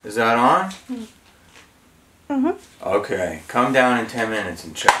Is that on? Mm-hmm. Okay, come down in 10 minutes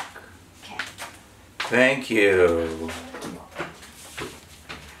and check. Okay. Thank you.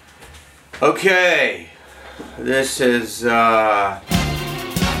 Okay, this is,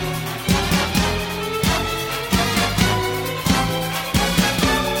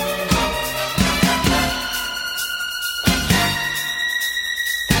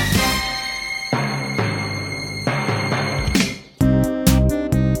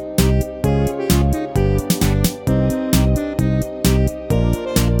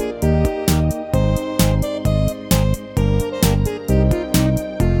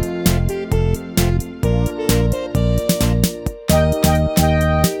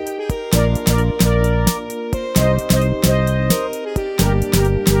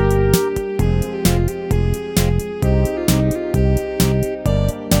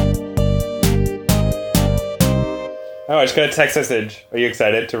 Oh, I just got a text message. Are you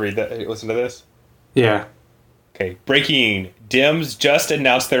excited to read that? Listen to this. Yeah. Okay. Breaking. Dems just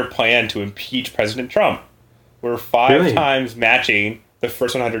announced their plan to impeach President Trump. We're five times matching the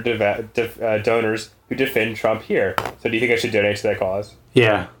first 100 donors who defend Trump here. So do you think I should donate to that cause?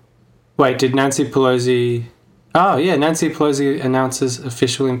 Yeah. Wait, did Nancy Pelosi... Oh, yeah, Nancy Pelosi announces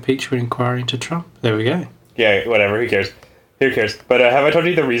official impeachment inquiry into Trump. There we go. Yeah, whatever. Who cares? Who cares? But have I told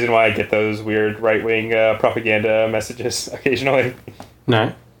you the reason why I get those weird right-wing propaganda messages occasionally?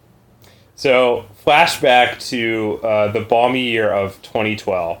 No. So, flashback to the balmy year of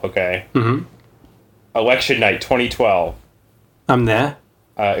 2012, okay? Mm-hmm. Election night 2012. I'm there.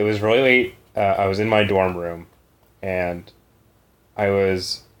 It was really late. I was in my dorm room, and I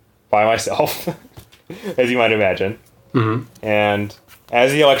was by myself, as you might imagine. Mm-hmm. And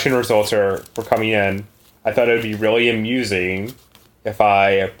as the election results were coming in, I thought it would be really amusing if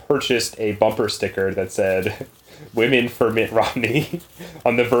I purchased a bumper sticker that said, "Women for Mitt Romney,"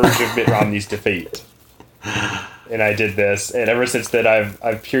 on the verge of Mitt Romney's defeat. And I did this, and ever since then,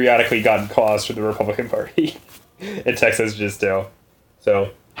 I've periodically gotten calls from the Republican Party in Texas just still. So,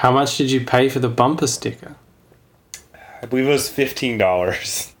 how much did you pay for the bumper sticker? I believe it was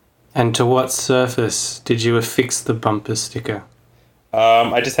 $15. And to what surface did you affix the bumper sticker?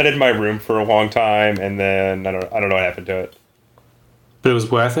 I just had it in my room for a long time, and then I don't know what happened to it. But it was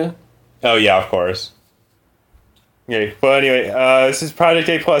worth it? Oh yeah, of course. Okay, but anyway, this is Project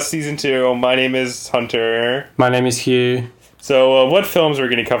A Plus Season 2. My name is Hunter. My name is Hugh. So, what films are we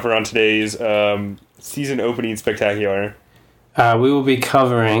going to cover on today's season opening spectacular? We will be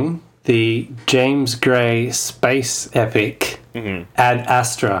covering the James Gray space epic, Ad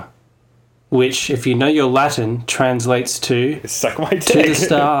Astra, which, if you know your Latin, translates to Suck my dick. To the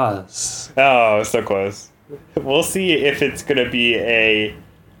Stars. Oh, so close. We'll see if it's going to be a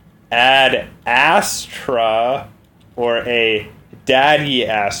Ad Astra or a Daddy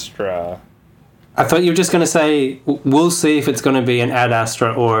Astra. I thought you were just going to say, we'll see if it's going to be an Ad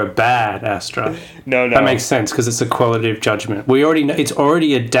Astra or a bad Astra. No. That makes sense, because it's a qualitative judgment. We already know it's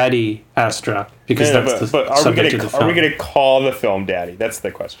already a Daddy Astra, because that's the subject of the film. Are we going to call the film Daddy? That's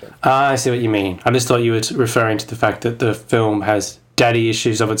the question. I see what you mean. I just thought you were referring to the fact that the film has daddy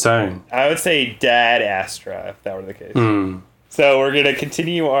issues of its own. I would say Dad Astra, if that were the case. So we're going to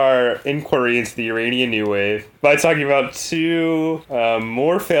continue our inquiry into the Iranian New Wave by talking about two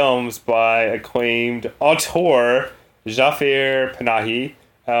more films by acclaimed auteur Jafar Panahi,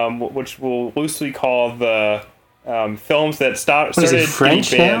 which we'll loosely call the films that started... What is it,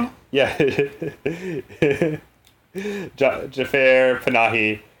 French now? Yeah. Jafar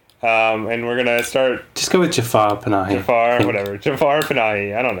Panahi. And we're going to start... Just go with Jafar Panahi. Jafar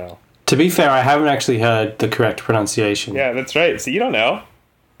Panahi. I don't know. To be fair, I haven't actually heard the correct pronunciation. Yeah, that's right. So you don't know.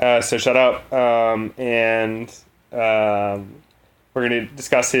 So shut up. And we're going to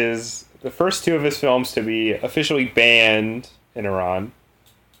discuss the first two of his films to be officially banned in Iran.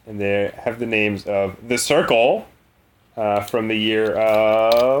 And they have the names of The Circle from the year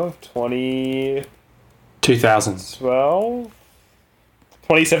of 2000.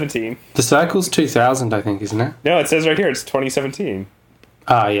 2017. The Circle's 2000, I think, isn't it? No, it says right here it's 2017.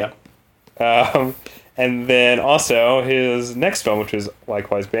 Ah, yeah. And then also his next film, which is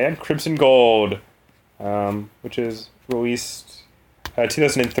likewise banned, Crimson Gold, which is released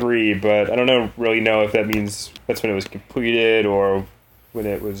 2003, but I don't really know if that means that's when it was completed or when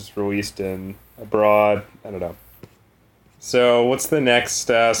it was released in abroad. I don't know. So what's the next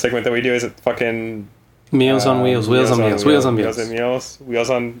segment that we do? Is it fucking... Meals on Wheels, Wheels on Meals, Wheels on Meals.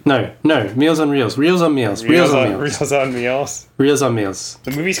 Wheels on... No, Meals on Reels, Reels on Meals, Reels on Meals. Reels on Meals? Reels on Meals. The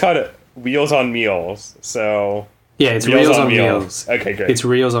movie's called Wheels on Meals, so... Yeah, it's Reels on Meals. Okay, great. It's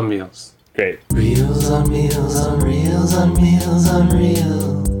Reels on Meals. Great. Reels on Meals on Reels on Meals on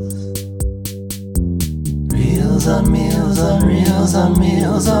Reels. Meals on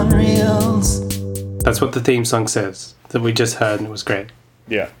Meals on Reels. That's what the theme song says that we just heard, and it was great.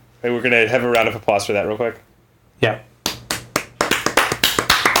 Yeah. Hey, we're going to have a round of applause for that real quick. Yeah.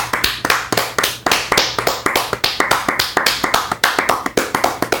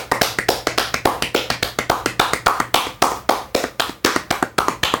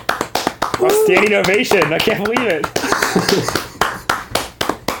 Oh, standing ovation. I can't believe it.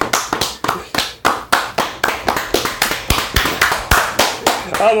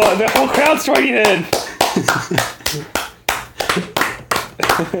 Oh, the whole crowd's joining in.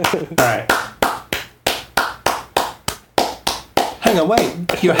 All right. Hang on,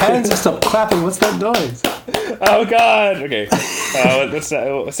 wait. Your hands have stopped clapping. What's that noise? Oh God. Okay.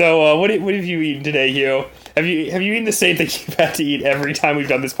 What have you eaten today, Hugh? Have you eaten the same thing you've had to eat every time we've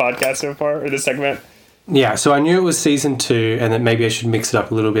done this podcast so far, or this segment? Yeah, so I knew it was season 2 and that maybe I should mix it up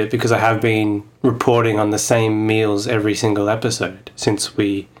a little bit because I have been reporting on the same meals every single episode since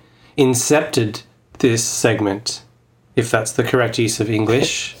we incepted this segment, if that's the correct use of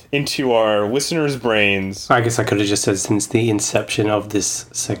English. Into our listeners' brains. I guess I could have just said since the inception of this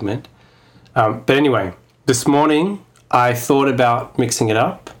segment. But anyway, this morning I thought about mixing it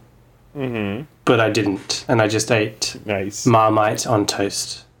up, but I didn't, and I just ate Marmite on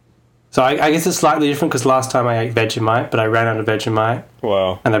toast. So I guess it's slightly different because last time I ate Vegemite, but I ran out of Vegemite.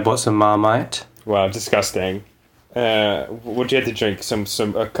 Wow. And I bought some Marmite. Wow, disgusting. What'd you have to drink?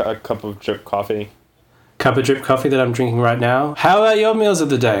 A cup of drip coffee? Cup of drip coffee that I'm drinking right now. How about your meals of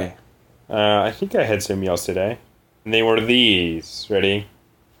the day? I think I had some meals today. And they were these. Ready?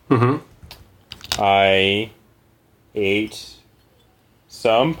 Mm-hmm. I ate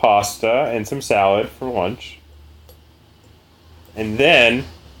some pasta and some salad for lunch. And then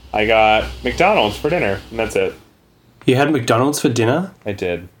I got McDonald's for dinner, and that's it. You had McDonald's for dinner? I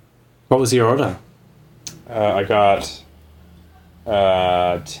did. What was your order? I got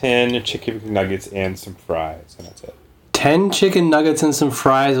 10 chicken nuggets and some fries, and that's it. 10 chicken nuggets and some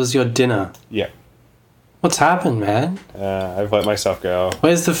fries was your dinner? Yeah. What's happened, man? I've let myself go.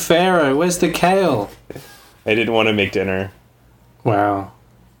 Where's the farro? Where's the kale? I didn't want to make dinner. Wow.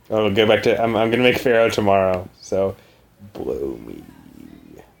 I'll go back to... I'm going to make farro tomorrow, so blow me.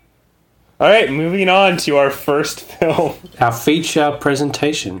 All right, moving on to our first film. Our feature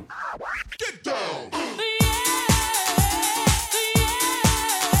presentation. Get down!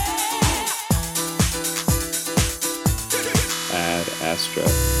 Ad Astra.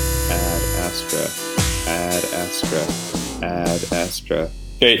 Ad Astra. Ad Astra. Ad Astra.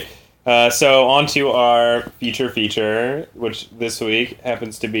 Great. So on to our feature, which this week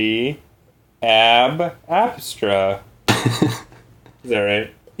happens to be Ab Astra. Is that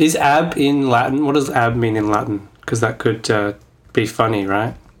right? Is ab in Latin? What does ab mean in Latin? Because that could be funny,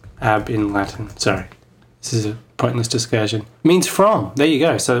 right? Ab in Latin. Sorry. This is a pointless discussion. Means from. There you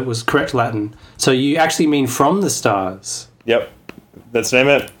go. So it was correct Latin. So you actually mean from the stars. Yep. That's what I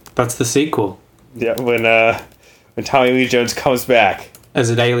meant. That's the sequel. Yeah, when Tommy Lee Jones comes back. As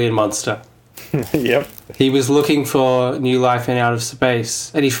an alien monster. Yep. He was looking for new life in outer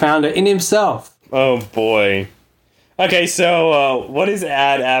space, and he found it in himself. Oh, boy. Okay, so what is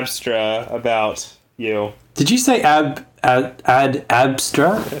Ad Astra about you? Did you say ad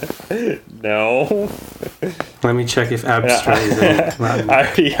abstra? No. Let me check if abstra is in Latin.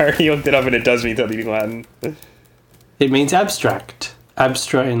 I already looked it up, and it does mean something in Latin. It means abstract.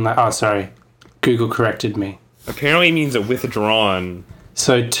 Abstra in Latin. Oh, sorry. Google corrected me. Apparently it means a withdrawn.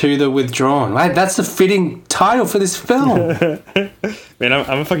 So, To the Withdrawn. Right, that's a fitting title for this film. Man,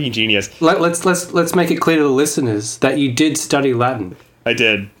 I'm a fucking genius. Let's make it clear to the listeners that you did study Latin. I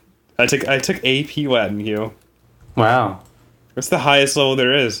did. I took AP Latin, Hugh. Wow. What's the highest level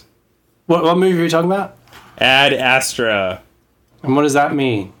there is? What movie are you talking about? Ad Astra. And what does that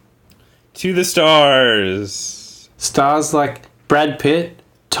mean? To the stars. Stars like Brad Pitt,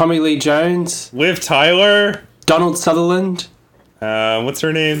 Tommy Lee Jones, Liv Tyler. Donald Sutherland. What's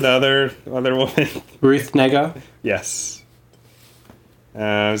her name? The other woman. Ruth Negga. Yes.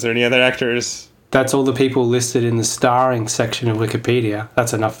 Is there any other actors? That's all the people listed in the starring section of Wikipedia.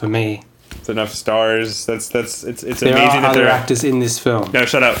 That's enough for me. It's enough stars. It's There amazing are that other there actors in this film. No,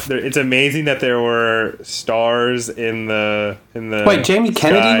 shut up. It's amazing that there were stars in the Wait, Jamie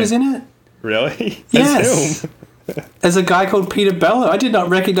Kennedy sky. was in it? Really? Yes. As a guy called Peter Bello. I did not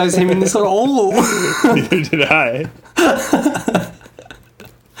recognize him in this at all. Neither did I.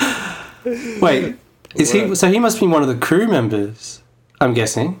 Wait, is he? So he must be one of the crew members, I'm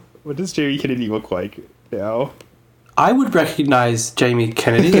guessing. What does Jamie Kennedy look like now? I would recognize Jamie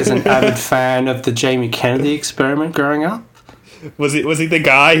Kennedy as an avid fan of the Jamie Kennedy Experiment growing up. Was he the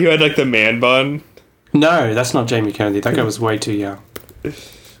guy who had like the man bun? No, that's not Jamie Kennedy. That guy was way too young Let's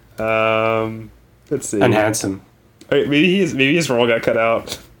see. and handsome. Wait, maybe his role got cut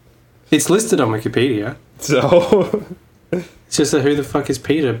out. It's listed on Wikipedia. So It's just who the fuck is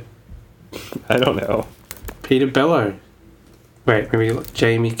Peter? I don't know. Peter Bello. Wait, maybe look.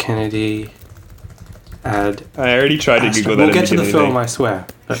 Jamie Kennedy. Add. I already tried to Astra. Google that. We'll get to the film, I I swear.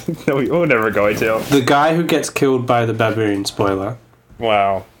 But no, we're never going to. the guy who gets killed by the baboon, spoiler,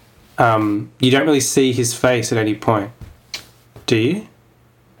 Wow. you don't really see his face at any point. Do you?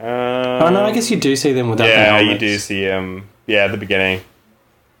 Oh no, I guess you do see them without the Yeah, helmets. you do see him. Yeah, at the beginning.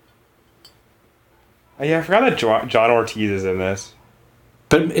 Oh, yeah, I forgot that John Ortiz is in this.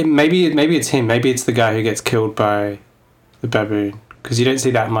 But maybe it's him. Maybe it's the guy who gets killed by the baboon, because you don't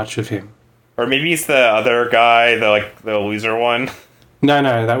see that much of him. Or maybe it's the other guy, the loser one. No,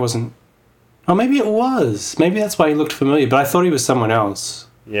 that wasn't. Oh, maybe it was. Maybe that's why he looked familiar. But I thought he was someone else.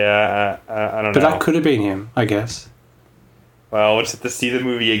 Yeah, I don't But know. that could have been him, I guess. Well, we'll just have to see the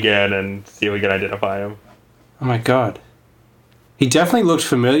movie again and see if we can identify him. Oh my god. He definitely looked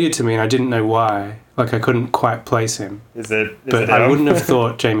familiar to me, and I didn't know why. Like, I couldn't quite place him. Is it But him? I wouldn't have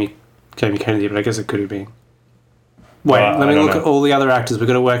thought Jamie Kennedy, but I guess it could have been. Wait, Well, let I me don't look know. at all the other actors. We've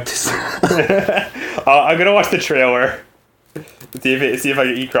got to work this. I'm gonna watch the trailer. See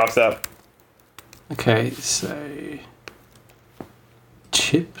if he crops up. Okay, so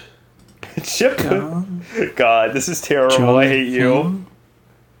Chip. Chip. Gunn, God, this is terrible. I hate you.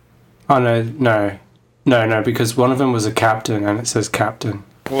 Jonathan. Oh no, because one of them was a captain, and it says captain.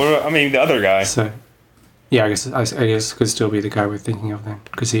 Well, I mean, the other guy. So, yeah, I guess it could still be the guy we're thinking of then,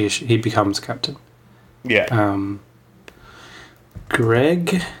 because he becomes captain. Yeah.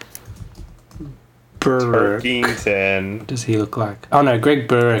 Greg Burke. Turkington. What does he look like? Oh no, Greg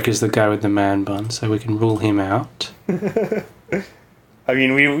Burke is the guy with the man bun, so we can rule him out. I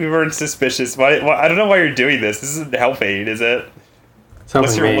mean, we weren't suspicious. Why? I don't know why you're doing this. This isn't helping, is it?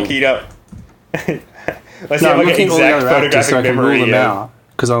 Unless you're looking up. Unless you No, have I'm like an looking at all the exact other actors so I photographic can rule memory. them out,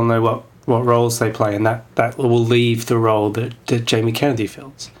 because I'll know what roles they play, and that will leave the role that Jamie Kennedy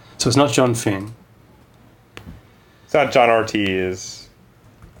fills. So it's not John Finn. It's not John Ortiz.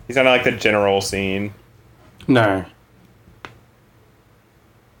 He's not like the general scene. No.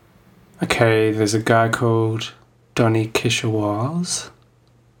 Okay, there's a guy called Donny Keshawaz.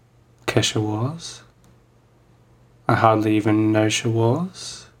 I hardly even know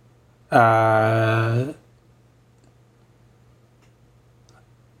Shawaz.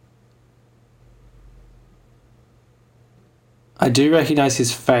 I do recognize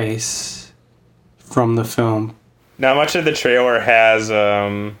his face from the film. Not much of the trailer has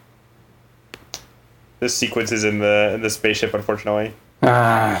the sequences in the spaceship, unfortunately.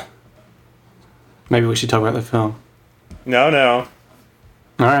 Maybe we should talk about the film. No.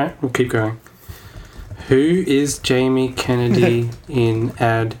 Alright, we'll keep going. Who is Jamie Kennedy in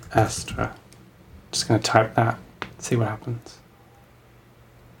Ad Astra? Just gonna type that, see what happens.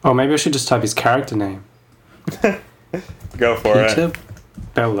 Oh, maybe I should just type his character name. Go for Peter it.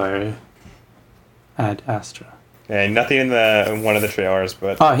 Bello. Ad Astra. Yeah, nothing in one of the trailers,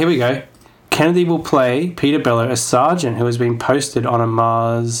 but Oh, here we go. Kennedy will play Peter Bello, a sergeant who has been posted on a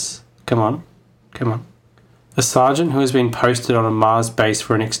Mars... Come on. A sergeant who has been posted on a Mars base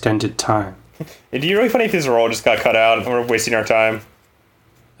for an extended time. it'd be really funny if his role just got cut out and we're wasting our time.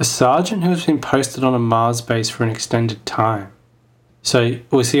 A sergeant who has been posted on a Mars base for an extended time. So,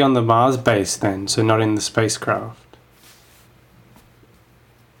 was he on the Mars base then? So not in the spacecraft?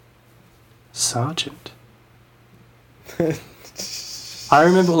 Sergeant. I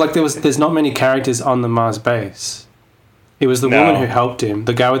remember, like, there's not many characters on the Mars base. It was the No. woman who helped him,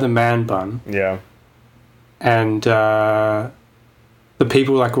 the guy with the man bun, Yeah. and the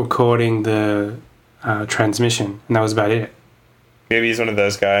people, like, recording the transmission, and that was about it. Maybe he's one of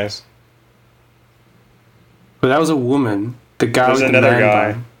those guys. But that was a woman, the guy There's with the another man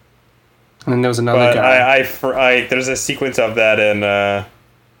guy. bun. And then there was another But guy. there's a sequence of that in the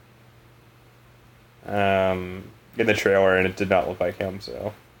trailer, and it did not look like him.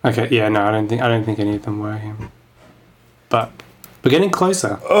 So Okay, yeah, no, I don't think any of them were him. But we're getting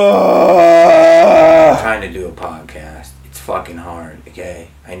closer. Trying to do a podcast. It's fucking hard, okay?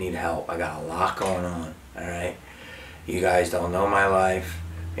 I need help. I got a lot going on, alright? You guys don't know my life.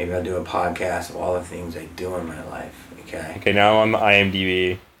 Maybe I'll do a podcast of all the things I do in my life, okay? okay, now I'm on the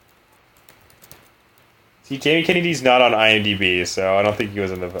IMDb. See, Jamie Kennedy's not on IMDb, so I don't think he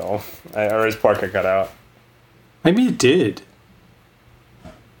was in the film, or his part got cut out. Maybe it did.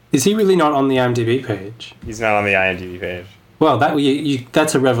 Is he really not on the IMDb page? He's not on the IMDb page. Well,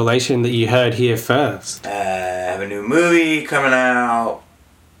 that's a revelation that you heard here first. I have a new movie coming out.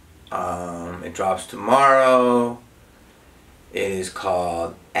 It drops tomorrow. It is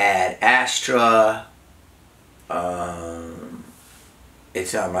called Ad Astra.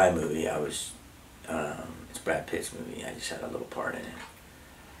 It's not my movie. It's Brad Pitt's movie. I just had a little part in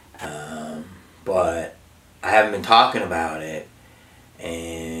it. But I haven't been talking about it,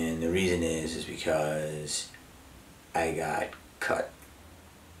 and the reason is because I got cut.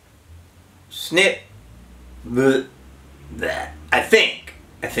 Snip. That. I think.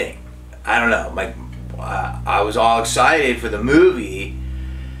 I don't know. I was all excited for the movie,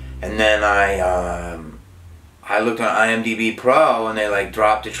 and then I looked on IMDb Pro, and they like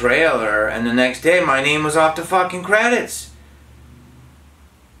dropped the trailer, and the next day my name was off the fucking credits.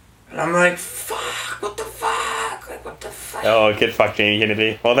 And I'm like, fuck, what the fuck? Like, what the fuck? Oh, get fucked, Jamie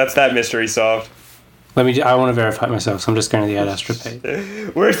Kennedy. Well, that's that mystery solved. I want to verify myself, so I'm just going to the Ad Astra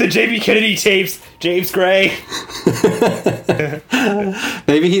page. Where's the Jamie Kennedy tapes? James Gray.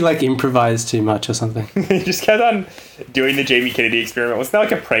 Maybe he like improvised too much or something. He just kept on doing the Jamie Kennedy experiment. Wasn't that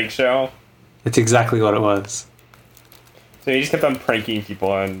like a prank show? It's exactly what it was. So he just kept on pranking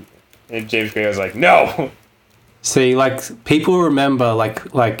people, and James Gray was like, no! See, like, people remember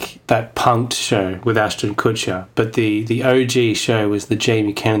like that Punk'd show with Ashton Kutcher, but the OG show was the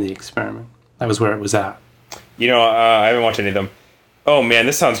Jamie Kennedy experiment. That was where it was at. You know, I haven't watched any of them. Oh man,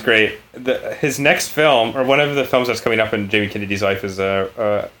 this sounds great. His next film, or one of the films that's coming up in Jamie Kennedy's life, is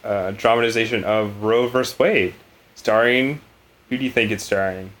a dramatization of Roe vs. Wade, starring, who do you think it's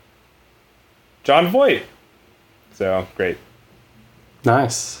starring? Jon Voight. So, great.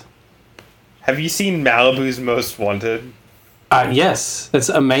 Nice. Have you seen Malibu's Most Wanted? Yes, it's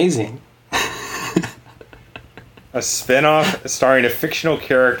amazing. A spin-off starring a fictional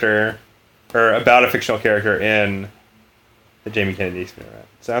character, or about a fictional character in the Jamie Kennedy experiment.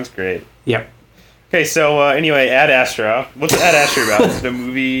 Sounds great. Yep. Okay, so anyway, Ad Astra. What's Ad Astra about? Is it a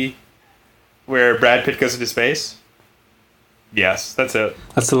movie where Brad Pitt goes into space? Yes, that's it.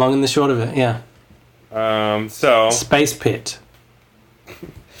 That's the long and the short of it, yeah. So Space Pit.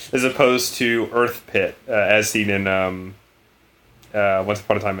 as opposed to Earth Pit, as seen in Once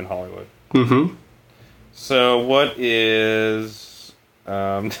Upon a Time in Hollywood. Mm-hmm. So what is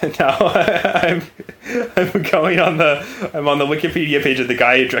now I'm going on the Wikipedia page of the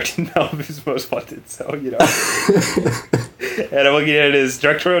guy who directed Malibu's Most Wanted, so you know. And I'm looking at his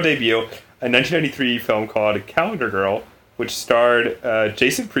directorial debut, a 1993 film called Calendar Girl, which starred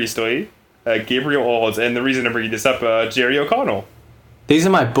Jason Priestley, Gabriel Olds, and the reason I'm bringing this up, Jerry O'Connell. These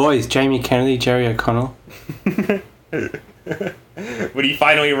are my boys, Jamie Kennedy, Jerry O'Connell. When you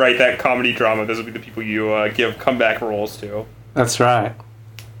finally write that comedy drama, those will be the people you give comeback roles to. That's right.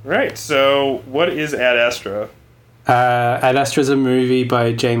 Right, so what is Ad Astra? Ad Astra is a movie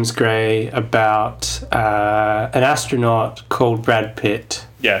by James Gray about an astronaut called Brad Pitt.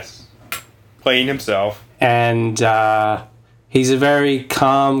 Yes. Playing himself. And he's a very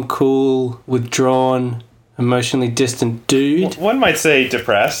calm, cool, withdrawn, emotionally distant dude. One might say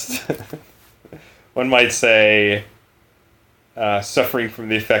depressed. One might say suffering from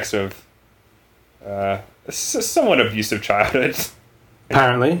the effects of a somewhat abusive childhood.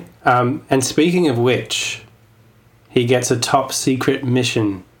 Apparently. And speaking of which, he gets a top secret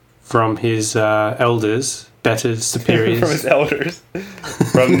mission from his elders, better superiors. From his elders.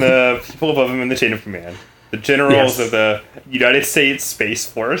 From the people above him in the chain of command. The generals of the United States Space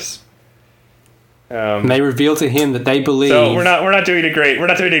Force. And they reveal to him that they believe. So we're not doing a great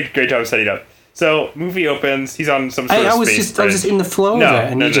job setting up. So movie opens. He's on some sort of space. I was just in the flow of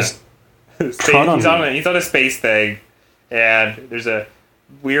it, and you just trod on me. He's on a space thing, and there's a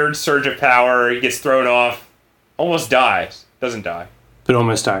weird surge of power. He gets thrown off, almost dies. Doesn't die, but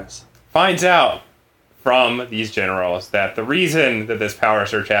almost dies. Finds out from these generals that the reason that this power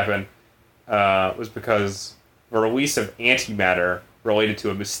surge happened was because of a release of antimatter related to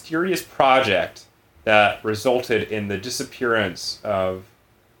a mysterious project that resulted in the disappearance of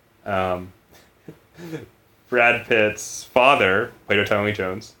Brad Pitt's father, played by Tommy Lee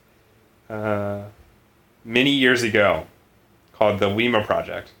Jones, many years ago, called the WEMA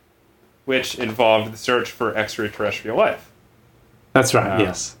Project, which involved the search for extraterrestrial life. That's right,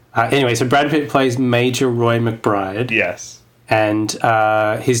 yes. Anyway, so Brad Pitt plays Major Roy McBride. Yes. And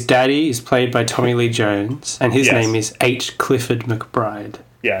his daddy is played by Tommy Lee Jones, and his name is H. Clifford McBride.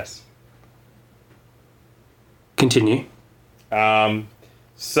 Yes. Continue.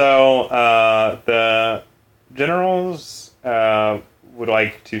 So the generals would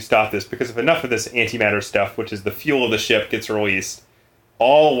like to stop this because if enough of this antimatter stuff, which is the fuel of the ship, gets released,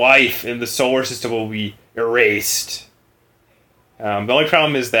 all life in the solar system will be erased. The only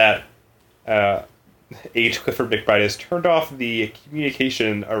problem is that H. Clifford McBride has turned off the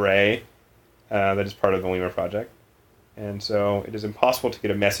communication array that is part of the Lemur Project. And so it is impossible to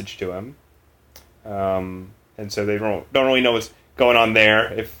get a message to him. And so they don't really know what's going on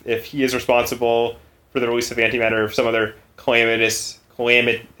there. If he is responsible for the release of antimatter, or if some other calamitous, how do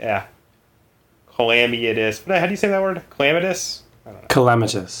you say that word? Calamitous? I don't know.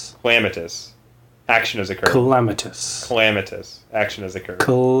 Calamitous. Action has occurred. Calamitous. Action has occurred.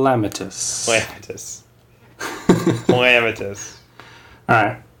 Calamitous.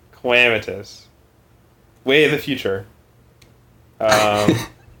 Alright. Calamitous. Way of the future.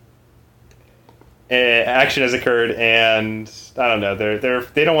 Action has occurred, and I don't know.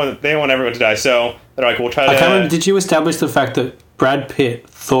 They don't want everyone to die, so they're like, we'll try to. I can't remember. Did you establish the fact that Brad Pitt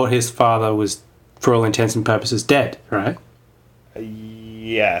thought his father was, for all intents and purposes, dead? Right.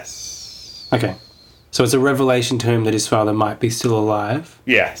 Yes. Okay. So it's a revelation to him that his father might be still alive.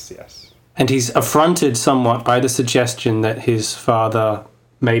 Yes. And he's affronted somewhat by the suggestion that his father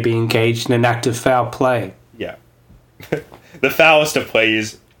may be engaged in an act of foul play. Yeah. The foulest of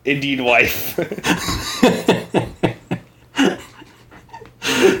plays, indeed, wife.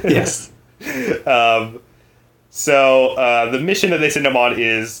 Yes. So the mission that they send him on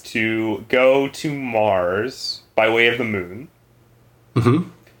is to go to Mars by way of the moon. Mm-hmm.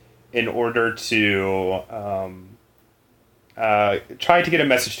 In order to try to get a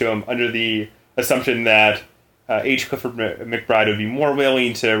message to him under the assumption that H. Clifford McBride would be more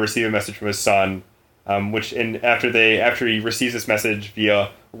willing to receive a message from his son, after he receives this message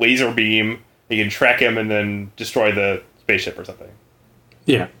via laser beam, he can track him and then destroy the spaceship or something.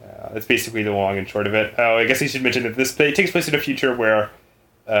 Yeah. That's basically the long and short of it. I guess I should mention that this takes place in a future where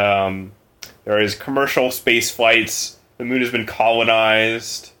there is commercial space flights. The moon has been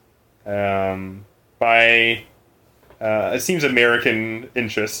colonized by, it seems, American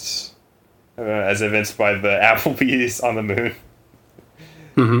interests, as evinced by the Applebee's on the moon.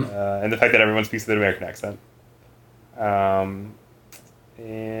 Mm-hmm. And the fact that everyone speaks with an American accent.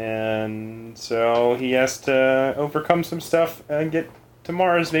 And so he has to overcome some stuff and get to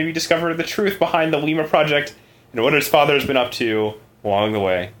Mars, maybe discover the truth behind the Lemur Project and what his father has been up to along the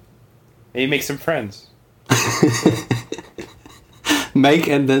way. Maybe make some friends. Make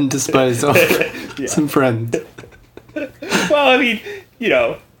and then dispose of some friends. Well, I mean, he's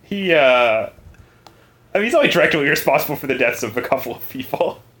only directly responsible for the deaths of a couple of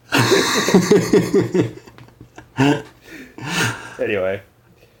people. Anyway,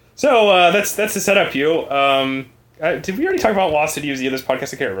 so that's the setup, you. Did we already talk about Lost City of Z in this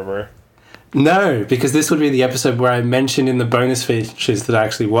podcast? I can't remember. No, because this would be the episode where I mentioned in the bonus features that I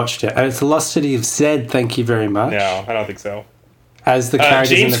actually watched it. And it's the Lost City of Zed, thank you very much. No, I don't think so. As the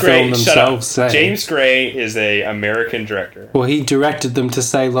characters in the film themselves say. James Gray is an American director. Well, he directed them to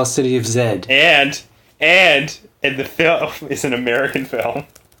say Lost City of Zed. And the film is an American film.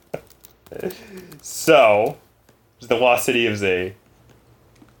 So, it's the Lost City of Z.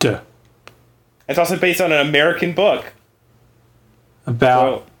 Duh. It's also based on an American book.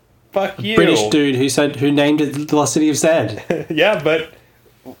 About fuck you. British dude who named it the Lost City of Zed. Yeah, but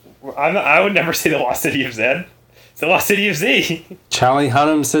I would never say the Lost City of Zed. It's the Lost City of Z. Charlie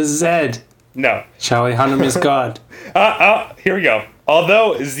Hunnam says Zed. No. Charlie Hunnam is God. Here we go.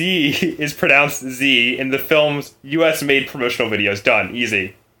 Although Z is pronounced Z in the film's US-made promotional videos. Done.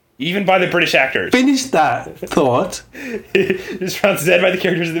 Easy. Even by the British actors. Finish that thought. It's pronounced Z by the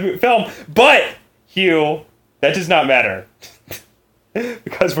characters of the film. But, Hugh, that does not matter.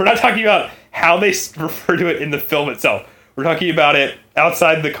 Because we're not talking about how they refer to it in the film itself. We're talking about it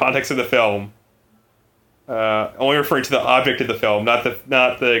outside the context of the film. Only referring to the object of the film, not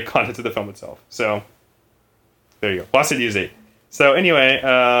the contents of the film itself. So, there you go. Lost City of Z. So, anyway,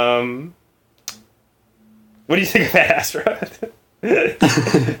 what do you think of that, Astra?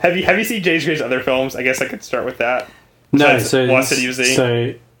 Have you seen James Gray's other films? I guess I could start with that. No, so Lost City of Z.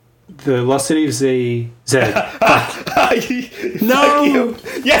 So the Lost City of Zed. No.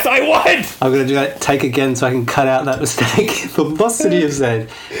 Yes, I won. I'm gonna do that take again so I can cut out that mistake. The Lost City of Zed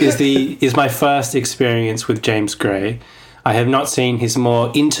is my first experience with James Gray. I have not seen his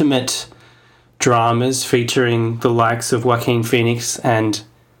more intimate dramas featuring the likes of Joaquin Phoenix and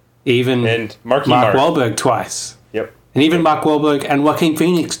even Mark Wahlberg twice. Yep. And even Mark Wahlberg and Joaquin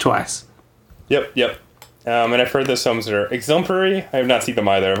Phoenix twice. Yep. And I've heard those films are exemplary. I have not seen them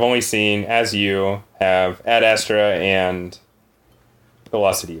either. I've only seen, as you have, Ad Astra and The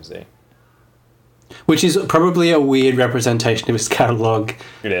Lost City of Z. Which is probably a weird representation of his catalogue.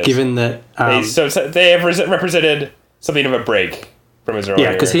 It is. Given that... they have represented something of a break from his earlier...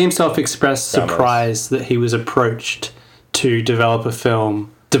 Yeah, because he himself expressed surprise that he was approached to develop the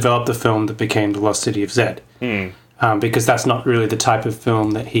film that became The Lost City of Zed. Because that's not really the type of film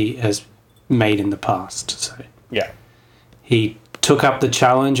that he has made in the past. So Yeah. he took up the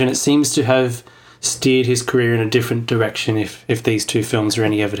challenge, and it seems to have steered his career in a different direction if these two films are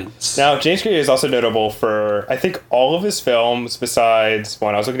any evidence. Now, James Cameron is also notable for, I think, all of his films besides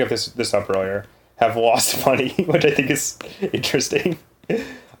one. I was looking up this up earlier. Have lost money, which I think is interesting.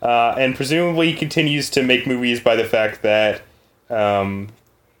 And presumably he continues to make movies by the fact that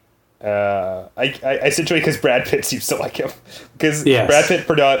essentially because Brad Pitt seems to like him. Because Yes. Brad Pitt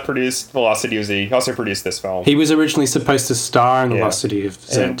produced Velocity of Z. He also produced this film. He was originally supposed to star in The Yeah. Velocity of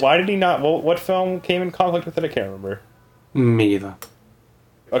Z. And why did he not? Well, what film came in conflict with it? I can't remember. Me either.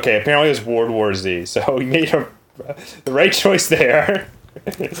 Okay, apparently it was World War Z, so he made the right choice there.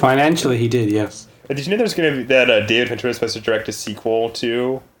 Financially, he did, yes. Did you know there's going to be that David Fincher was supposed to direct a sequel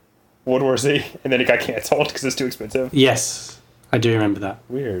to World War Z, and then it got canceled because it's too expensive? Yes, I do remember that.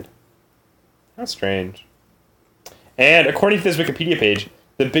 Weird. How strange. And according to this Wikipedia page,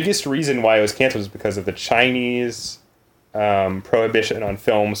 the biggest reason why it was canceled was because of the Chinese prohibition on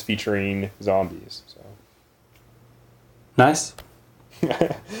films featuring zombies. So. Nice.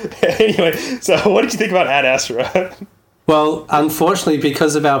 Anyway, so what did you think about Ad Astra? Well, unfortunately,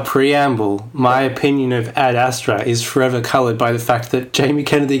 because of our preamble, my opinion of Ad Astra is forever coloured by the fact that Jamie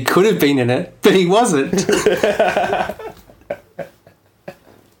Kennedy could have been in it, but he wasn't.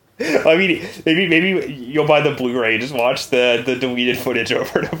 I mean, maybe you'll buy the Blu-ray and just watch the deleted footage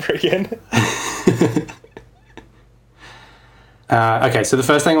over and over again. Okay, so the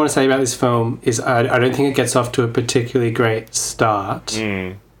first thing I want to say about this film is I don't think it gets off to a particularly great start.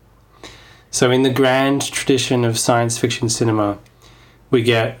 So in the grand tradition of science fiction cinema, we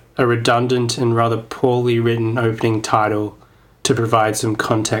get a redundant and rather poorly written opening title to provide some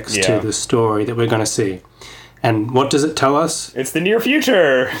context to the story that we're going to see. And what does it tell us? It's the near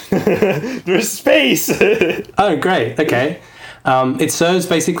future. There's space. Oh, great. Okay. It serves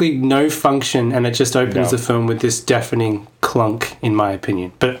basically no function, and it just opens the film with this deafening clunk, in my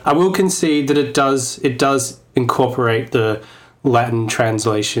opinion. But I will concede that it does incorporate the Latin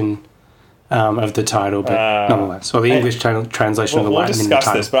translation of the title, but nonetheless, or the English translation of the Latin in the discuss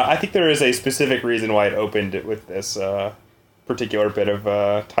title. this, but I think there is a specific reason why it opened it with this particular bit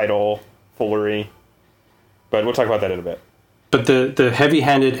of title foolery. But we'll talk about that in a bit. But the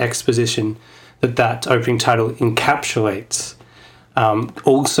heavy-handed exposition that opening title encapsulates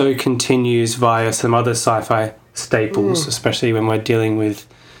also continues via some other sci-fi staples, especially when we're dealing with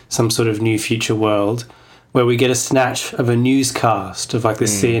some sort of new future world, where we get a snatch of a newscast of like the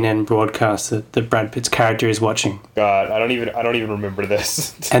CNN broadcast that Brad Pitt's character is watching. God, I don't even remember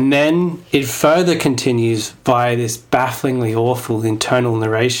this. And then it further continues via this bafflingly awful internal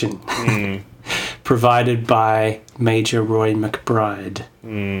narration provided by Major Roy McBride.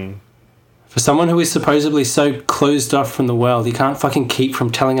 For someone who is supposedly so closed off from the world, he can't fucking keep from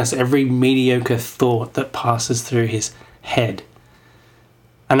telling us every mediocre thought that passes through his head.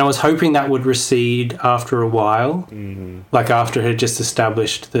 And I was hoping that would recede after a while, like after it had just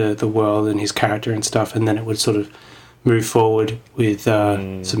established the world and his character and stuff, and then it would sort of move forward with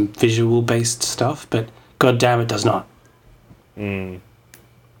some visual-based stuff, but god damn, it does not.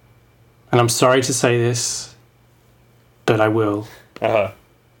 And I'm sorry to say this, but I will.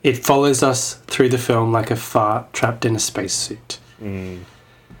 It follows us through the film like a fart trapped in a spacesuit. And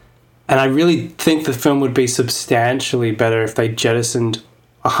I really think the film would be substantially better if they jettisoned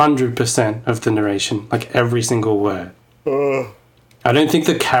 100% of the narration, like every single word. I don't think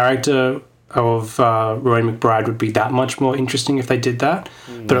the character of Roy McBride would be that much more interesting if they did that,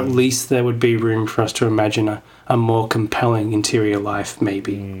 but at least there would be room for us to imagine a more compelling interior life,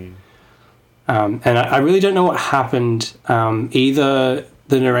 maybe. And I really don't know what happened. Either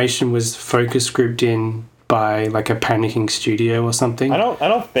the narration was focus grouped in by like a panicking studio or something. I don't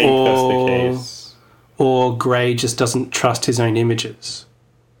think that's the case. Or Gray just doesn't trust his own images.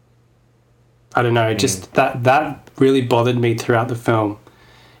 I don't know. Just that really bothered me throughout the film.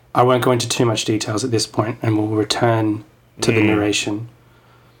 I won't go into too much details at this point, and we'll return to the narration.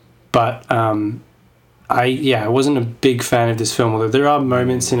 But I wasn't a big fan of this film, although there are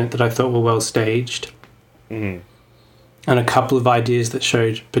moments in it that I thought were well staged. And a couple of ideas that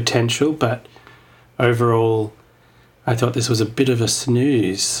showed potential, but overall, I thought this was a bit of a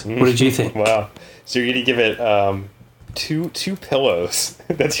snooze. What did you think? Wow. So you're going to give it two pillows.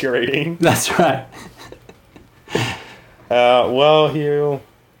 That's your rating? That's right. Well, Hugh,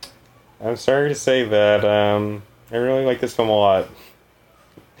 I'm sorry to say that I really like this film a lot.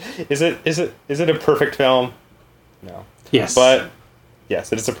 Is it a perfect film? No. Yes. But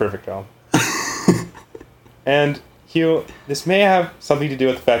yes, it is a perfect film. And Hugh, this may have something to do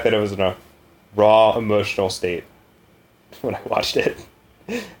with the fact that it was in a raw emotional state when I watched it.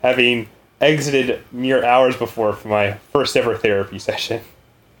 Having exited mere hours before for my first ever therapy session.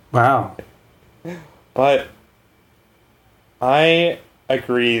 Wow. But I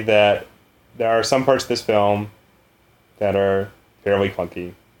agree that there are some parts of this film that are fairly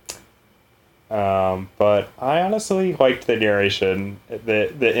clunky. But I honestly liked the narration,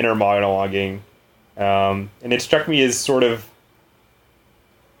 the inner monologuing, and it struck me as sort of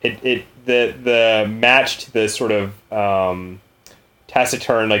the match to the sort of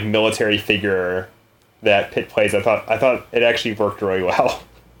taciturn like military figure that Pitt plays. I thought it actually worked really well,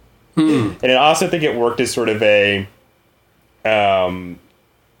 and I also think it worked as sort of a not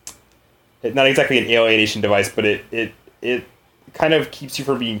exactly an alienation device, but it kind of keeps you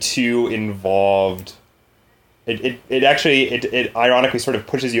from being too involved. It actually ironically sort of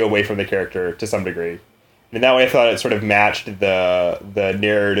pushes you away from the character to some degree. And in that way I thought it sort of matched the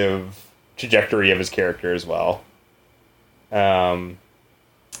narrative trajectory of his character as well. And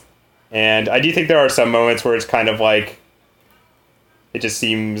I do think there are some moments where it's kind of like it just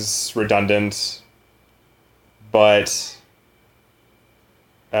seems redundant. But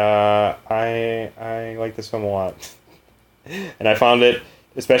I like this film a lot. And I found it,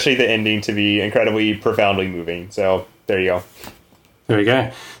 especially the ending, to be incredibly profoundly moving. So there you go. There we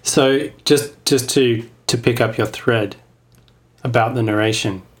go. So just to pick up your thread about the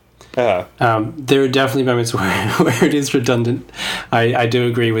narration, there are definitely moments where it is redundant. I do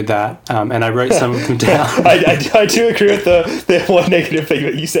agree with that, and I wrote some of them down. I do agree with the one negative thing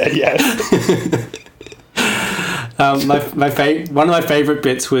that you said. Yes. One of my favorite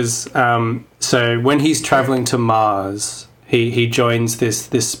bits was so when he's traveling to Mars, he joins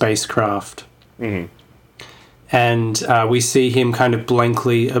this spacecraft, and we see him kind of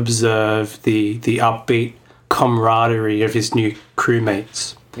blankly observe the upbeat camaraderie of his new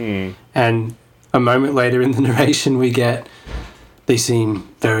crewmates. And a moment later in the narration, we get, they seem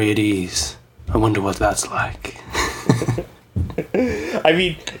very at ease. I wonder what that's like. I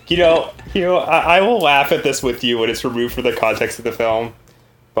mean, I will laugh at this with you when it's removed from the context of the film,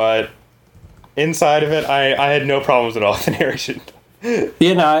 but inside of it, I had no problems at all with the narration.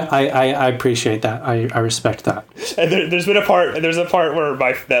 Yeah, no, I appreciate that. I respect that. And there's a part where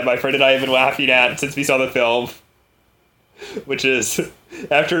my friend and I have been laughing at since we saw the film, which is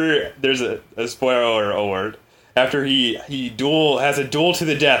after there's a spoiler alert. After he has a duel to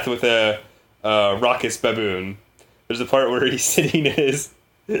the death with a raucous baboon. There's a part where he's sitting in his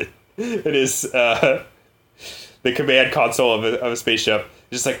the command console of a spaceship,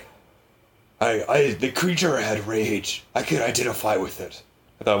 just like, the creature had rage. I could identify with it.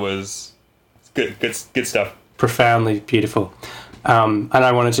 I thought it was good stuff. Profoundly beautiful. And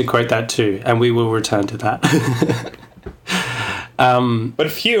I wanted to quote that too, and we will return to that. But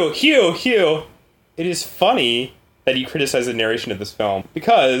Hugh, it is funny that you criticize the narration of this film,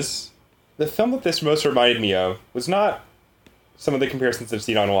 because the film that this most reminded me of was not some of the comparisons I've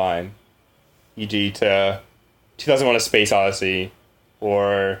seen online, e.g. to 2001: A Space Odyssey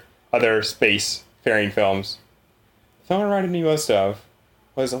or other space-faring films. The film it reminded me most of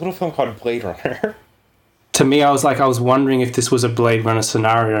was a little film called Blade Runner. To me, I was wondering if this was a Blade Runner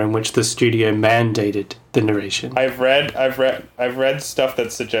scenario in which the studio mandated the narration. I've read stuff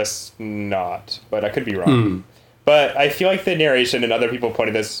that suggests not, but I could be wrong. But I feel like the narration, and other people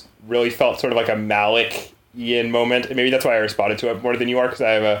pointed this, really felt sort of like a Malick-ian moment, and maybe that's why I responded to it more than you are, because I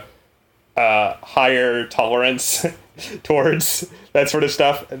have a higher tolerance towards that sort of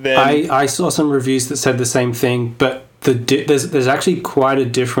stuff. I saw some reviews that said the same thing, but there's actually quite a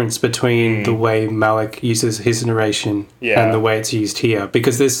difference between the way Malick uses his narration and the way it's used here,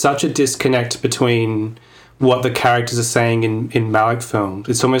 because there's such a disconnect between what the characters are saying in Malick films.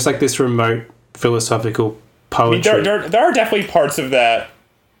 It's almost like this remote philosophical poetry. I mean, there are definitely parts of that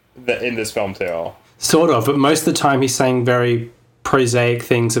in this film too. Sort of, but most of the time he's saying very prosaic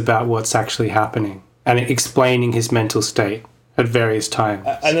things about what's actually happening and explaining his mental state at various times.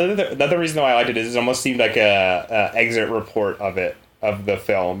 Another reason why I liked it is it almost seemed like a exit report of the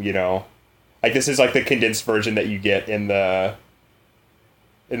film, like this is like the condensed version that you get in the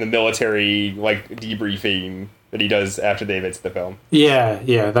military like debriefing that he does after the events of the film.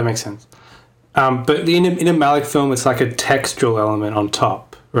 Yeah, that makes sense. But in a Malick film, it's like a textual element on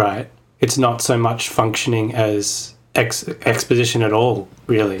top, right? It's not so much functioning as exposition at all,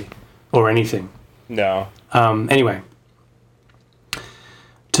 really, or anything. No. Anyway,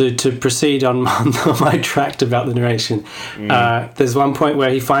 to proceed on my tract about the narration, there's one point where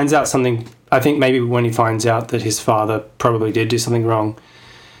he finds out something. I think maybe when he finds out that his father probably did do something wrong,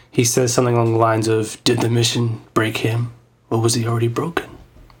 he says something along the lines of, "Did the mission break him, or was he already broken?"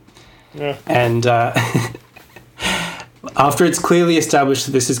 Yeah. And after it's clearly established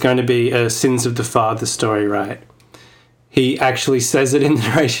that this is going to be a Sins of the Father story, right? He actually says it in the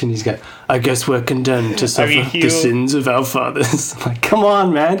narration. He's going, I guess we're condemned to suffer the sins of our fathers. Like, come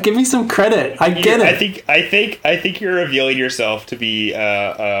on, man. Give me some credit. I get it. I think you're revealing yourself to be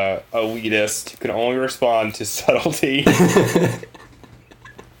a elitist who can only respond to subtlety.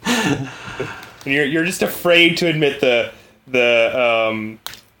 You're just afraid to admit the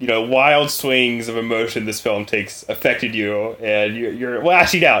wild swings of emotion this film affected you, and you're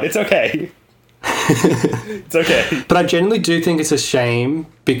lashing out. It's okay. It's okay. But I genuinely do think it's a shame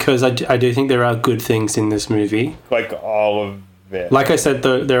because I do think there are good things in this movie. Like all of it. Like I said,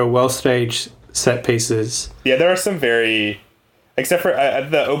 there are well-staged set pieces. Yeah, there are some except for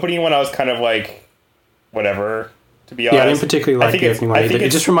the opening one, I was kind of like, whatever, to be honest. Yeah, I didn't particularly like the opening one either.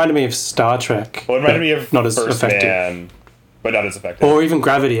 It just reminded me of Star Trek. Well, it reminded me of not as First effective. Man, but not as effective. Or even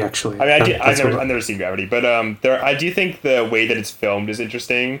Gravity, actually. I mean, I've never seen Gravity, but I do think the way that it's filmed is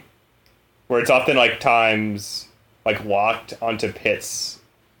interesting. Where it's often like times like locked onto Pitt's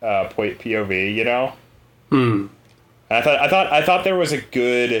POV, you know. Hmm. And I thought there was a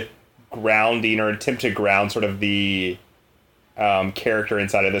good grounding or attempt to ground sort of the character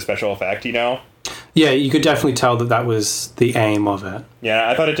inside of the special effect, you know. Yeah, you could definitely tell that was the aim of it. Yeah,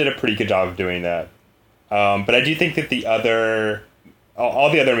 I thought it did a pretty good job of doing that. But I do think that all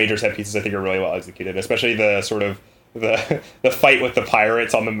the other major set pieces I think are really well executed, especially the sort of the fight with the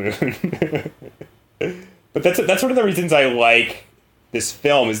pirates on the moon. But that's one of the reasons I like this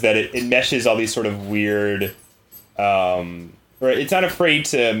film, is that it meshes all these sort of weird, or it's not afraid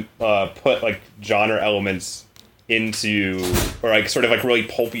to put like genre elements into, or like sort of like really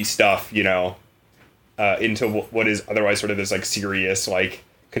pulpy stuff, you know, into what is otherwise sort of this like serious, like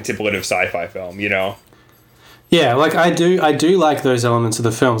contemplative sci-fi film, you know. Yeah, like I do like those elements of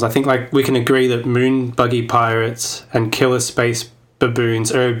the films. I think like we can agree that moon buggy pirates and killer space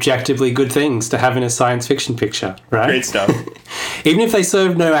baboons are objectively good things to have in a science fiction picture, right? Great stuff. Even if they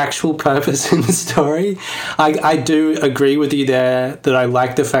serve no actual purpose in the story, I do agree with you there that I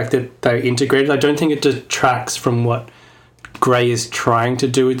like the fact that they're integrated. I don't think it detracts from what Gray is trying to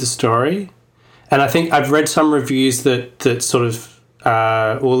do with the story. And I think I've read some reviews that sort of or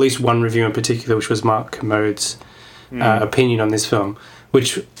at least one review in particular, which was Mark Commode's opinion on this film,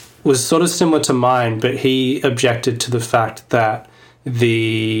 which was sort of similar to mine, but he objected to the fact that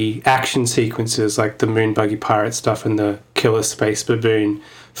the action sequences, like the moon buggy pirate stuff and the killer space baboon,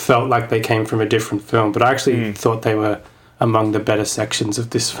 felt like they came from a different film. But I actually thought they were among the better sections of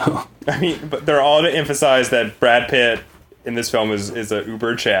this film. I mean, but they're all to emphasize that Brad Pitt in this film is a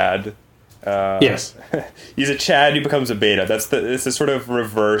uber Chad. Yes, he's a Chad who becomes a beta. It's a sort of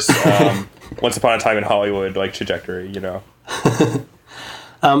reverse Once Upon a Time in Hollywood like trajectory, you know.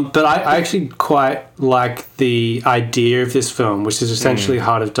 But I actually quite like the idea of this film, which is essentially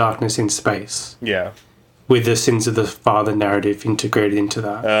Heart of Darkness in space. Yeah, with the Sins of the Father narrative integrated into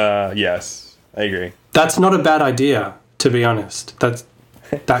that. Yes, I agree. That's not a bad idea, to be honest.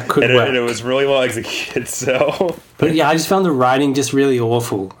 That could work. And it was really well executed, so... But yeah, I just found the writing just really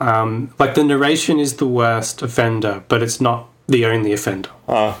awful. Like, the narration is the worst offender, but it's not the only offender.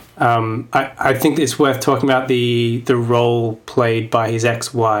 I think it's worth talking about the role played by his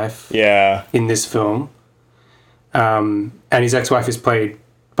ex-wife in this film. And his ex-wife is played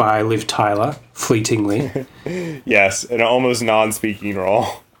by Liv Tyler, fleetingly. Yes, an almost non-speaking role.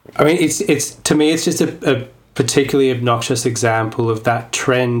 I mean, it's to me, it's just a particularly obnoxious example of that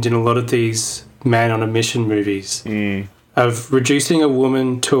trend in a lot of these man on a mission movies of reducing a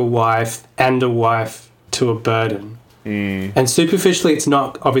woman to a wife and a wife to a burden. And superficially, it's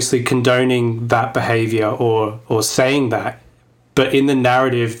not obviously condoning that behavior or saying that, but in the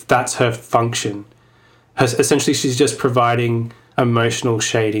narrative, that's her function. Essentially, she's just providing emotional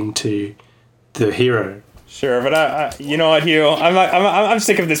shading to the hero. Sure, but I you know what, Hugh? I'm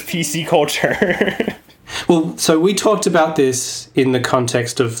sick of this PC culture. Well, so we talked about this in the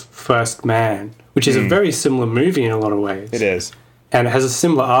context of First Man, which is a very similar movie in a lot of ways. It is. And it has a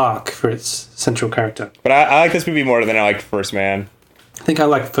similar arc for its central character. But I like this movie more than I liked First Man. I think I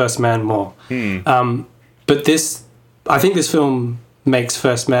like First Man more. But I think this film makes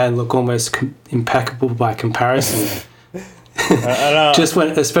First Man look almost impeccable by comparison.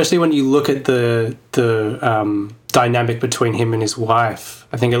 Especially when you look at the dynamic between him and his wife.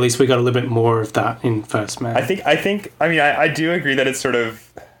 I think at least we got a little bit more of that in First Man. I do agree that it's sort of,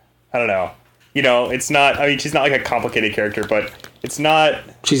 I don't know. You know, it's not, I mean, she's not like a complicated character, but it's not...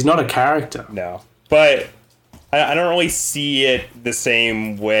 She's not a character. No. But I don't really see it the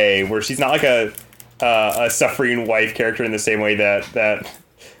same way, where she's not like a suffering wife character in the same way that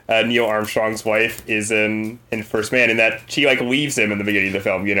Neil Armstrong's wife is in First Man, and that she like leaves him in the beginning of the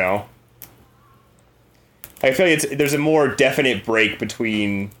film. You know, I feel like there's a more definite break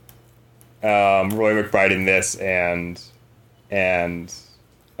between Roy McBride in this and in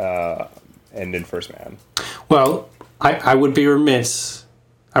First Man. Well, I would be remiss.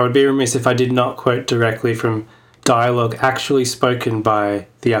 I would be remiss if I did not quote directly from dialogue actually spoken by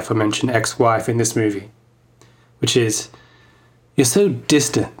the aforementioned ex-wife in this movie, which is, "You're so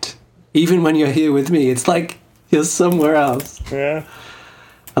distant. Even when you're here with me, it's like you're somewhere else." Yeah.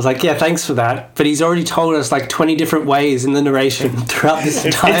 I was like, yeah, thanks for that. But he's already told us like 20 different ways in the narration throughout this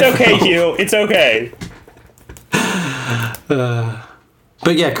entire It's okay, film. Hugh. It's okay.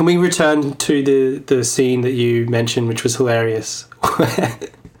 But yeah, can we return to the scene that you mentioned, which was hilarious?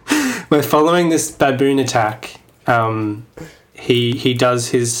 We're following this baboon attack. He does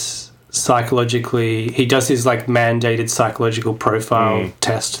his like mandated psychological profile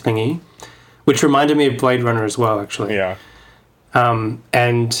test thingy, which reminded me of Blade Runner as well, actually. Yeah.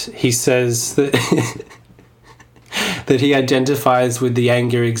 And he says that that he identifies with the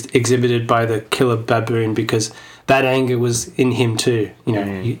anger exhibited by the killer baboon because that anger was in him too. You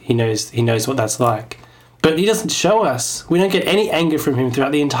know, he knows what that's like. But he doesn't show us. We don't get any anger from him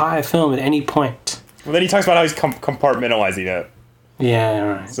throughout the entire film at any point. Well, then he talks about how he's compartmentalizing it. Yeah,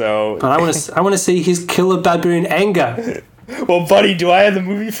 right. So, but I want to see his killer baboon anger. Well, buddy, do I have the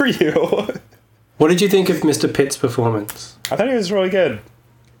movie for you? What did you think of Mr. Pitt's performance? I thought he was really good.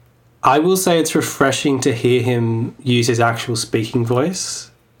 I will say it's refreshing to hear him use his actual speaking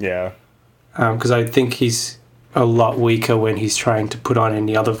voice. Yeah. Because I think he's a lot weaker when he's trying to put on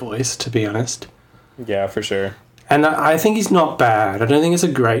any other voice, to be honest. Yeah, for sure. And I think he's not bad. I don't think it's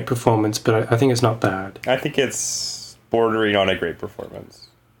a great performance, but I think it's not bad. I think it's bordering on a great performance.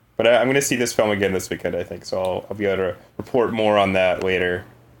 But I'm going to see this film again this weekend, I think, so I'll be able to report more on that later.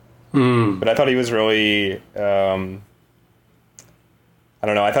 But I thought he was really, I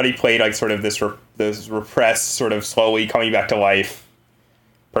don't know, I thought he played like sort of this repressed, sort of slowly coming back to life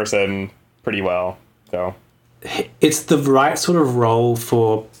person pretty well. So it's the right sort of role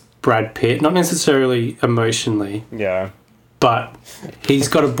for Brad Pitt, not necessarily emotionally. Yeah. But he's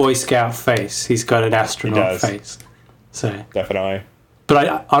got a Boy Scout face. He's got an astronaut face. So definitely.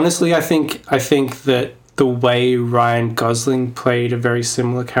 But I think that the way Ryan Gosling played a very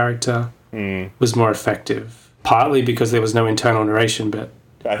similar character was more effective. Partly because there was no internal narration, but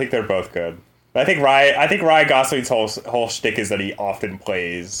I think they're both good. I think Ryan Gosling's whole shtick is that he often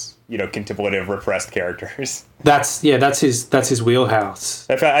plays, you know, contemplative, repressed characters. That's his wheelhouse.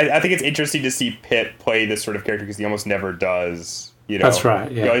 I think it's interesting to see Pitt play this sort of character because he almost never does. You know, that's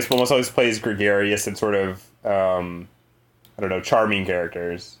right. Yeah, he almost always plays gregarious and sort of I don't know, charming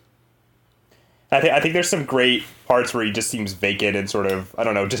characters. I think there's some great parts where he just seems vacant and sort of, I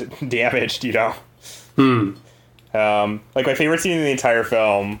don't know, just damaged, you know? Like my favorite scene in the entire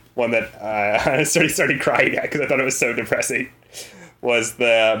film, one that I started crying at because I thought it was so depressing, was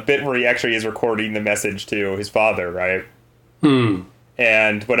the bit where he actually is recording the message to his father, right?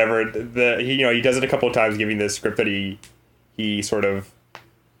 And whatever, he does it a couple of times, giving the script that he sort of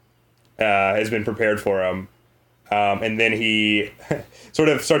has been prepared for him. And then he sort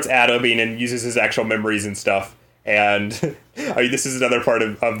of starts ad-libbing and uses his actual memories and stuff. And I mean, this is another part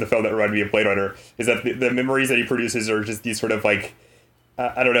of the film that reminded me of Blade Runner, is that the memories that he produces are just these sort of like,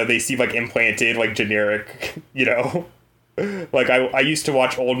 I don't know, they seem like implanted, like generic, you know? Like I used to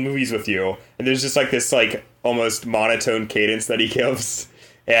watch old movies with you, and there's just like this like almost monotone cadence that he gives.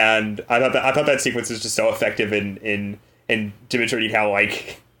 And I thought that sequence is just so effective in demonstrating how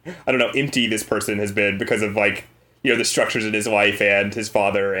like, I don't know, empty this person has been because of like, you know, the structures in his life and his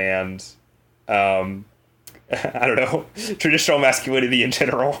father and, I don't know, traditional masculinity in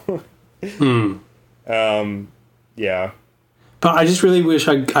general. Yeah. But I just really wish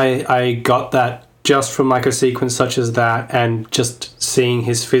I got that just from like a sequence such as that and just seeing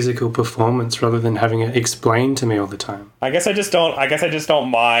his physical performance rather than having it explained to me all the time. I guess I just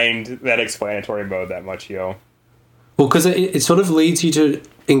don't mind that explanatory mode that much, yo. Well, because it sort of leads you to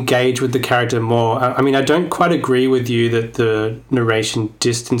engage with the character more. I mean, I don't quite agree with you that the narration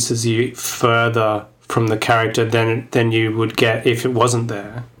distances you further from the character than you would get if it wasn't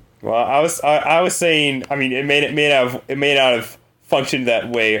there. Well, I was saying, I mean, it may not have functioned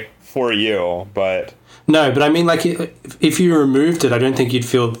that way for you, but no, but I mean, like, if you removed it, I don't think you'd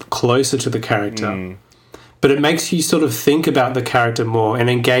feel closer to the character. But it makes you sort of think about the character more and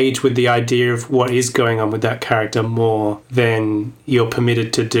engage with the idea of what is going on with that character more than you're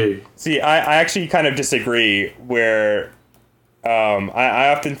permitted to do. See, I actually kind of disagree, where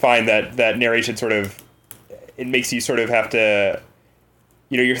I often find that narration sort of, it makes you sort of have to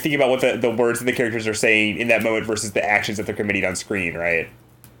you're thinking about what the words that the characters are saying in that moment versus the actions that they're committing on screen, right?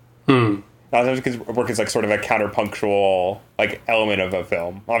 Hmm. A lot of times it can work as like sort of a counterpunctual like element of a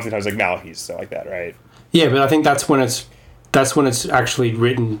film. Oftentimes like Malachis, so like that, right? Yeah, but I think that's when it's actually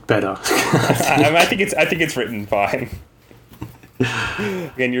written better. I think it's written fine.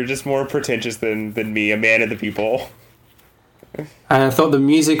 Again, you're just more pretentious than me, a man of the people. And I thought the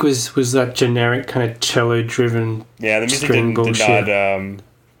music was that generic kind of cello-driven. Yeah, the music string did bullshit. not.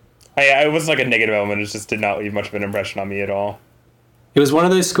 It wasn't like a negative element. It just did not leave much of an impression on me at all. It was one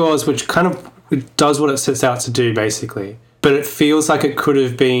of those scores which kind of it does what it sets out to do, basically. But it feels like it could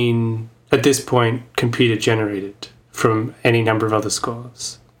have been, at this point, computer generated from any number of other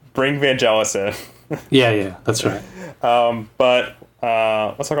scores. Bring Vangelis in. Yeah, that's right. But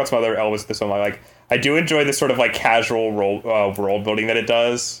let's talk about some other elements of this one. I do enjoy this sort of like casual world building that it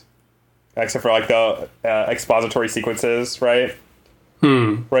does, except for like the expository sequences, right?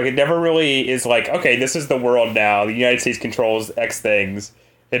 Where like, it never really is like, okay, this is the world now. The United States controls X things.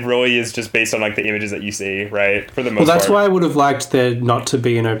 It really is just based on like the images that you see, right? For the most part. Well, that's why I would have liked there not to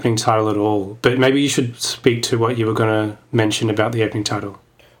be an opening title at all. But maybe you should speak to what you were going to mention about the opening title.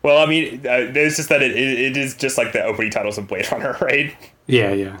 Well, I mean, it's just that it is just like the opening titles of Blade Runner, right?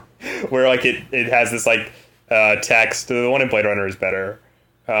 Yeah. Where like it has this like text. The one in Blade Runner is better,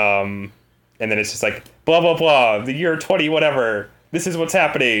 and then it's just like blah blah blah. The year 20 whatever. This is what's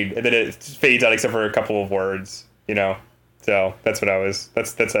happening, and then it fades out except for a couple of words, So that's what I was.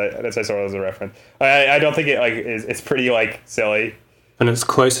 That's I saw it as a reference. I don't think it like it's pretty like silly. And it's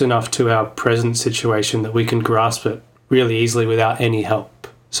close enough to our present situation that we can grasp it really easily without any help.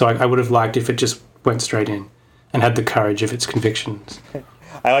 So I would have liked if it just went straight in and had the courage of its convictions.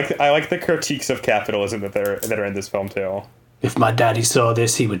 I like the critiques of capitalism that are in this film too. If my daddy saw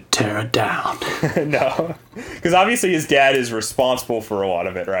this, he would tear it down. No, because obviously his dad is responsible for a lot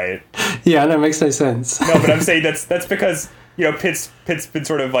of it, right? Yeah, no, it makes no sense. No, but I'm saying that's because Pitt's been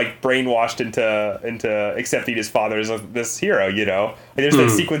sort of like brainwashed into accepting his father as this hero. Like, there's that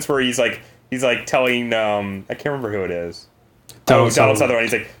sequence where he's like telling I can't remember who it is. Donald Sutherland.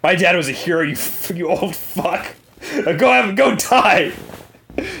 He's like, my dad was a hero. You old fuck. Go die.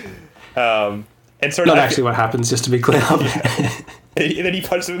 And sort Not of actually what happens, just to be clear. And then he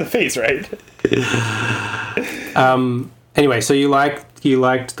punches him in the face, right? Anyway, so you liked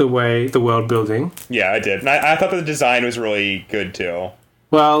the way the world building. Yeah, I did. And I thought that the design was really good too.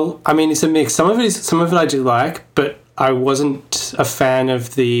 Well, I mean, it's a mix. Some of it I do like, but I wasn't a fan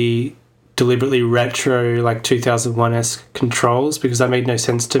of the deliberately retro, like 2001-esque controls, because that made no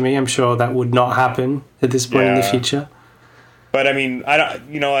sense to me. I'm sure that would not happen at this point in the future. But I mean, I don't.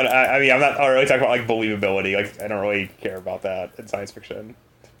 You know what? I mean, I'm not really talking about like believability. Like, I don't really care about that in science fiction.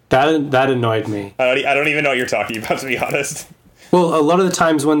 That annoyed me. I don't even know what you're talking about, to be honest. Well, a lot of the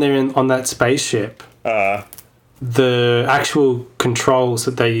times when they're on that spaceship, the actual controls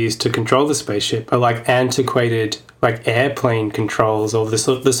that they use to control the spaceship are like antiquated, like airplane controls, or the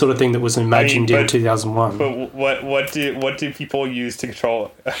sort of thing that was imagined in 2001. But what do people use to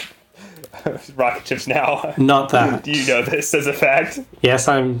control rocket ships now? Not that. Do you know this as a fact? Yes,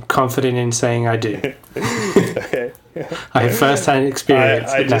 I'm confident in saying I do. Okay. I have first-hand experience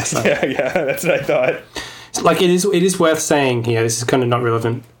at NASA. Yeah, that's what I thought. Like, it is worth saying here, this is kind of not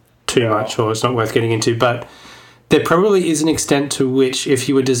relevant too much, or it's not worth getting into, but there probably is an extent to which, if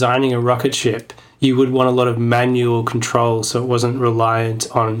you were designing a rocket ship, you would want a lot of manual control so it wasn't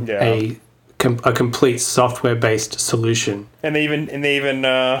reliant on a complete software-based solution. And they even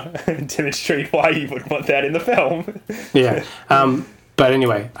demonstrate why you would want that in the film. Yeah. But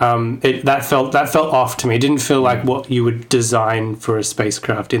anyway, that felt off to me. It didn't feel like what you would design for a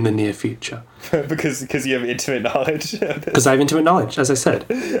spacecraft in the near future. because you have intimate knowledge. Because I have intimate knowledge, as I said.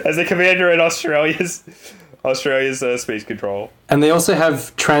 As a commander in Australia's space control. And they also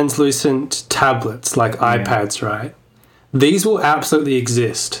have translucent tablets like iPads, right? These will absolutely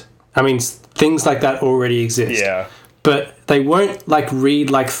exist. I mean, things like that already exist. Yeah. But they won't read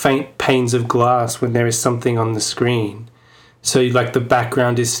like faint panes of glass when there is something on the screen. So like the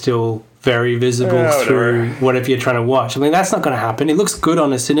background is still very visible through whatever you're trying to watch. I mean, that's not going to happen. It looks good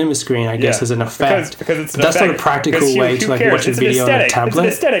on a cinema screen, I guess, as an effect. Because it's that's not a practical way to watch a video on a tablet.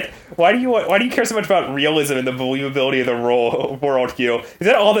 It's an aesthetic. Why do you care so much about realism and the believability of the world, Hugh? Is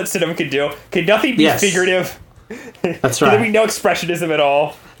that all that cinema can do? Can nothing be figurative? That's right. Can there be no expressionism at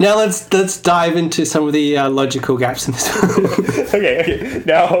all? Now let's dive into some of the logical gaps in this film. Okay.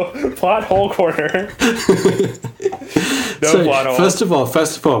 Now, plot hole corner. Plot hole. First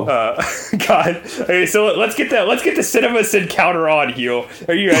of all. God. Okay, so let's get the cinema sin counter on, Hugh.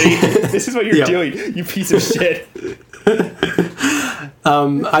 Are you ready? This is what you're doing, you piece of shit.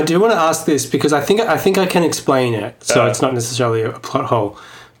 I do want to ask this because I think I can explain it, so it's not necessarily a plot hole.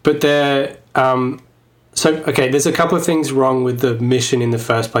 But there's a couple of things wrong with the mission in the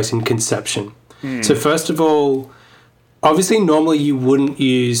first place in conception. So first of all, obviously normally you wouldn't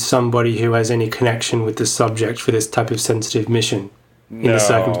use somebody who has any connection with the subject for this type of sensitive mission in the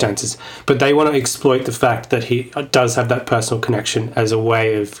circumstances. But they want to exploit the fact that he does have that personal connection as a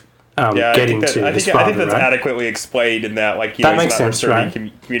way of getting to his father. I think that's right? adequately explained in that, like, that he's makes not sense,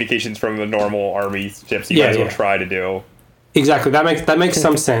 right? communications from the normal army ships you guys will try to do. Exactly, that makes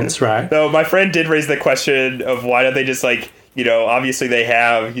some sense, right? Though my friend did raise the question of why don't they just, like, obviously they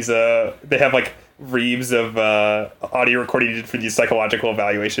have like reams of audio recording for these psychological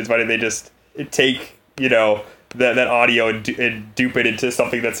evaluations. Why did they just take that audio and dupe it into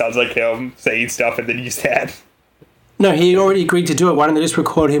something that sounds like him saying stuff and then use that? No, he already agreed to do it. Why don't they just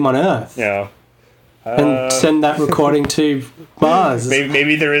record him on Earth? Yeah. And send that recording to Mars.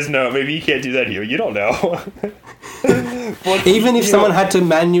 Maybe there is no. Maybe you can't do that here. You don't know. Even if someone had to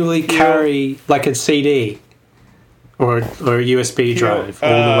manually carry like a CD or a USB drive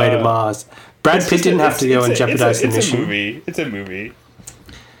all the way to Mars, Brad Pitt didn't have to go and jeopardize the mission. It's a movie.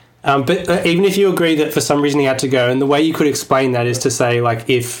 But even if you agree that for some reason he had to go, and the way you could explain that is to say, like,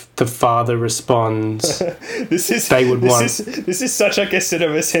 if the father responds, this is such like a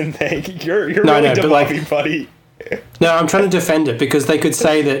CinemaSin thing. You're really devolving, buddy. No, I'm trying to defend it because they could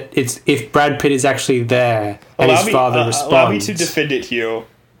say that it's if Brad Pitt is actually there and his father responds. Allow me to defend it, Hugh.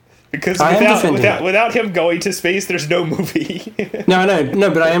 Because without him going to space, there's no movie. No,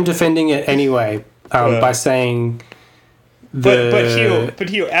 but I am defending it anyway by saying. But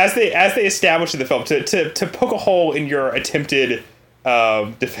Hugh, as they establish in the film, to poke a hole in your attempted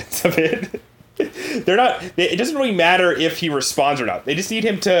defense of it, they're not. It doesn't really matter if he responds or not. They just need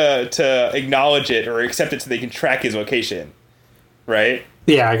him to acknowledge it or accept it so they can track his location, right?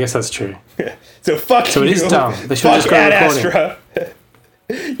 Yeah, I guess that's true. So fuck. So it is dumb. They should just go Ad Astra.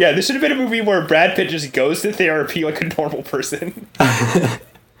 Yeah, this should have been a movie where Brad Pitt just goes to therapy like a normal person. All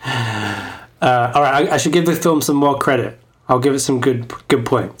right, I should give the film some more credit. I'll give it some good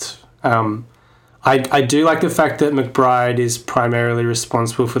points. I do like the fact that McBride is primarily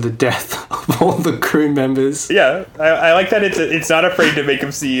responsible for the death of all the crew members. Yeah, I like that it's not afraid to make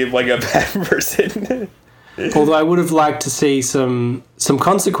him seem like a bad person. Although I would have liked to see some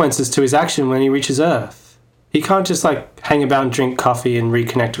consequences to his action when he reaches Earth. He can't just like hang about and drink coffee and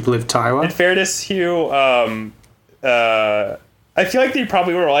reconnect with Liv Tyler. In fairness, Hugh, I feel like they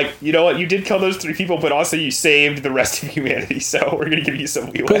probably were like, you know what, you did kill those 3 people, but also you saved the rest of humanity, so we're going to give you some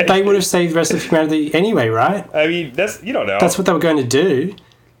leeway. But they would have saved the rest of humanity anyway, right? I mean, you don't know. That's what they were going to do.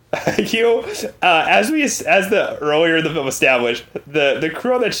 Hugh, as the earlier in the film established, the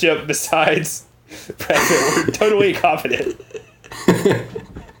crew on that ship, besides Brad Pitt, were totally incompetent.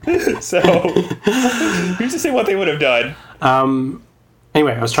 So, who's to say what they would have done?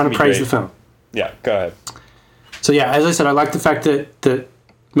 Anyway, I was trying to praise the film. Yeah, go ahead. So yeah, as I said, I like the fact that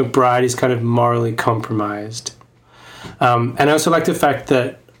McBride is kind of morally compromised. And I also like the fact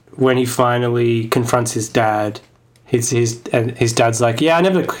that when he finally confronts his dad, his dad's like, yeah, I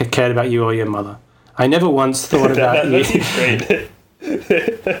never cared about you or your mother. I never once thought about you. That seems great.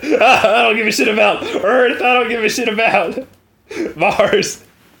 I don't give a shit about Earth. I don't give a shit about Mars.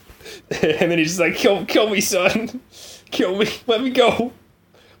 And then he's just like, kill me, son. Kill me. Let me go.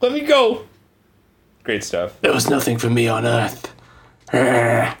 Let me go. Great stuff. There was nothing for me on Earth.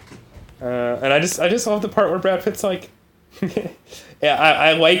 And I just love the part where Brad Pitt's like, yeah,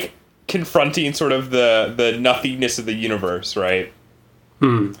 I like confronting sort of the nothingness of the universe, right?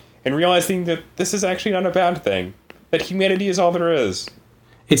 And realizing that this is actually not a bad thing. That humanity is all there is.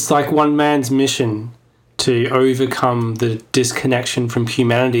 It's like one man's mission to overcome the disconnection from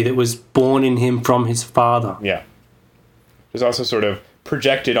humanity that was born in him from his father. Yeah. There's also sort of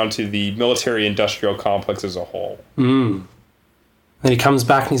projected onto the military-industrial complex as a whole. Then he comes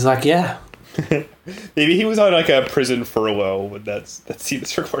back and he's like, yeah. Maybe he was on like a prison furlough when that scene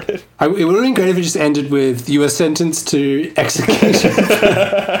is recorded. It would have been great if it just ended with, you were sentenced to execution.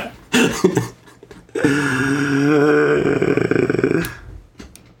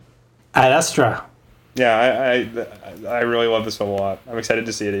 Ad Astra. Yeah, I really love this film a lot. I'm excited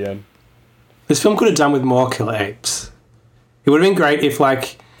to see it again. This film could have done with more killer apes. It would have been great if,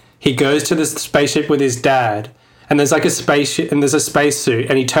 like, he goes to this spaceship with his dad, and there's like a spaceship, and there's a spacesuit,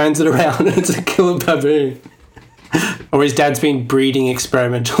 and he turns it around, and it's a killer baboon. Or his dad's been breeding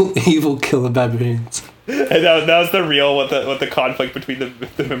experimental evil killer baboons. And that was the real what the conflict between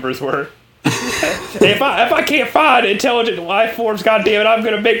the members were. If I can't find intelligent life forms, goddammit, I'm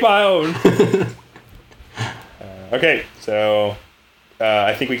gonna make my own. Okay, so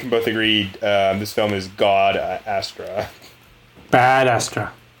I think we can both agree this film is God Astra. Bad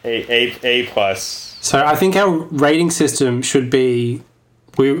Astra. A plus. So I think our rating system should be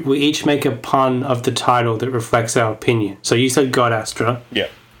we each make a pun of the title that reflects our opinion. So you said God Astra. Yeah.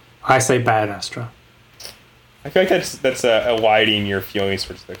 I say Bad Astra. I feel like that's widening your feelings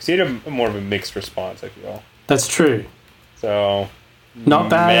towards this. Because you had a more of a mixed response, I feel. That's true. So... Not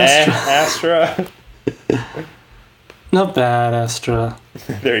Bad Astra. Not Bad Astra.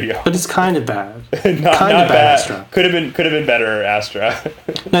 There you go. But it's kind of bad. not kind of bad Astra. Could have been better, Astra.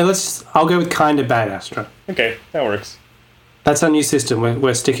 No, I'll go with kind of Bad Astra. Okay, that works. That's our new system.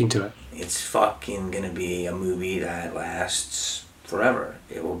 We're sticking to it. It's fucking gonna be a movie that lasts forever.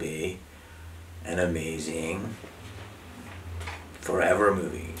 It will be an amazing forever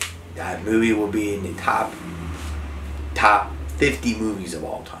movie. That movie will be in the top 50 movies of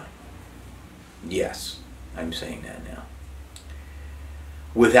all time. Yes, I'm saying that now.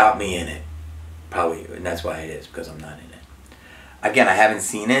 Without me in it. Probably, and that's why it is, because I'm not in it. Again, I haven't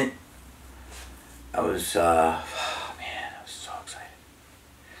seen it. I was so excited.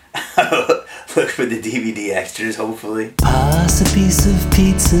 Look for the DVD extras, hopefully. Pass a piece of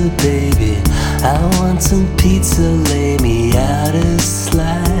pizza, baby. I want some pizza, lay me out a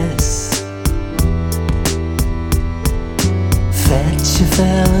slice. Fetch a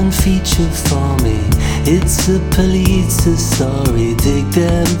Fallon feature for me. It's a Pulitzer story, dig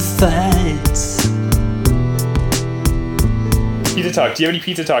them fights. Pizza talk. Do you have any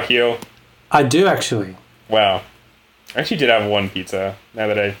pizza talk, Hugh? I do, actually. Wow. I actually did have one pizza, now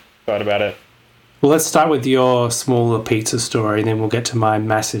that I thought about it. Well, let's start with your smaller pizza story, then we'll get to my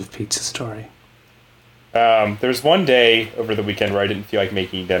massive pizza story. There was one day over the weekend where I didn't feel like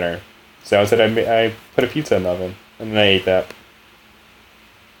making dinner. So instead I put a pizza in the oven, and then I ate that.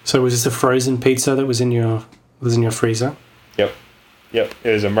 So was this a frozen pizza that was in your freezer? Yep. It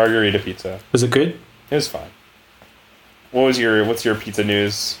was a margarita pizza. Was it good? It was fine. What's your pizza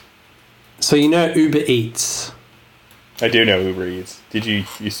news? So you know Uber Eats. I do know Uber Eats. Did you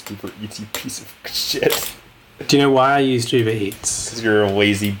use Uber Eats, you piece of shit? Do you know why I used Uber Eats? Because you're a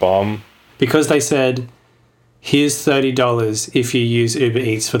lazy bum. Because they said, here's $30 if you use Uber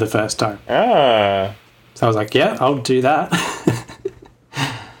Eats for the first time. Ah. So I was like, yeah, I'll do that.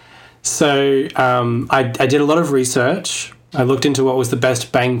 So I did a lot of research. I looked into what was the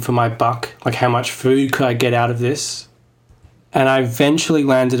best bang for my buck, like how much food could I get out of this. And I eventually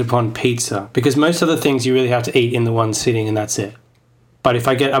landed upon pizza, because most other things you really have to eat in the one sitting and that's it. But if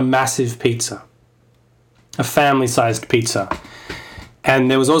I get a massive pizza, a family-sized pizza, and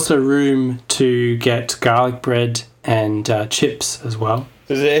there was also room to get garlic bread and chips as well.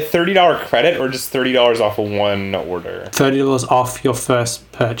 Is it a $30 credit or just $30 off of one order? $30 off your first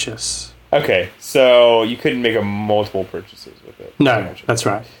purchase. Okay, so you couldn't make multiple purchases with it. No, that's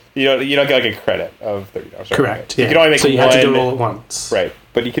right. You don't get like a credit of $30. Correct. Yeah. You can only make so you one, had to do it all at once. Right,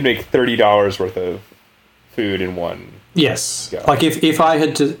 but you can make $30 worth of food in one. Yes. go. Like if I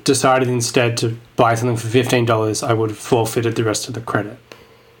had decided instead to buy something for $15, I would have forfeited the rest of the credit.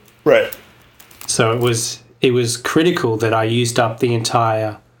 Right. So it was critical that I used up the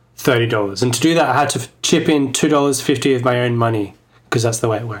entire $30. And to do that, I had to chip in $2.50 of my own money, because that's the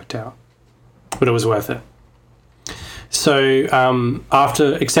way it worked out. But it was worth it. So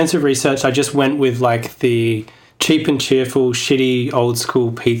after extensive research, I just went with like the cheap and cheerful, shitty, old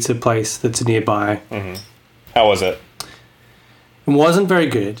school pizza place that's nearby. Mm-hmm. How was it? It wasn't very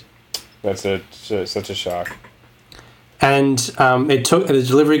good. That's such a shock. And the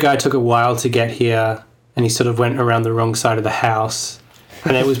delivery guy took a while to get here, and he sort of went around the wrong side of the house,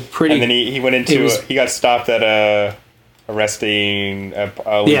 and it was pretty. And then he went into he got stopped at arresting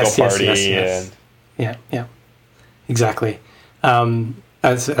a legal party. Yes. And yeah, exactly.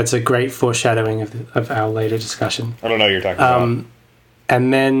 That's a great foreshadowing of our later discussion. I don't know what you're talking about.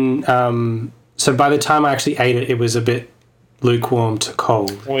 And then, so by the time I actually ate it, it was a bit lukewarm to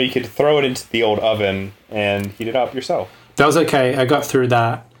cold. Well, you could throw it into the old oven and heat it up yourself. That was okay. I got through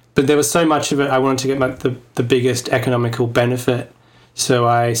that. But there was so much of it, I wanted to get the biggest economical benefit. So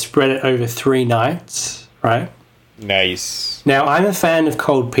I spread it over 3 nights, right? Nice. Now, I'm a fan of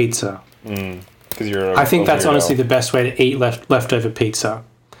cold pizza. Because I think that's honestly the best way to eat leftover pizza.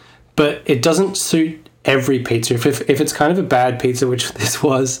 But it doesn't suit every pizza. If it's kind of a bad pizza, which this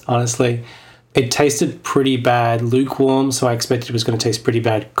was, honestly, it tasted pretty bad lukewarm, so I expected it was going to taste pretty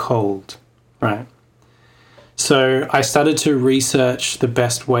bad cold, right? So I started to research the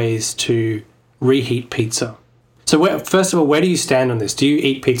best ways to reheat pizza. So first of all, where do you stand on this? Do you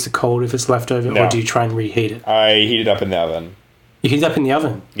eat pizza cold if it's leftover, No. or do you try and reheat it? I heat it up in the oven. You heat it up in the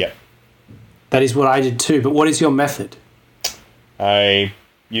oven? Yeah. That is what I did too, but what is your method? I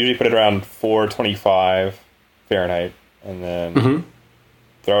usually put it around 425 Fahrenheit, and then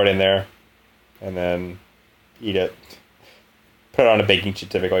throw it in there, and then eat it. Put it on a baking sheet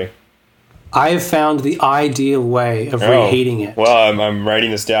typically. I have found the ideal way of reheating it. Well, I'm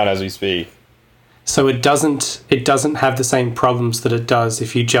writing this down as we speak. So it doesn't have the same problems that it does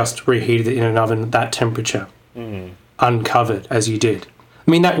if you just reheated it in an oven at that temperature, uncovered as you did.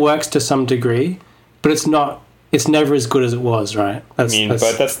 I mean, that works to some degree, but it's never as good as it was, right? But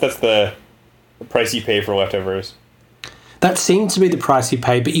that's the price you pay for leftovers. That seems to be the price you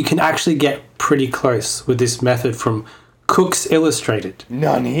pay, but you can actually get pretty close with this method from Cooks Illustrated.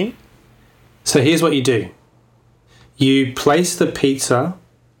 Nani? So here's what you do. You place the pizza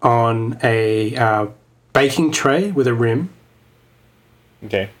on a baking tray with a rim.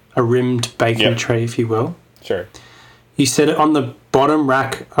 Okay. A rimmed baking tray, if you will. Sure. You set it on the bottom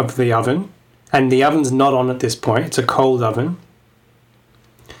rack of the oven, and the oven's not on at this point. It's a cold oven.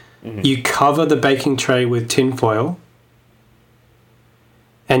 You cover the baking tray with tin foil,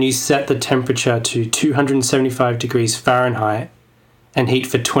 and you set the temperature to 275 degrees Fahrenheit and heat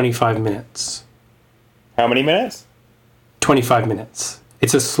for 25 minutes. How many minutes? 25 minutes.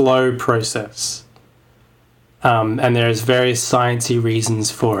 It's a slow process. And there's various sciencey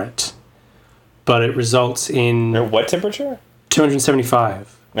reasons for it. But it results in... Or what temperature?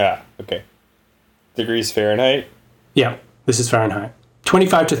 275. Ah, okay. Degrees Fahrenheit? Yeah, this is Fahrenheit.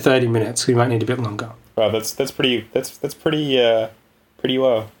 25 to 30 minutes. We might need a bit longer. Wow, that's pretty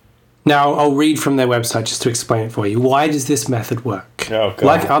low. Now, I'll read from their website just to explain it for you. Why does this method work? Oh, God.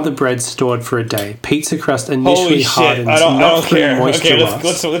 Like other breads stored for a day, pizza crust initially Holy shit. hardens I don't through care. moisture Okay,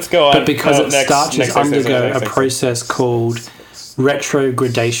 loss, let's go on. but because its Next, starches undergo a process called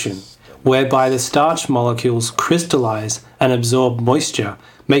retrogradation, whereby the starch molecules crystallize and absorb moisture,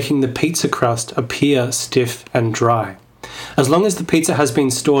 making the pizza crust appear stiff and dry. As long as the pizza has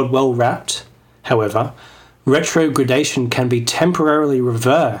been stored well wrapped, however, retrogradation can be temporarily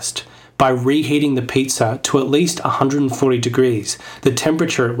reversed by reheating the pizza to at least 140 degrees, the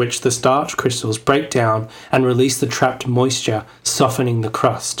temperature at which the starch crystals break down and release the trapped moisture, softening the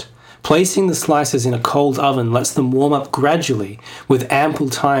crust. Placing the slices in a cold oven lets them warm up gradually, with ample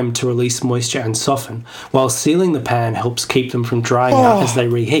time to release moisture and soften, while sealing the pan helps keep them from drying out as they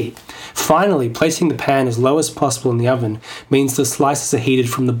reheat. Finally, placing the pan as low as possible in the oven means the slices are heated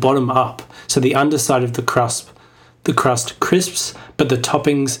from the bottom up, so the underside of the crust crisps, but the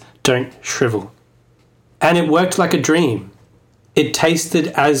toppings don't shrivel. And it worked like a dream. It tasted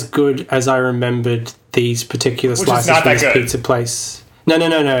as good as I remembered these particular slices from this pizza place. No.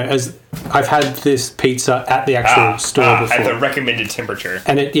 As I've had this pizza at the actual store before. At the recommended temperature.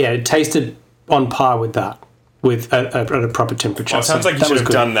 And it tasted on par with that, with at a proper temperature. Well, it sounds like you should have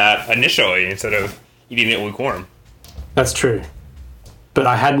done that initially instead of eating it lukewarm. That's true. But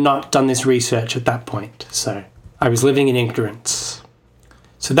I had not done this research at that point, so I was living in ignorance.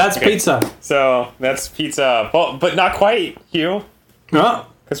 So that's pizza. So that's pizza. Well, but not quite, Hugh. Oh.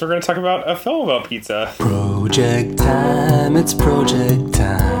 Because we're going to talk about a film about pizza. Project time, it's project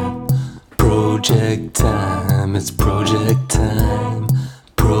time. Project time, it's project time.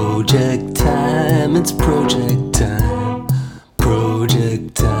 Project time, it's project time.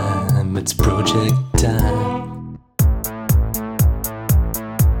 Project time, it's project time.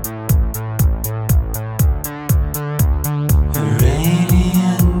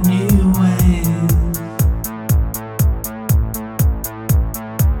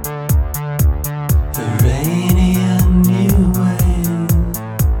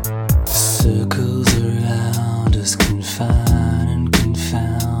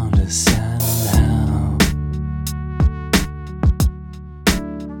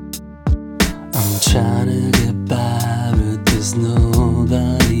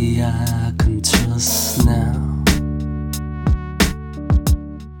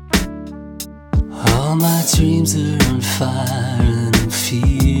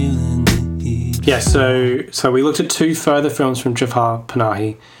 So we looked at two further films from Jafar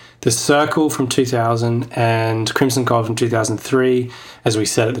Panahi, The Circle from 2000 and Crimson Gold from 2003, as we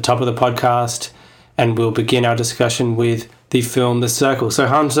said at the top of the podcast, and we'll begin our discussion with the film The Circle. So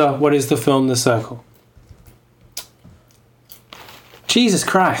Hamza, what is the film The Circle? Jesus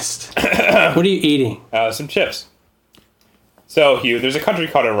Christ. What are you eating? Some chips. So, Hugh, there's a country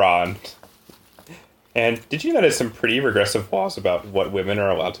called Iran. And did you know there's some pretty regressive laws about what women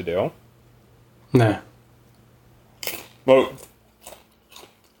are allowed to do? No. Well,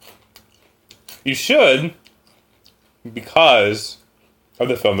 you should, because of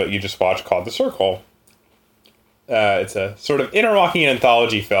the film that you just watched called The Circle. It's a sort of interlocking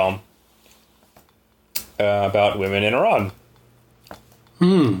anthology film about women in Iran.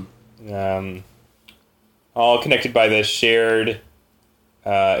 All connected by the shared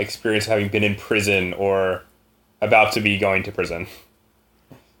experience of having been in prison or about to be going to prison.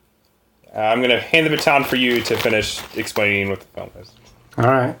 I'm going to hand the baton for you to finish explaining what the film is. All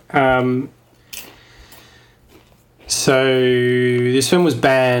right. So this film was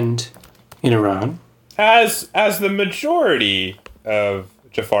banned in Iran. As the majority of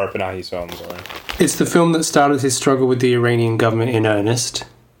Jafar Panahi's films are. It's the film that started his struggle with the Iranian government in earnest.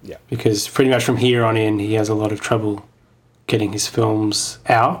 Yeah. Because pretty much from here on in, he has a lot of trouble getting his films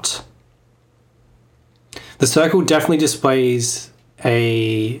out. The Circle definitely displays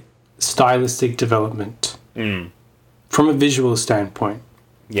a stylistic development from a visual standpoint.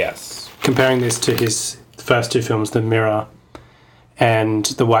 Yes. Comparing this to his first two films, The Mirror and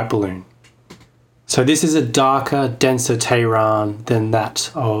The White Balloon. So this is a darker, denser Tehran than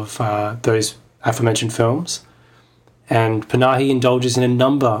that of those aforementioned films. And Panahi indulges in a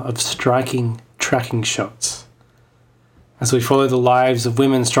number of striking tracking shots as we follow the lives of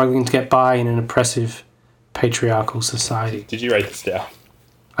women struggling to get by in an oppressive patriarchal society. Did you write this down?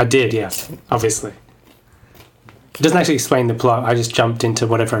 I did, yes, obviously. It doesn't actually explain the plot. I just jumped into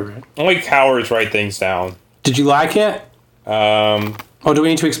whatever I read. Only cowards write things down. Did you like it? Or do we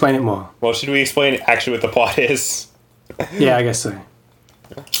need to explain it more? Well, should we explain actually what the plot is? Yeah, I guess so.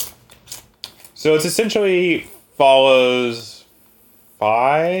 So it's essentially follows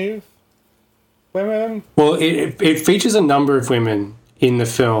 5 women? Well, it features a number of women in the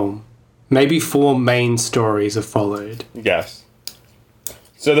film. Maybe 4 main stories are followed. Yes.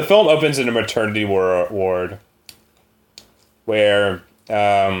 So the film opens in a maternity ward where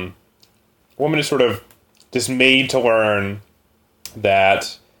a woman is sort of dismayed to learn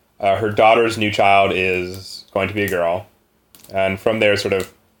that her daughter's new child is going to be a girl. And from there sort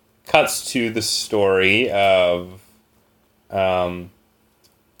of cuts to the story of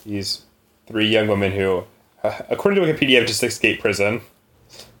these 3 young women who, according to Wikipedia, have just escaped prison.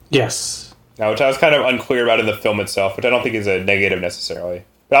 Yes. Now, which I was kind of unclear about in the film itself, which I don't think is a negative necessarily.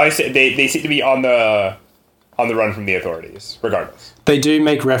 But obviously, they seem to be on the run from the authorities, regardless. They do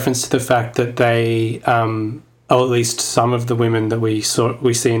make reference to the fact that they, or at least some of the women that we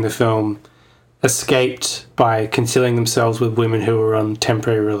see in the film, escaped by concealing themselves with women who were on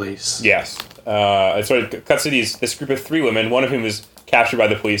temporary release. Yes. It sort of cuts to this group of 3 women, one of whom is captured by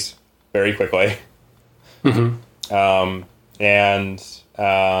the police very quickly. Mm-hmm. And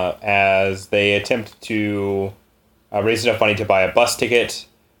as they attempt to raise enough money to buy a bus ticket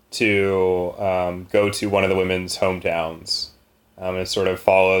to go to one of the women's hometowns. It sort of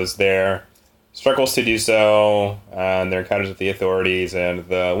follows their struggles to do so, and their encounters with the authorities, and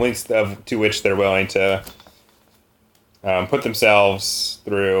the lengths to which they're willing to put themselves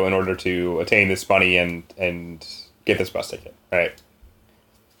through in order to attain this money and get this bus ticket, right?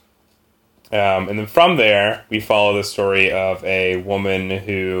 And then from there, we follow the story of a woman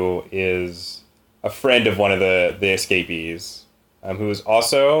who is a friend of one of the escapees, who has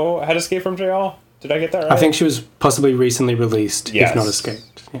also had escaped from jail. Did I get that right? I think she was possibly recently released, Yes. if not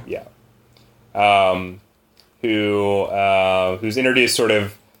escaped. Yeah. Who's introduced sort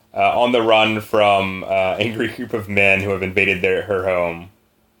of on the run from angry group of men who have invaded her home.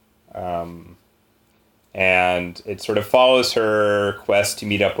 And it sort of follows her quest to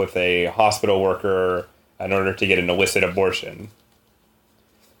meet up with a hospital worker in order to get an illicit abortion.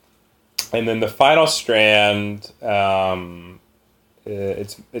 And then the final strand,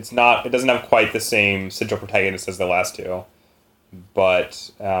 it doesn't have quite the same central protagonist as the last 2,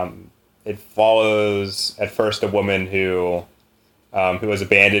 but it follows at first a woman who has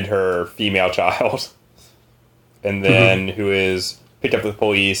abandoned her female child, and then who is picked up with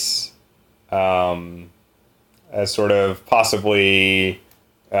police as sort of possibly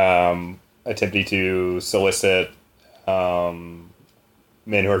attempting to solicit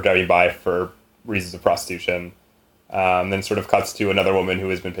men who are driving by for reasons of prostitution. Then sort of cuts to another woman who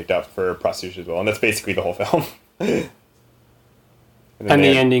has been picked up for prostitution as well. And that's basically the whole film. And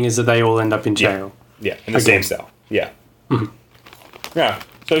the ending is that they all end up in jail. Yeah, in the same cell. Yeah. Mm-hmm. Yeah.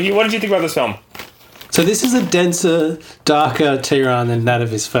 So what did you think about this film? So this is a denser, darker Tehran than that of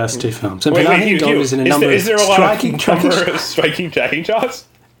his first 2 films. And Panahi indulges in a number of striking tracking shots?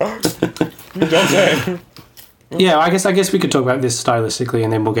 Don't say. Yeah, I guess we could talk about this stylistically,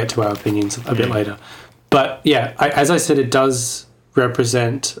 and then we'll get to our opinions a bit later. But yeah, as I said, it does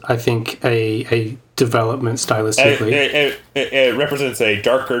represent, I think, a development stylistically. It represents a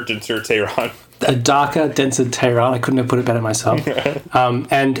darker, denser Tehran. A darker, denser Tehran. I couldn't have put it better myself.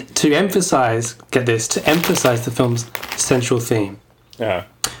 And to emphasize the film's central theme.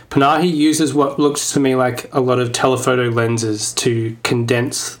 Panahi uses what looks to me like a lot of telephoto lenses to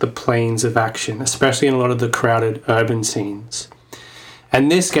condense the planes of action, especially in a lot of the crowded urban scenes.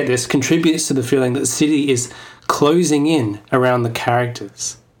 And this, get this, contributes to the feeling that the city is closing in around the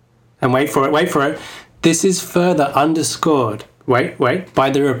characters. And wait for it, this is further underscored, by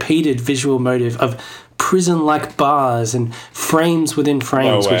the repeated visual motive of prison-like bars and frames within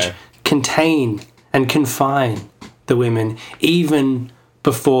frames which contain and confine the women, even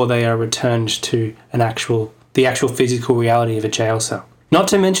before they are returned to the actual physical reality of a jail cell. Not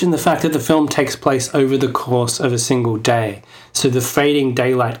to mention the fact that the film takes place over the course of a single day, so the fading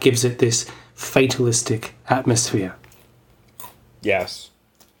daylight gives it this fatalistic atmosphere. Yes.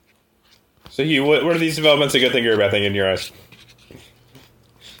 So Hugh, what are these developments a good thing or a bad thing in your eyes?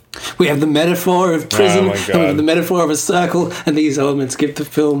 We have the metaphor of prison, Oh my and we have God. the metaphor of a circle, and these elements give the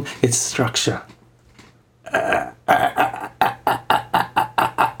film its structure.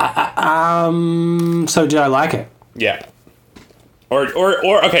 So did I like it? Yeah. Or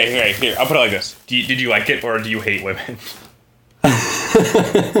okay, here, I'll put it like this. Did you like it or do you hate women?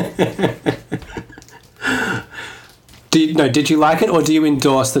 Did you like it, or do you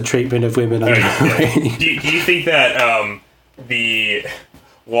endorse the treatment of women under the do you think that the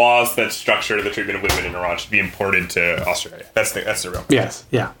laws that structure the treatment of women in Iran should be imported to Australia? That's the real question. Yes,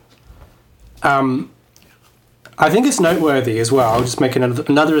 yeah. I think it's noteworthy as well. I'll just make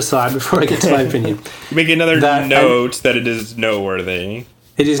another aside before I get to my opinion. Make another note that it is noteworthy.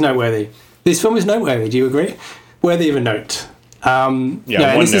 It is noteworthy. This film is noteworthy. Do you agree? Worthy of a note. And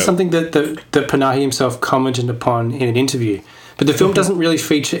this is something that Panahi himself commented upon in an interview. But the film doesn't really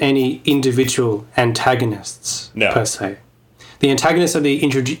feature any individual antagonists per se. The antagonists are the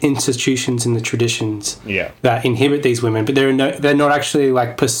institutions and the traditions that inhibit these women, but they're not actually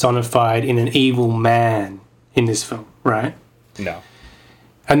like personified in an evil man in this film, right? No.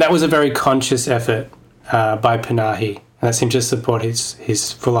 And that was a very conscious effort by Panahi, and that seemed to support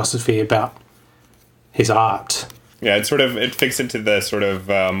his philosophy about his art. Yeah, it fits into the sort of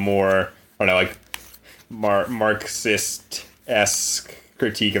more, I don't know, like Marxist-esque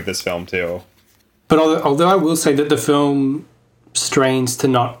critique of this film too. But although I will say that the film strains to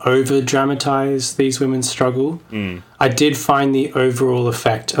not over-dramatize these women's struggle, I did find the overall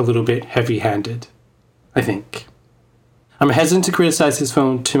effect a little bit heavy-handed, I think. I'm hesitant to criticize this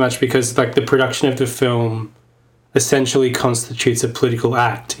film too much because like the production of the film essentially constitutes a political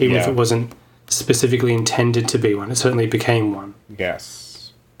act, even if it wasn't specifically intended to be one. It certainly became one.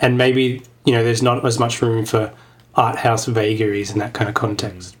 Yes. And maybe, there's not as much room for art house vagaries in that kind of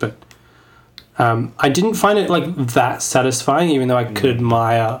context. But I didn't find it like that satisfying, even though I could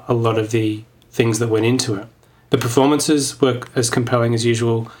admire a lot of the things that went into it. The performances were as compelling as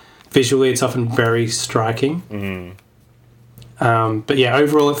usual. Visually, it's often very striking. But yeah,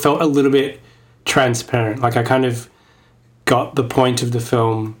 overall, it felt a little bit transparent. Like I kind of got the point of the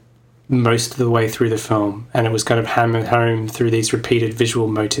film most of the way through the film, and it was kind of hammered home through these repeated visual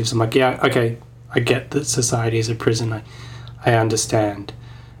motives. I'm like, yeah, okay, I get that society is a prison. I understand.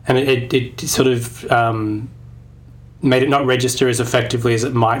 And it sort of made it not register as effectively as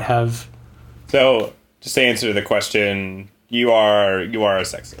it might have. So, just to answer the question, you are a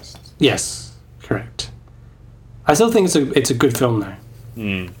sexist. Yes, correct. I still think it's a good film though.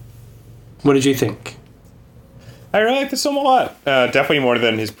 What did you think? I really like this film a lot. Definitely more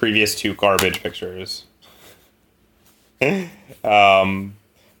than his previous two garbage pictures. But I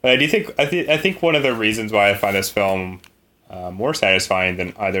do think I think one of the reasons why I find this film more satisfying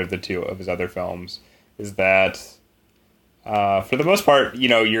than either of the two of his other films is that for the most part,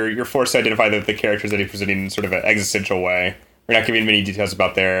 you're forced to identify the characters that he's presenting in sort of an existential way. We're not giving many details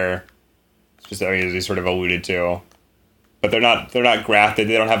about their, just as he sort of alluded to, but they're not graphed. They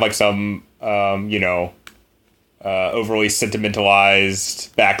don't have like some overly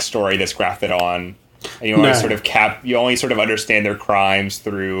sentimentalized backstory that's grafted on, and you only sort of understand their crimes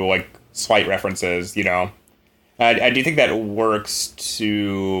through like slight references. I do think that works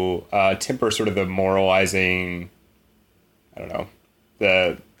to temper sort of the moralizing. I don't know.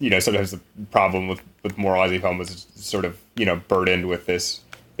 Sometimes the problem with moralizing film is sort of burdened with this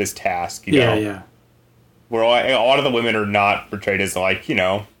task. Yeah. Where a lot of the women are not portrayed as like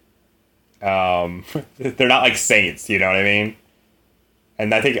they're not like saints. You know what I mean?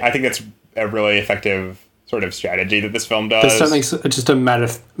 And I think that's a really effective sort of strategy that this film does. There's something just a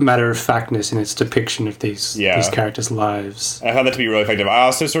matter of factness in its depiction of these characters' lives. And I found that to be really effective. I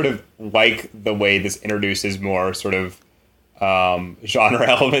also sort of like the way this introduces more sort of genre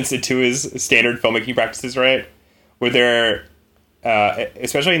elements into his standard filmmaking practices, right? Where they're,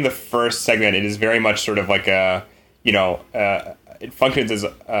 especially in the first segment, it is very much sort of like a it functions as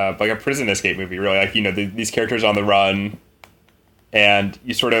like a prison escape movie, really. Like, you know, these characters on the run, and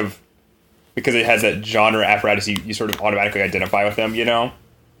you sort of, because it has that genre apparatus, you sort of automatically identify with them, you know?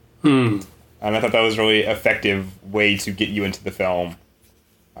 And I thought that was a really effective way to get you into the film.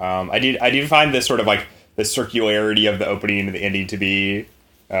 I did find this sort of like the circularity of the opening and the ending to be,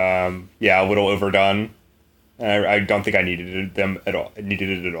 a little overdone. I don't think I needed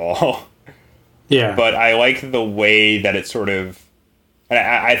it at all. Yeah. But I like the way that it sort of, and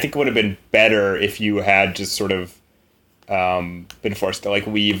I think it would have been better if you had just sort of been forced to like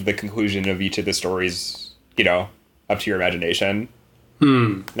weave the conclusion of each of the stories, you know, up to your imagination.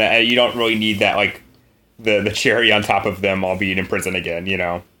 You don't really need that, like the cherry on top of them all being in prison again, you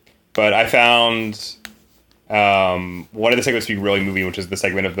know. But I found one of the segments to be really moving, which is the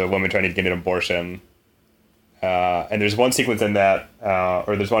segment of the woman trying to get an abortion. And there's one sequence in that,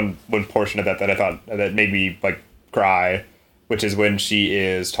 or there's one portion of that I thought that made me like cry, which is when she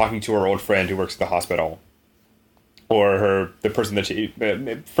is talking to her old friend who works at the hospital, or the person that she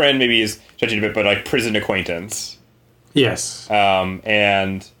friend maybe is judging a bit, but like prison acquaintance. Yes.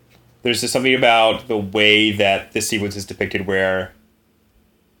 And there's just something about the way that this sequence is depicted, where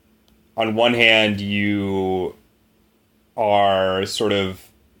on one hand you are sort of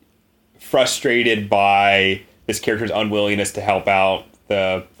frustrated by this character's unwillingness to help out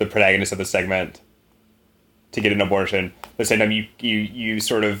the protagonist of the segment to get an abortion. At the same time, you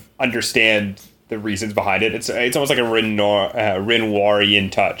sort of understand the reasons behind it. It's almost like a Renoirian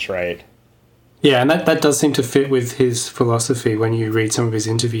touch, right? Yeah, and that does seem to fit with his philosophy when you read some of his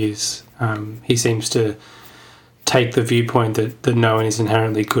interviews. He seems to take the viewpoint that no one is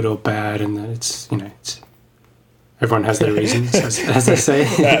inherently good or bad, and that it's everyone has their reasons, as they say.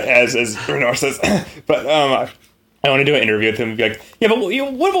 as Renoir says. But I want to do an interview with him and be like, yeah, but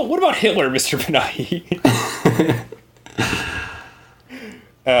what about Hitler, Mr. Panahi?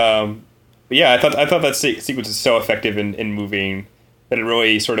 But yeah, I thought that sequence is so effective in moving that it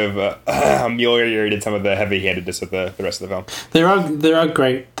really sort of ameliorated some of the heavy-handedness of the rest of the film. There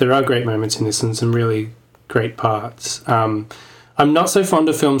are great moments in this and some really great parts. I'm not so fond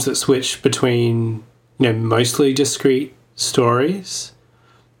of films that switch between, mostly discrete stories,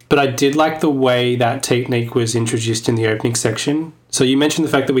 but I did like the way that technique was introduced in the opening section. So you mentioned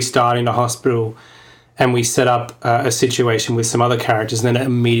the fact that we start in a hospital and we set up a situation with some other characters, and then it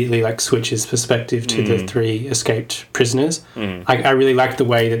immediately switches perspective to the three escaped prisoners. I really liked the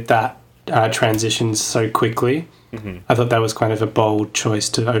way that transitions so quickly. I thought that was kind of a bold choice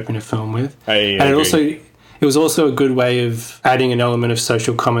to open a film with. And it was also a good way of adding an element of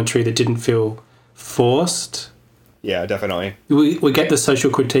social commentary that didn't feel forced. Yeah, definitely. We get the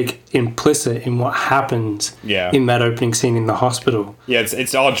social critique implicit in what happens in that opening scene in the hospital. Yeah,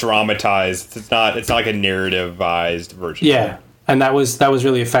 it's all dramatized. It's not like a narrativized version. Yeah, and that was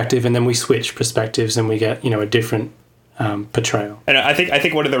really effective. And then we switch perspectives and we get a different portrayal. And I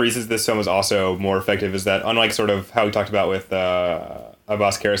think one of the reasons this film is also more effective is that, unlike sort of how we talked about with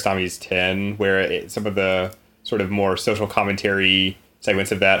Abbas Kiarostami's 10, where some of the sort of more social commentary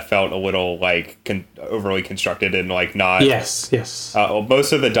segments of that felt a little overly constructed and not. Yes.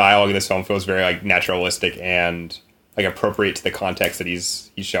 Most of the dialogue in this film feels very naturalistic and appropriate to the context that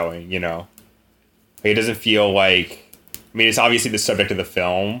he's showing. It doesn't feel it's obviously the subject of the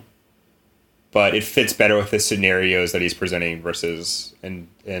film, but it fits better with the scenarios that he's presenting versus in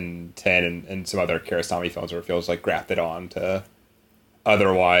 10 and some other Kiarostami films where it feels grafted on to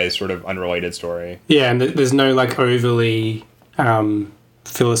otherwise sort of unrelated story. Yeah, and there's no overly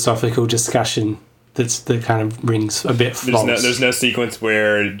philosophical discussion that kind of rings a bit false. There's no sequence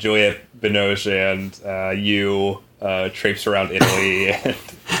where Juliette Binoche and you traipse around Italy.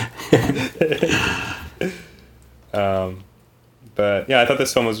 But yeah, I thought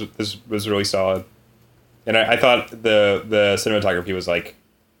this film was really solid, and I thought the cinematography was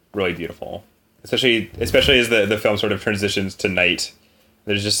really beautiful, especially as the film sort of transitions to night.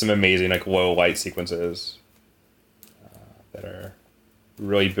 There's just some amazing low light sequences that are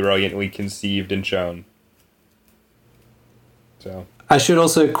really brilliantly conceived and shown. So I should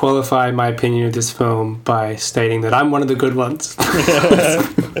also qualify my opinion of this film by stating that I'm one of the good ones.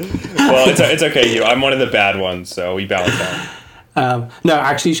 Well, it's okay, I'm one of the bad ones, so we balance out. No,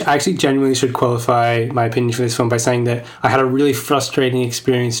 I actually genuinely should qualify my opinion for this film by saying that I had a really frustrating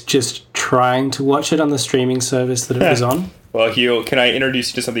experience just trying to watch it on the streaming service that it was on. Well, Hugh, can I introduce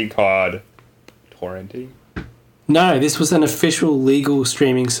you to something called torrenting? No, this was an official legal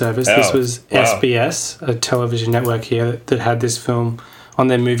streaming service. This was SBS, a television network here that had this film on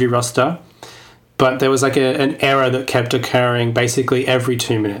their movie roster. But there was an error that kept occurring basically every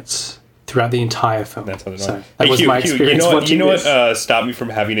 2 minutes throughout the entire film. That's what So that was Hugh, my Hugh, experience watching you know this. what stopped me from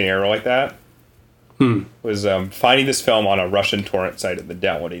having an arrow like that? Was finding this film on a Russian torrent site and then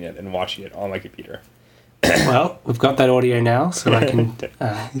downloading it and watching it on my computer. Well, we've got that audio now, so I can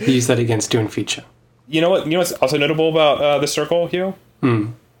use that against you in future. You know what's also notable about The Circle, Hugh?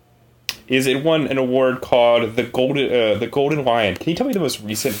 Is it won an award called the Golden Lion. Can you tell me the most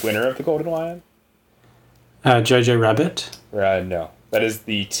recent winner of the Golden Lion? Jojo Rabbit. No. That is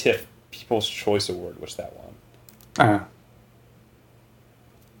the TIFF People's Choice Award. What's that one?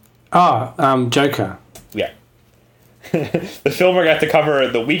 Joker. Yeah. The film we're going to have to cover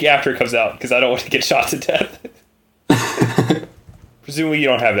the week after it comes out because I don't want to get shot to death. Presumably you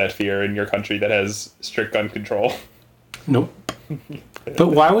don't have that fear in your country that has strict gun control. Nope. But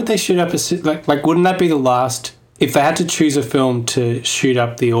why would they shoot up like wouldn't that be the last, if they had to choose a film to shoot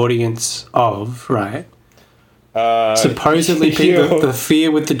up the audience of, right? Supposedly the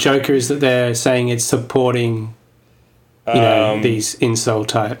fear with the Joker is that they're saying it's supporting these incel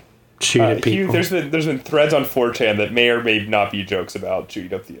type shooter people. There's been threads on 4chan that may or may not be jokes about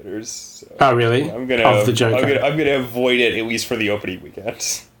shooting up theaters. So oh really? I'm gonna of the Joker. I'm gonna avoid it at least for the opening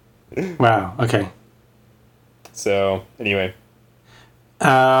weekend. Wow. Okay. So anyway,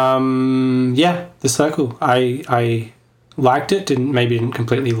 yeah, The Circle. I liked it. Didn't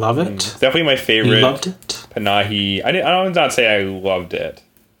completely love it. It's definitely my favorite. You loved it? Panahi. I don't not say I loved it,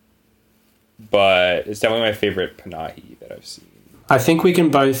 but it's definitely my favorite Panahi that I've seen. I think we can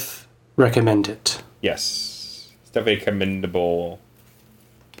both recommend it. Yes, it's definitely a commendable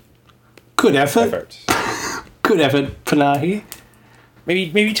Good effort. Good effort, Panahi.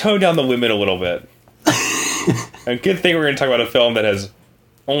 Maybe tone down the women a little bit. A good thing we're going to talk about a film that has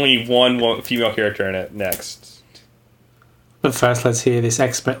only one female character in it next. But first, let's hear this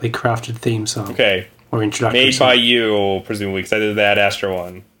expertly crafted theme song. Okay. Or introduction. Made by you, presumably, because I did that Astra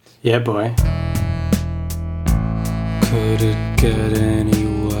one. Yeah, boy. Could it get any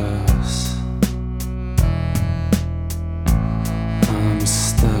worse? I'm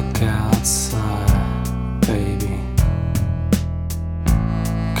stuck outside, baby.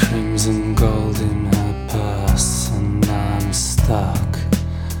 Crimson gold in her purse, and I'm stuck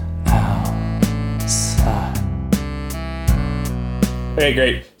outside. Okay,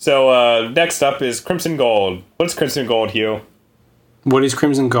 great. So next up is Crimson Gold. What's Crimson Gold, Hugh? What is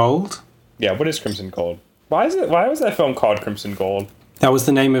Crimson Gold? Yeah, what is Crimson Gold? Why was that film called Crimson Gold? That was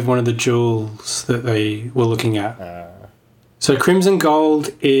the name of one of the jewels that they were looking at. So Crimson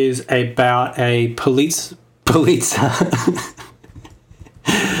Gold is about a police. I'm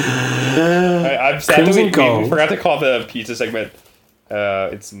sad Crimson we Gold. forgot to call the pizza segment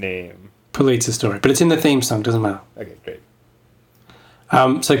its name. Pulitzer story, but it's in the theme song. Doesn't matter. Okay, great.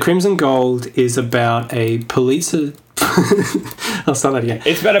 So Crimson Gold is about a police. I'll start that again.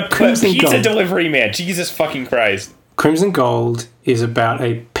 It's about a Crimson pizza Gold. delivery man. Jesus fucking Christ. Crimson Gold is about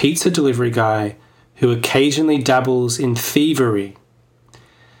a pizza delivery guy who occasionally dabbles in thievery.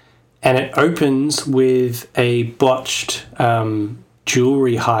 And it opens with a botched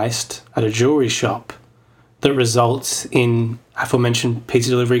jewelry heist at a jewelry shop that results in aforementioned pizza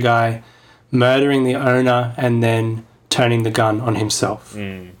delivery guy murdering the owner and then turning the gun on himself.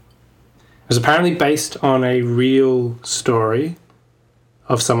 It was apparently based on a real story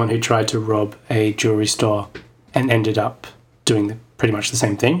of someone who tried to rob a jewelry store and ended up doing pretty much the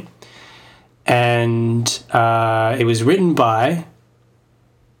same thing. And it was written by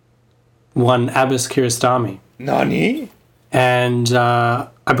one Abbas Kiarostami. Nani? And I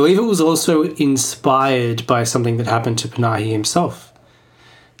believe it was also inspired by something that happened to Panahi himself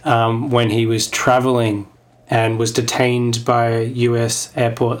when he was traveling and was detained by US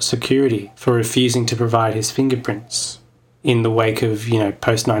airport security for refusing to provide his fingerprints in the wake of,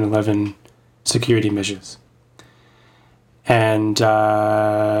 post 9/11 security measures. And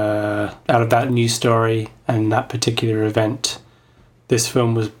out of that news story and that particular event, this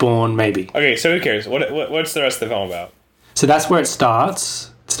film was born, maybe. Okay, so who cares? What's the rest of the film about? So that's where it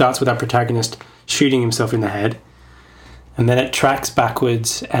starts. It starts with our protagonist shooting himself in the head. And then it tracks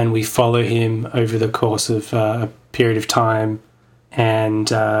backwards and we follow him over the course of a period of time and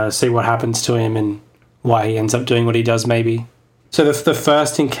see what happens to him and why he ends up doing what he does, maybe. So the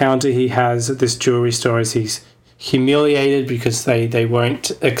first encounter he has at this jewelry store is he's humiliated because they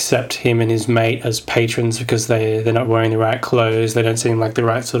won't accept him and his mate as patrons because they're not wearing the right clothes. They don't seem like the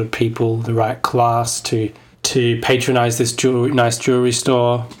right sort of people, the right class to patronize this nice jewelry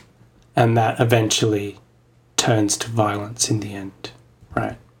store. And that eventually turns to violence in the end.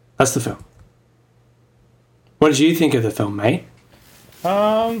 Right. That's the film. What did you think of the film, mate?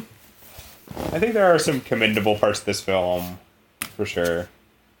 I think there are some commendable parts of this film, for sure.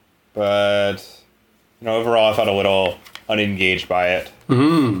 but overall I felt a little unengaged by it.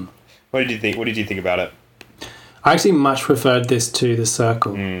 Mm. What did you think? What did you think about it? I actually much preferred this to The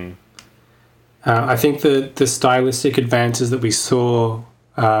Circle. I think the stylistic advances that we saw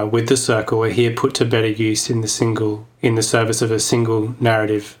with The Circle are here put to better use in the service of a single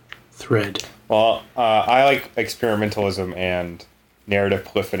narrative thread. Well, I like experimentalism and narrative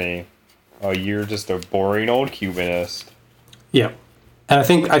polyphony. Oh, you're just a boring old Cubanist. Yeah, and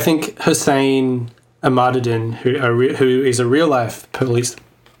I think Hussein Ahmadiddin, who is a real life pizza.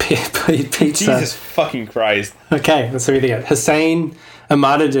 Jesus fucking Christ. Okay, let's read it again. Hussein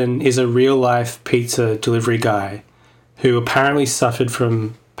Ahmadiddin is a real life pizza delivery guy who apparently suffered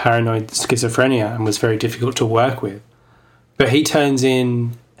from paranoid schizophrenia and was very difficult to work with. But he turns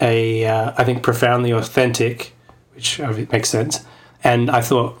in I think, profoundly authentic, which makes sense, and I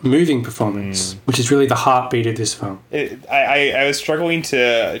thought moving performance, which is really the heartbeat of this film. I was struggling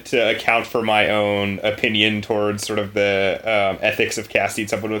to account for my own opinion towards sort of the ethics of casting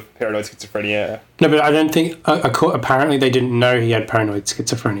someone with paranoid schizophrenia. No, but I don't think... apparently they didn't know he had paranoid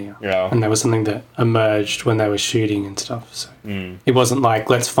schizophrenia. Yeah. And that was something that emerged when they were shooting and stuff. So it wasn't like,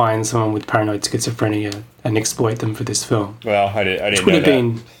 let's find someone with paranoid schizophrenia and exploit them for this film. Well, I didn't Which would have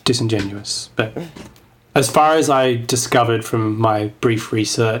been disingenuous. But as far as I discovered from my brief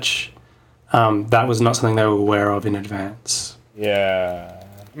research, that was not something they were aware of in advance. Yeah.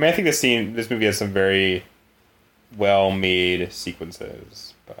 I mean, I think this movie has some very well-made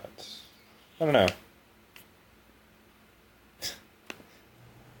sequences, but I don't know.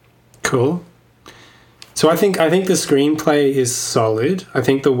 Cool. So I think the screenplay is solid. I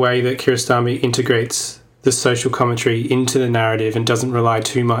think the way that Kiarostami integrates the social commentary into the narrative and doesn't rely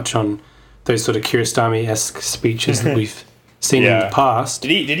too much on those sort of Kiarostami-esque speeches that we've seen in the past.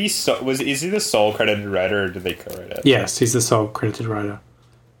 Is he the sole credited writer, or did they co-write it? Yes, he's the sole credited writer.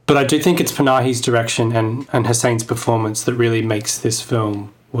 But I do think it's Panahi's direction and Hussein's performance that really makes this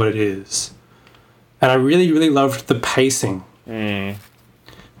film what it is. And I really, really loved the pacing.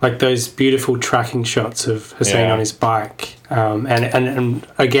 Like those beautiful tracking shots of Hussein on his bike. And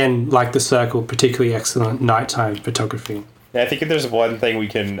again, like The Circle, particularly excellent nighttime photography. Yeah, I think if there's one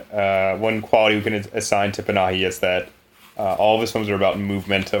quality we can assign to Panahi, it's that all of his films are about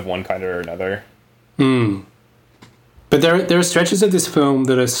movement of one kind or another. But there are stretches of this film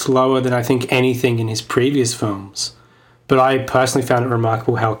that are slower than I think anything in his previous films. But I personally found it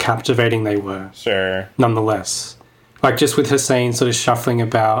remarkable how captivating they were. Sure. Nonetheless. Like just with Hussein sort of shuffling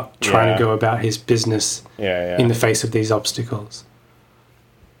about, trying to go about his business in the face of these obstacles.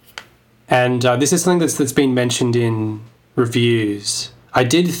 And this is something that's been mentioned in reviews. I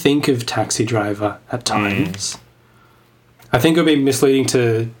did think of Taxi Driver at times. I think it would be misleading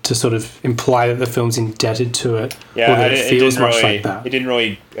to sort of imply that the film's indebted to it, or that it feels much like that. It didn't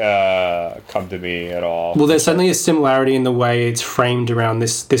really come to me at all. Well, there's certainly a similarity in the way it's framed around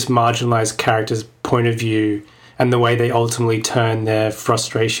this marginalised character's point of view and the way they ultimately turn their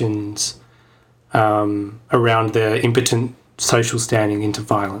frustrations around their impotent social standing into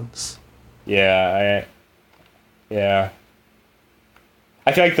violence. Yeah,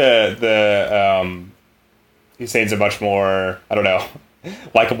 I feel like the Hussein's a much more, I don't know,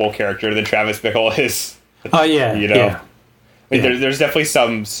 likable character than Travis Bickle is. Oh yeah, you know. Yeah. I mean, there's definitely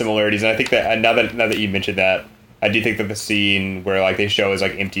some similarities, and I think that now that you mentioned that, I do think that the scene where like they show his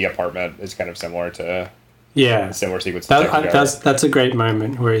like empty apartment is kind of similar to a similar sequence. That's a great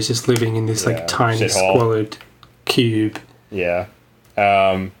moment where he's just living in this like tiny squalid cube. Yeah,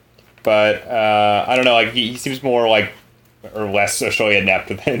 but I don't know. Like he seems more like or less socially inept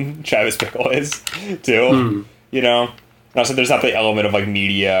than Travis Bickle is, too. You know, and also there's not the element of like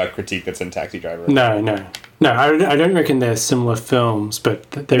media critique that's in Taxi Driver. No. I don't reckon they're similar films, but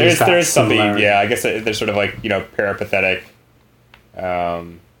there's something. Yeah, I guess there's sort of like peripatetic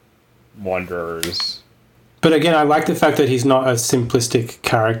wanderers. But again, I like the fact that he's not a simplistic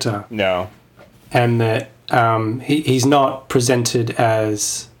character. No, and that he's not presented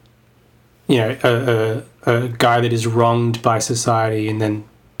as a guy that is wronged by society and then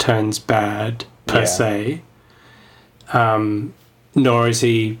turns bad per se. Nor is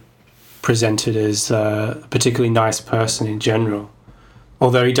he presented as a particularly nice person in general,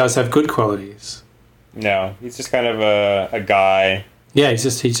 although he does have good qualities. No, he's just kind of a guy. Yeah, he's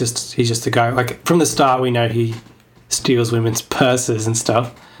just a guy. Like from the start, we know he steals women's purses and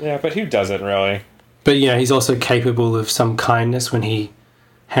stuff. Yeah, but who doesn't really? But he's also capable of some kindness when he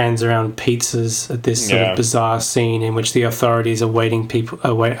hands around pizzas at this sort of bizarre scene in which the authorities are waiting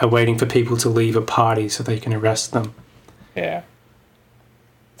for people to leave a party so they can arrest them. Yeah,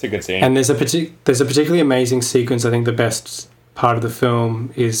 it's a good scene. And there's a particularly amazing sequence. I think the best part of the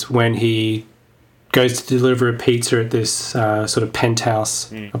film is when he goes to deliver a pizza at this sort of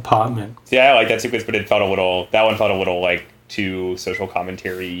penthouse apartment. Yeah, I like that sequence, but that one felt a little like too social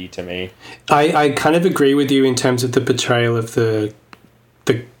commentary to me. I kind of agree with you in terms of the portrayal of the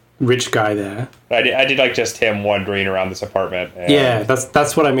rich guy there. I did like just him wandering around this apartment. Yeah,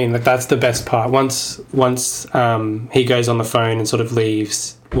 that's what I mean. Like that's the best part. Once he goes on the phone and sort of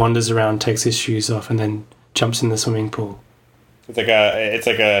leaves, wanders around, takes his shoes off, and then jumps in the swimming pool. It's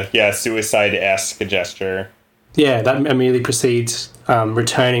like a suicide-esque gesture. Yeah, that immediately precedes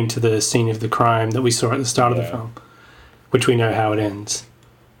returning to the scene of the crime that we saw at the start of the film, which we know how it ends.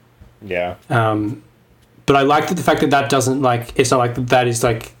 Yeah. But I like the fact that doesn't like, it's not like that is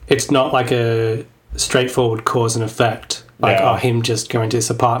like, it's not like a straightforward cause and effect. Like, him just going to this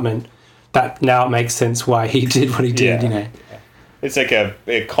apartment. That now it makes sense why he did what he did, you know. It's like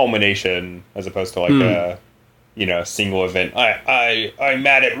a culmination as opposed to like a single event. I'm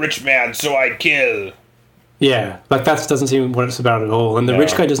mad at rich man, so I kill. Yeah, like that doesn't seem what it's about at all. And the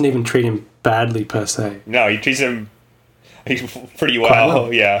rich guy doesn't even treat him badly per se. No, he treats him pretty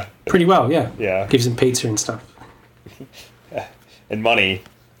well. Yeah. Pretty well, yeah. Yeah. Gives him pizza and stuff. And money.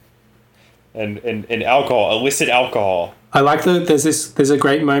 And alcohol, illicit alcohol. I like that there's a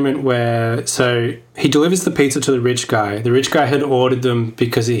great moment where, so he delivers the pizza to the rich guy. The rich guy had ordered them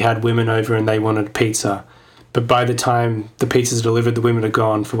because he had women over and they wanted pizza. But by the time the pizza's delivered, the women are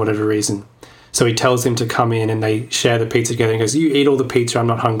gone for whatever reason. So he tells him to come in and they share the pizza together and goes, "You eat all the pizza, I'm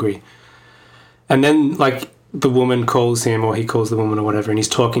not hungry." And then like the woman calls him, or he calls the woman or whatever, and he's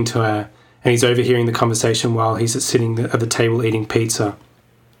talking to her and he's overhearing the conversation while he's sitting at the table eating pizza.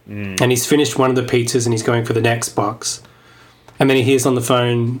 And he's finished one of the pizzas and he's going for the next box. And then he hears on the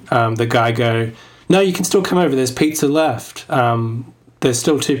phone the guy go, "No, you can still come over, there's pizza left. There's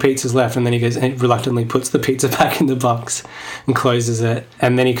still 2 pizzas left." And then he goes and reluctantly puts the pizza back in the box and closes it.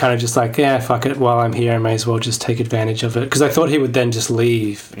 And then he kind of just like, yeah, fuck it. While I'm here, I may as well just take advantage of it. Because I thought he would then just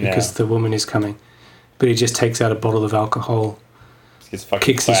leave because the woman is coming. But he just takes out a bottle of alcohol,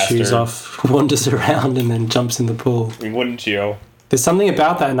 kicks his shoes off, wanders around, and then jumps in the pool. I mean, wouldn't you? There's something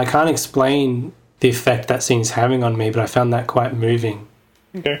about that, and I can't explain the effect that scene is having on me, but I found that quite moving.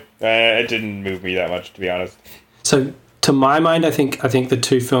 Okay. It didn't move me that much, to be honest. So, to my mind, I think the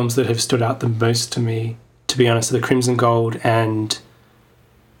 2 films that have stood out the most to me, to be honest, are The Crimson Gold and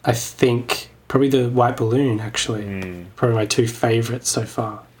I think probably The White Balloon, actually. Probably my 2 favourites so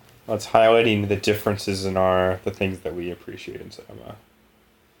far. Well, it's highlighting the differences in the things that we appreciate in cinema.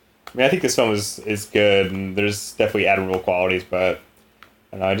 I mean, I think this film is good, and there's definitely admirable qualities, but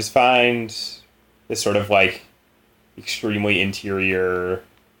I don't know, I just find this sort of like extremely interior,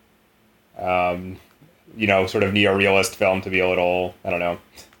 sort of neo-realist film to be a little, I don't know.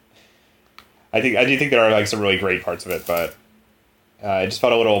 I do think there are like some really great parts of it, but it just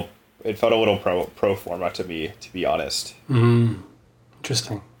felt a little pro forma to me, to be honest.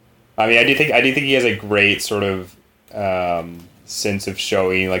 Interesting. I mean, I do think he has a great sort of sense of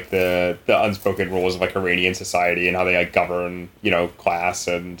showing like the unspoken rules of like Iranian society and how they like govern, class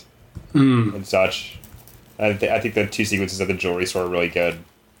and such. I think the 2 sequences of the jewelry store are really good.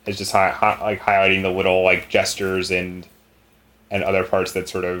 It's just highlighting the little like gestures and other parts that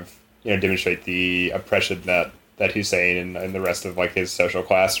sort of demonstrate the oppression that Hussein and the rest of like his social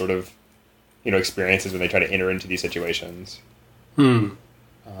class sort of experiences when they try to enter into these situations. Do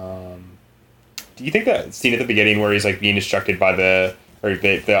you think that scene at the beginning where he's like being instructed by the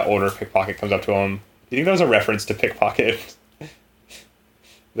older pickpocket comes up to him, do you think that was a reference to Pickpocket,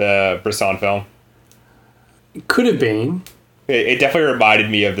 the Bresson film? It could have been. It definitely reminded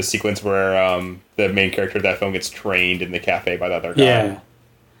me of the sequence where the main character of that film gets trained in the cafe by the other guy. Yeah.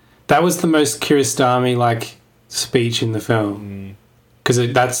 That was the most Kiarostami like speech in the film.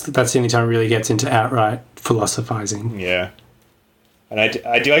 Because that's the only time it really gets into outright philosophizing. Yeah. And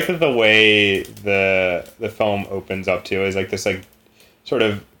I do like that the way the film opens up too is like this like sort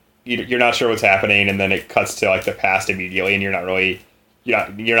of you're not sure what's happening, and then it cuts to like the past immediately, and you're not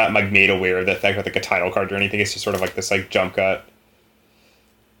like made aware of the fact with like a title card or anything. It's just sort of like this like jump cut.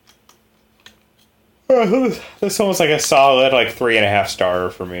 This one was like a solid like 3.5 star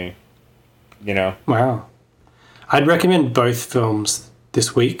for me. Wow. I'd recommend both films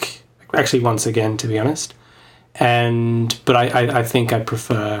this week. Actually, once again, to be honest. But I think I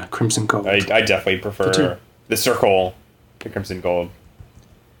prefer Crimson Gold. I definitely prefer The Circle to Crimson Gold.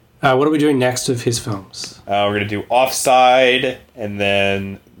 What are we doing next of his films? We're going to do Offside, and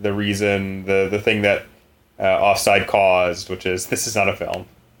then the thing that Offside caused, which is This Is Not a Film.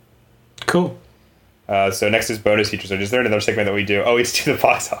 Cool. So next is bonus features. So is there another segment that we do? Oh, it's to the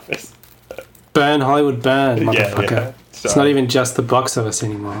box office. Burn, Hollywood, burn, motherfucker. yeah. It's not even just the box office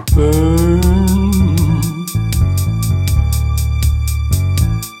anymore. Burn,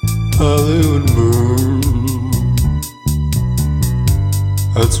 Hollywood, burn.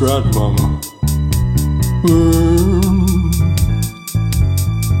 That's right, mama. Burn,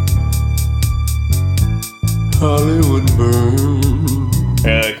 Hollywood, burn.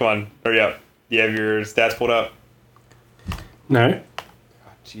 Yeah, come on, hurry up. You have your stats pulled up? No.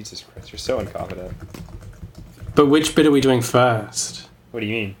 Jesus Christ, you're so incompetent. But which bit are we doing first? What do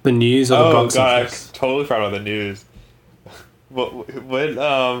you mean? The news or the box office? I totally forgot about the news. What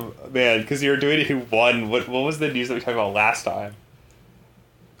man, because you were doing who won. What was the news that we talked about last time?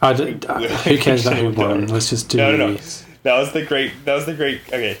 Who cares about who won? Let's just do no. news. That was the great.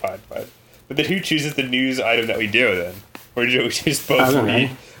 Okay, fine. But then who chooses the news item that we do then? Or do we just both I don't read?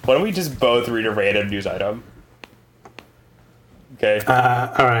 know. Why don't we just both read a random news item? Okay.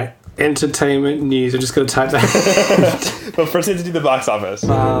 All right. Entertainment news. I'm just going to type that. But first, we have to do the box office.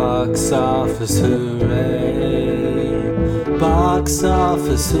 Box office hooray. Box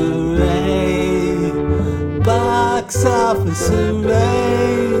office hooray. Box office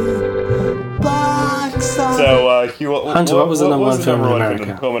hooray. Box office. So, Hugh, Hunter, what was the number one film in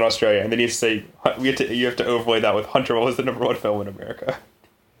America? Film in Australia, and then you say you have to overlay that with Hunter. What was the number one film in America?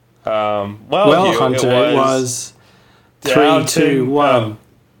 Well, Hugh, Hunter, it was 3, 2, 1.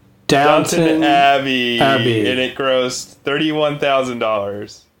 Downton Abbey, Abbey, and it grossed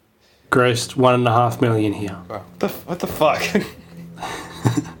 $31,000. Grossed $1.5 million here. What the fuck?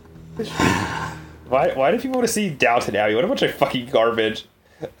 Why do people want to see Downton Abbey? What a bunch of fucking garbage.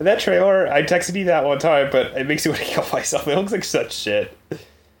 That trailer, I texted you that one time, but it makes me want to kill myself. It looks like such shit.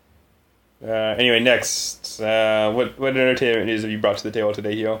 Anyway, next. What entertainment news have you brought to the table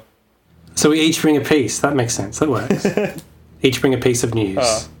today, Hugh? So we each bring a piece. That makes sense. That works. Each bring a piece of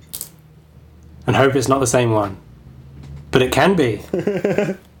news. And hope it's not the same one. But it can be.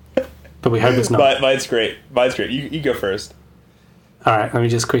 But we hope it's not. Mine's great. You go first. All right, let me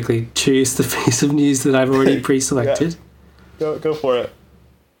just quickly choose the piece of news that I've already pre-selected. Yeah. Go for it.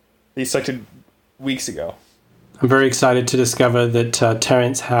 You selected weeks ago. I'm very excited to discover that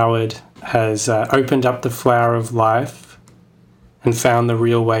Terrence Howard has opened up the flower of life and found the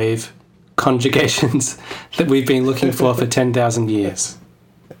real wave conjugations that we've been looking for 10,000 years.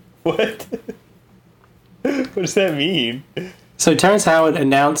 What? What does that mean? So Terrence Howard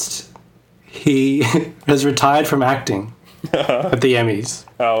announced he has retired from acting at the Emmys.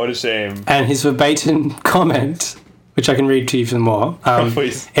 Oh, what a shame. And his verbatim comment, which I can read to you for more.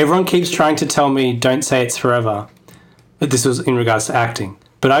 Please. Everyone keeps trying to tell me, don't say it's forever. But this was in regards to acting.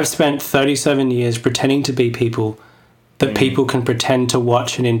 But I've spent 37 years pretending to be people that people can pretend to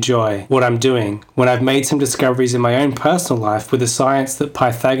watch and enjoy what I'm doing when I've made some discoveries in my own personal life with the science that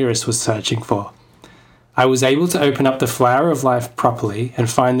Pythagoras was searching for. I was able to open up the flower of life properly and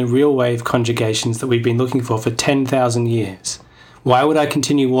find the real wave conjugations that we've been looking for 10,000 years. Why would I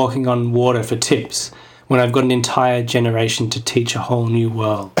continue walking on water for tips when I've got an entire generation to teach a whole new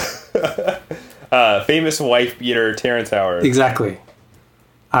world? Famous wife beater Terrence Howard. Exactly.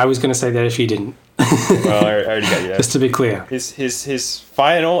 I was going to say that if you didn't. Well, I already got you that. Just to be clear. His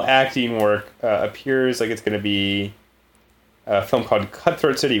final acting work appears like it's going to be a film called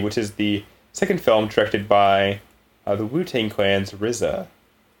Cutthroat City, which is the second film directed by the Wu-Tang Clan's RZA.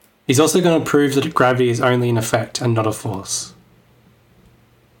 He's also going to prove that gravity is only an effect and not a force.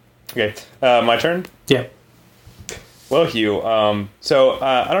 Okay, my turn? Yep. Well, Hugh, so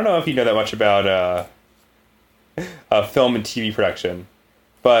I don't know if you know that much about film and TV production,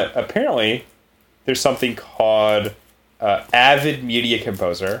 but apparently there's something called Avid Media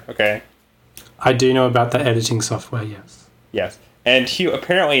Composer, okay? I do know about that editing software, yes. Yes. And Hugh,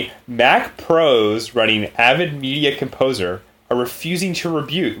 apparently Mac Pros running Avid Media Composer are refusing to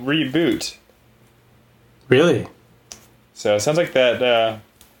reboot. Really? So it sounds like that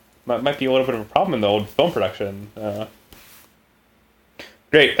might be a little bit of a problem in the old film production.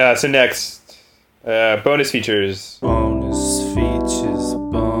 Great. So next, bonus features. Bonus features,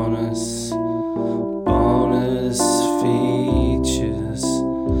 bonus features,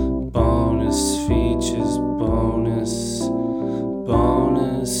 bonus features,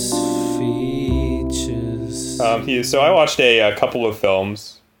 bonus features. Hugh, so I watched a couple of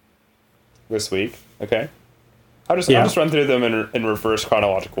films this week. Okay, I'll just run through them in reverse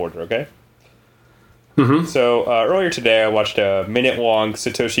chronological order. Okay. Mm-hmm. So earlier today, I watched a minute-long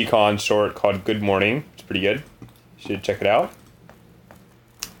Satoshi Kon short called "Good Morning." It's pretty good. You should check it out.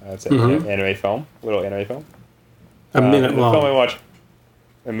 It's an anime film, little anime film. A minute long. The film I watched,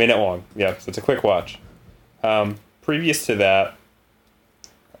 a minute long. Yeah, so it's a quick watch. Previous to that,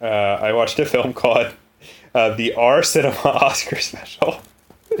 I watched a film called the R Cinema Oscar Special,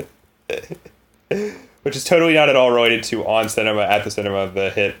 which is totally not at all related to On Cinema, At the Cinema, the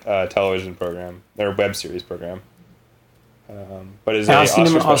hit television program, their web series program. But is Our a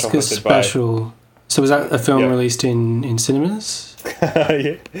Cinema Oscar Oscar Special. So was that a film Yep. released in cinemas?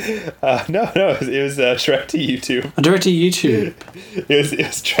 Yeah. No, it was direct to YouTube. Direct to YouTube. It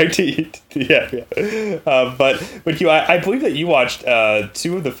was direct to YouTube. Yeah. But I believe that you watched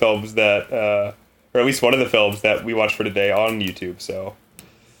two of the films that, or at least one of the films that we watched for today on YouTube. So,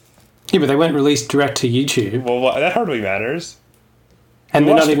 Yeah, but they weren't released direct to YouTube. well, that hardly matters. And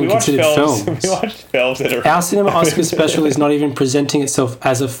they're not even We watched considered films. We watched films that are. Our Cinema Oscar Special is not even presenting itself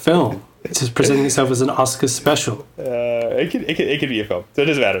as a film. It's just presenting itself as an Oscar special. It could be a film, so it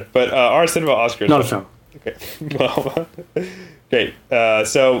doesn't matter. But our Cinema Oscars. Not a film. Okay. Well, great.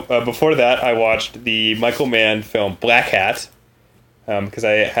 So before that, I watched the Michael Mann film Black Hat because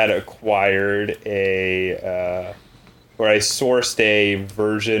I had acquired where I sourced a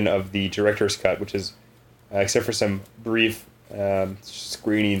version of the director's cut, which is, except for some brief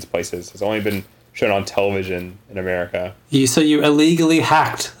screenings places, has only been shown on television in America. So you illegally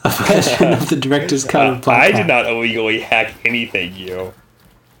hacked a version of the director's cut of Black I Hat. did not illegally hack anything, you.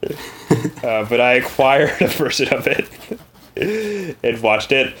 But I acquired a version of it and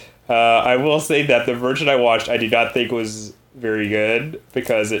watched it. I will say that the version I watched, I did not think was very good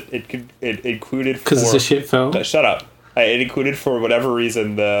because it included Because it's a shit film? Shut up. It included, for whatever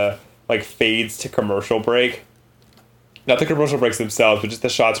reason, the fades to commercial break. Not the commercial breaks themselves, but just the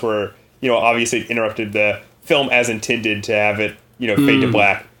shots where, obviously it interrupted the film as intended to have it, fade to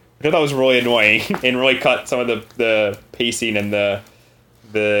black. Which I thought was really annoying and really cut some of the pacing and the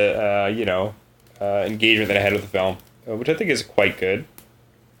engagement that I had with the film, which I think is quite good.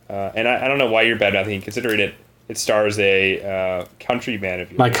 And I don't know why you're bad mouthing, considering it stars a countryman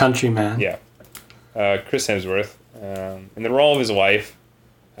of yours. My countryman. Yeah. Chris Hemsworth, in the role of his wife.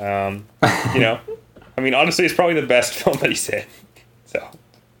 Honestly, it's probably the best film that he's in. So,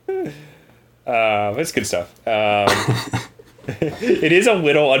 it's good stuff. It is a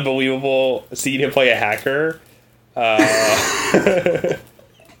little unbelievable seeing him play a hacker. But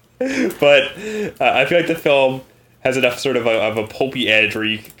I feel like the film has enough sort of a pulpy edge where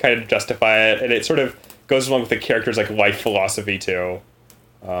you can kind of justify it, and it sort of goes along with the character's life philosophy too.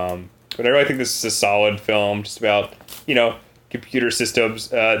 But I really think this is a solid film, just about computer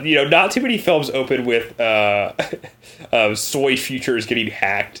systems. Not too many films open with soy futures getting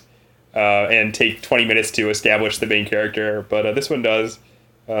hacked and take 20 minutes to establish the main character, but this one does,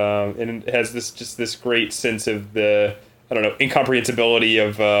 and it has this great sense of the incomprehensibility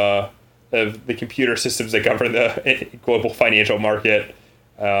of the computer systems that govern the global financial market,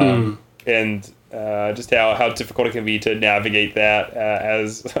 and just how difficult it can be to navigate that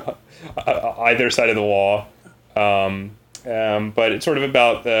as either side of the wall. But it's sort of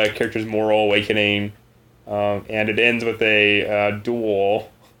about the character's moral awakening, and it ends with a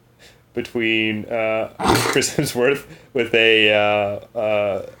duel between Chris Hemsworth with a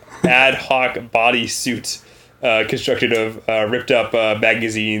ad hoc bodysuit constructed of ripped up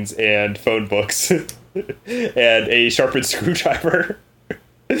magazines and phone books and a sharpened screwdriver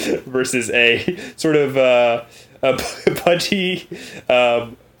versus a sort of a pudgy,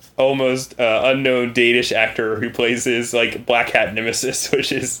 almost unknown Danish actor who plays his Black Hat nemesis,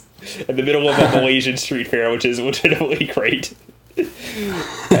 which is in the middle of a Malaysian street fair, which is legitimately great.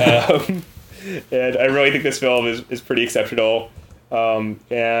 And I really think this film is pretty exceptional.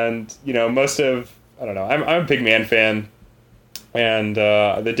 And most of I'm a big Mann fan, and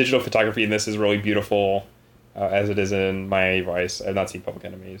the digital photography in this is really beautiful, as it is in Miami Vice. I've not seen Public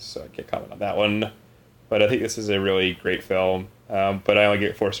Enemies, so I can't comment on that one. But I think this is a really great film. But I only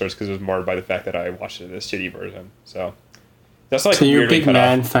get 4 stars because it was marred by the fact that I watched it in this shitty version. So that's So you're a big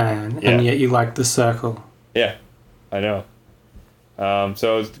Mann fan, and yet you like The Circle. Yeah, I know.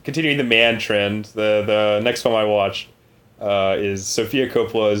 So continuing the Mann trend, the next film I watched is Sofia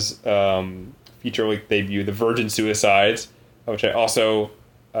Coppola's feature-length debut, The Virgin Suicides, which I also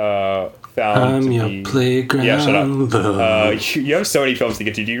found to your be... playground. Yeah, shut up. You have so many films to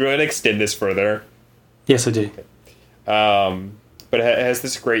get to. Do you really extend this further? Yes, I do. But it has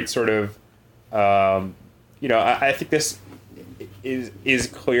this great sort of, I think this is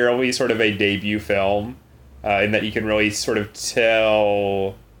clearly sort of a debut film, in that you can really sort of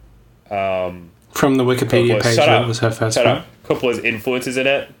tell. From the Wikipedia page, that was her first film. Coppola's influences in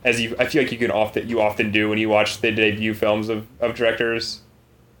it, I feel like you often do when you watch the debut films of directors.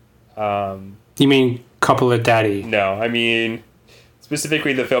 You mean Coppola Daddy? No, I mean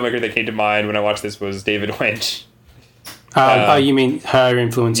specifically the filmmaker that came to mind when I watched this was David Lynch. You mean her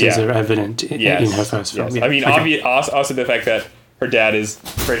influences yeah. are evident in her first film? Yes. Yeah. I mean, Okay. also the fact that her dad is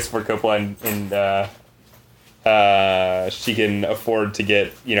Francis Ford Coppola and she can afford to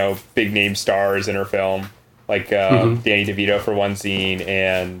get, big name stars in her film, like Danny DeVito for one scene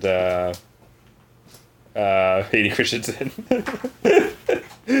and Hayden Christensen.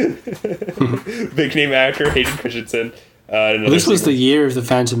 Big name actor Hayden Christensen. This was the year of the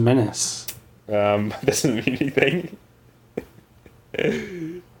Phantom Menace. Doesn't mean anything. But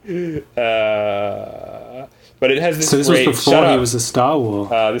it has this. So this great, was before he was a Star Wars.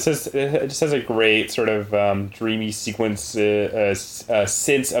 It just has a great sort of dreamy sequence,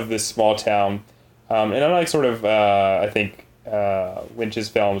 sense of this small town, and unlike sort of I think Lynch's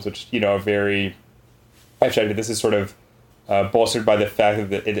films, which are very abstracted, this is sort of bolstered by the fact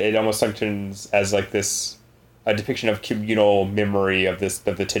that it almost functions as like this a depiction of communal memory of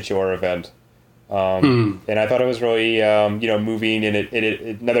the titular event. And I thought it was really, moving, and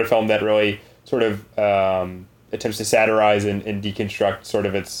it another film that really sort of attempts to satirize and deconstruct sort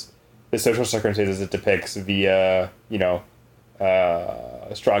of the social circumstances it depicts via,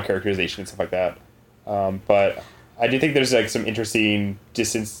 strong characterization and stuff like that. But I do think there's like some interesting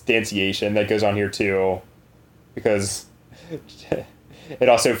distanciation that goes on here too, because it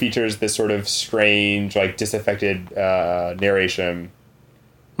also features this sort of strange, like disaffected narration.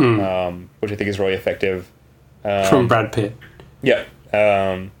 Which I think is really effective. From Brad Pitt. Yeah.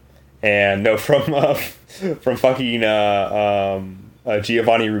 And no, from fucking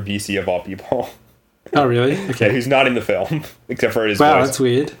Giovanni Ribisi of all people. Oh, really? Okay. Yeah, who's not in the film except for his Wow, voice. that's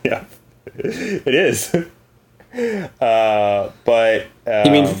weird. Yeah, it is. But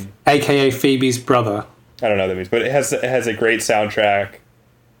You mean AKA Phoebe's brother? I don't know what that means, but it has a great soundtrack.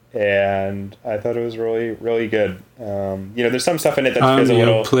 And I thought it was really, really good. There's some stuff in it that feels a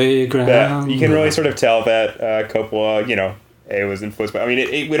little playground. That you can really sort of tell that Coppola, it was influenced by. I mean,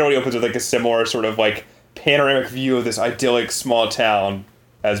 it really opens with like a similar sort of like panoramic view of this idyllic small town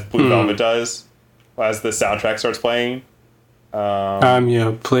as Blue Velvet does, as the soundtrack starts playing. I'm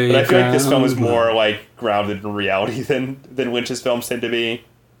your playground. But I feel like this film is more like grounded in reality than Lynch's films tend to be,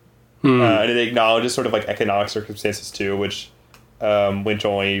 and it acknowledges sort of like economic circumstances too, which. Lynch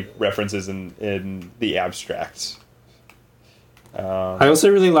only references in the abstract. I also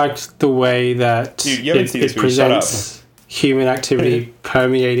really liked the way that Dude, you haven't seen this it movie. Shut up. presents human activity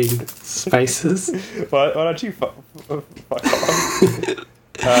permeating spaces. Why don't you fuck off?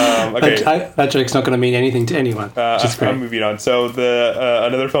 Okay. That joke's not going to mean anything to anyone. Which is great. I'm moving on. So the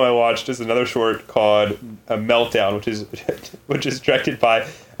another film I watched is another short called Meltdown, which is directed by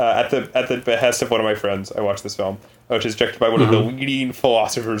at the behest of one of my friends. I watched this film, which is directed by one of the leading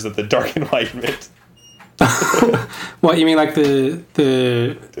philosophers of the Dark Enlightenment. What, you mean like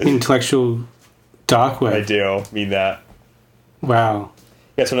the intellectual dark web? I do mean that. Wow.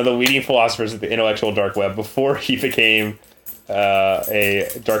 Yes, one of the leading philosophers of the intellectual dark web before he became a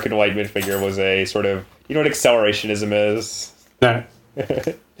Dark Enlightenment figure was a sort of, you know what accelerationism is? No.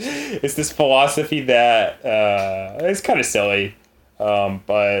 It's this philosophy that it's kind of silly,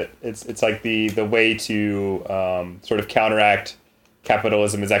 but it's like the way to sort of counteract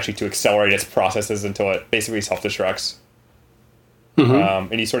capitalism is actually to accelerate its processes until it basically self-destructs.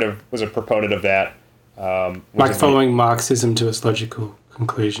 And he sort of was a proponent of that. Like following Marxism to its logical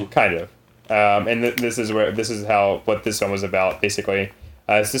conclusion. Kind of. And this is what this film was about, basically.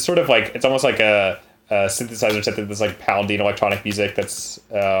 It's this sort of like, it's almost like a synthesizer set that's like pounding electronic music that's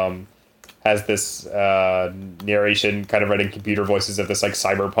has this narration kind of read in computer voices of this like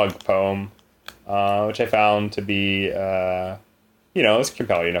cyberpunk poem, which I found to be, it's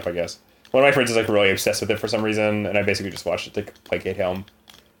compelling enough, I guess. One of my friends is like really obsessed with it for some reason, and I basically just watched it to placate him.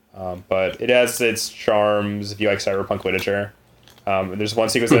 But it has its charms if you like cyberpunk literature. There's one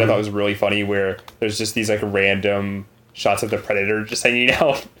sequence that I thought was really funny where there's just these like random shots of the Predator just hanging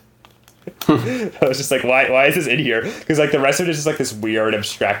out. I was just like, why is this in here? Because like the rest of it is just like this weird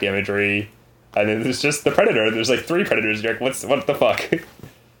abstract imagery, and then there's just the Predator. There's like 3 Predators. You're like, what the fuck?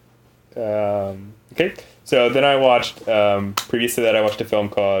 Okay, so then I watched previous to that I watched a film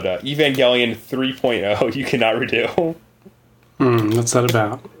called Evangelion 3.0. You cannot redo. What's that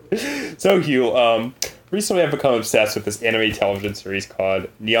about? So Hugh, recently I've become obsessed with this anime television series called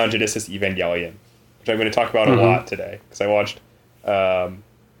Neon Genesis Evangelion, which I'm going to talk about a lot today because I watched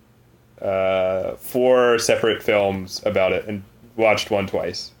 4 separate films about it and watched one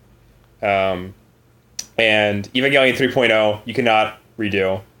twice. And Evangelion 3.0, you cannot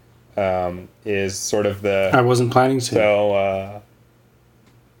redo, is sort of the... I wasn't planning to.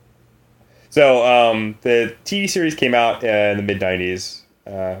 So the TV series came out in the mid-90s.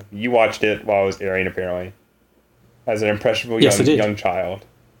 You watched it while it was airing, apparently. as an impressionable Yes, I did. young child.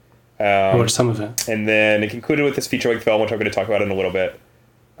 I watched some of it. And then it concluded with this feature-length film, which I'm going to talk about in a little bit.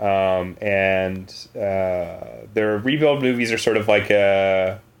 Their rebuild movies are sort of like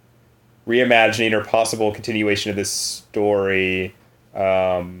a reimagining or possible continuation of this story,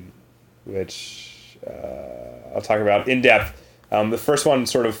 which I'll talk about in depth. The first one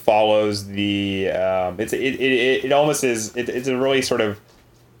sort of follows the it almost is it's a really sort of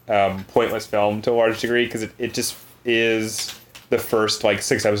pointless film to a large degree because it just is the first like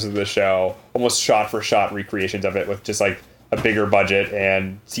 6 episodes of the show almost shot for shot recreations of it with just like a bigger budget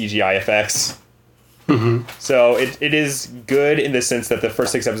and CGI effects. Mm-hmm. So it is good in the sense that the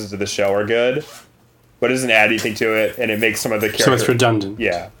first 6 episodes of the show are good, but it doesn't add anything to it, and it makes some of the characters... So it's redundant.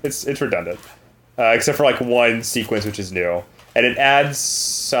 Yeah, it's redundant. Except for like one sequence which is new. And it adds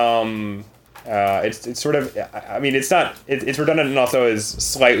some... it's sort of... I mean, it's not... It's redundant and also is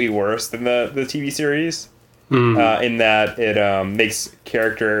slightly worse than the TV series. In that it makes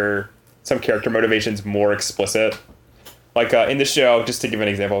some character motivations more explicit. Like in the show, just to give an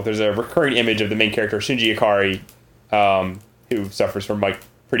example, there's a recurring image of the main character, Shinji Ikari, who suffers from like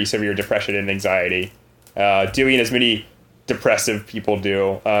pretty severe depression and anxiety, doing as many depressive people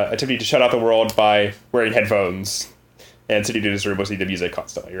do, attempting to shut out the world by wearing headphones and sitting to his room listening to music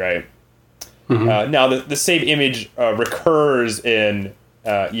constantly, right? Mm-hmm. Now, the same image recurs in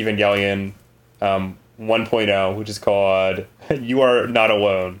Evangelion 1.0, which is called You Are Not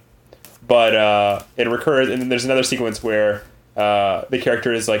Alone. But it recurs, and then there's another sequence where the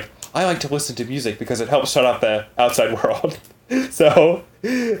character is like, I like to listen to music because it helps shut out the outside world. So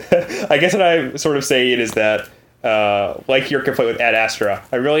I guess what I'm sort of saying is that, like your complaint with Ad Astra,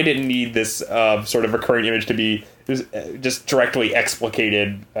 I really didn't need this sort of recurring image to be just directly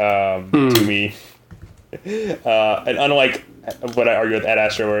explicated to me. And unlike what I argue with Ad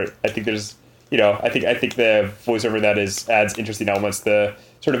Astra, where I think there's, I think the voiceover that adds interesting elements. The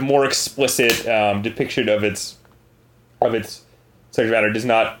sort of more explicit depiction of its subject matter does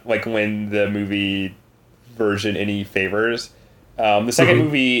not like win the movie version any favors. The second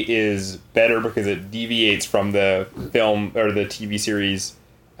movie is better because it deviates from the film or the TV series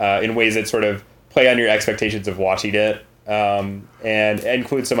in ways that sort of play on your expectations of watching it, and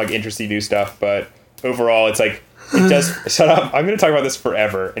include some like interesting new stuff. But overall, it's like, it does. Shut up! I'm going to talk about this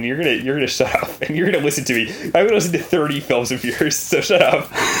forever, and you're gonna shut up, and you're gonna listen to me. I'm gonna listen to 30 films of yours, so shut up.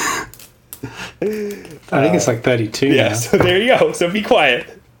 I think it's like 32. Yeah, now. so there you go. So be quiet.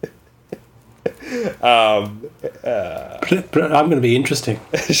 But I'm going to be interesting.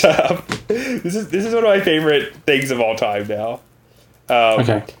 Shut up. This is one of my favorite things of all time now.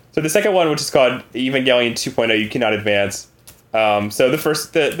 Okay. So the second one, which is called Evangelion 2.0, You Cannot Advance. So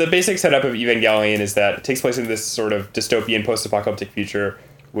the basic setup of Evangelion is that it takes place in this sort of dystopian post-apocalyptic future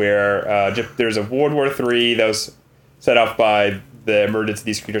where there's a World War III that was set off by the emergence of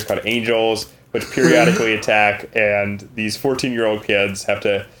these creatures called angels, which periodically attack, and these 14-year-old kids have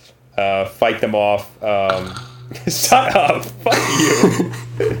to fight them off. Shut up! Fuck you!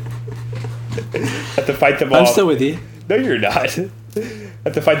 Have to fight them off. I'm still with you. No, you're not.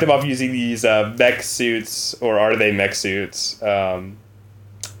 Have to fight them off using these mech suits, or are they mech suits? Called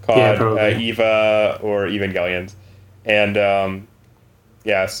Eva or Evangelions. And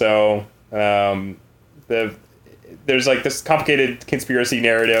there's like this complicated conspiracy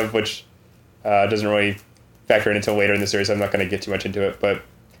narrative, which doesn't really factor in until later in the series. So I'm not going to get too much into it. But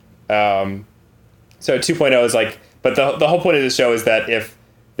so 2.0 is like, but the whole point of the show is that if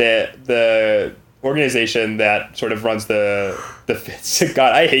the organization that sort of runs the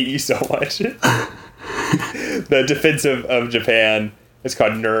God, I hate you so much. The defense of Japan is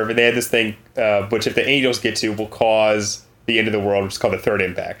called NERV, and they had this thing which if the angels get to will cause the end of the world, which is called the Third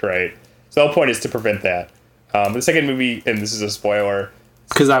Impact, right? So the whole point is to prevent that. The second movie, and this is a spoiler,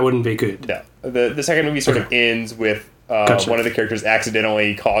 because that wouldn't be good. No, the second movie sort of ends with one of the characters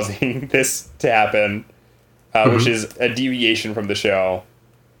accidentally causing this to happen, which is a deviation from the show.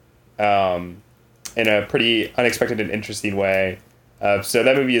 In a pretty unexpected and interesting way. So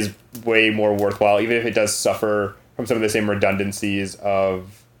that movie is way more worthwhile, even if it does suffer from some of the same redundancies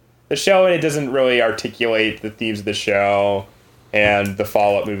of the show, and it doesn't really articulate the themes of the show, and the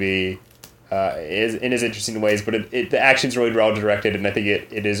follow-up movie is in its interesting ways, but the action's really well directed, and I think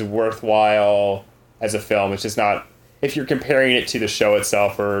it is worthwhile as a film. It's just not, if you're comparing it to the show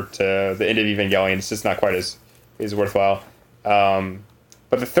itself or to the end of Evangelion, it's just not quite as worthwhile.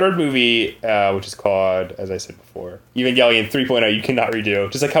 But the third movie, which is called, as I said before, Evangelion 3.0, You Cannot Redo,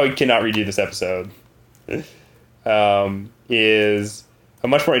 just like how we cannot redo this episode, is a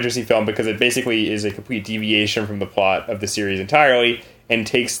much more interesting film because it basically is a complete deviation from the plot of the series entirely and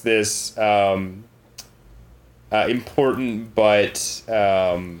takes this important but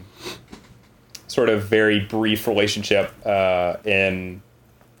sort of very brief relationship in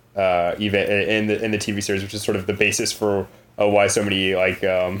even in the TV series, which is sort of the basis for why so many like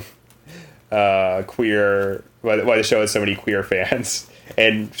queer why the show has so many queer fans,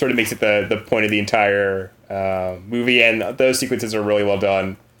 and sort of makes it the point of the entire movie. And those sequences are really well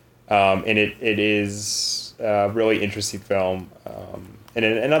done, and it is a really interesting film, and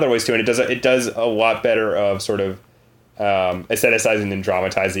in other ways too. And it does a lot better of sort of aestheticizing and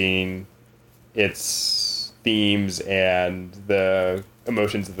dramatizing its themes and the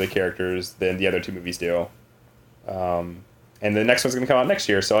emotions of the characters than the other two movies do. And the next one's going to come out next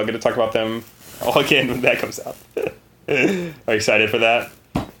year, so I'm going to talk about them all again when that comes out. Are you excited for that?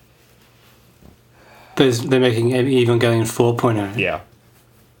 They're making Evangelion 4.0. Yeah.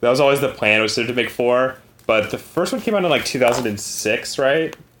 That was always the plan, was to make 4, but the first one came out in like 2006,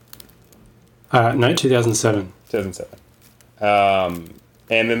 right? No, 2007. 2007.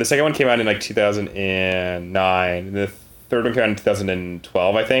 And then the second one came out in like 2009, and the third one came out in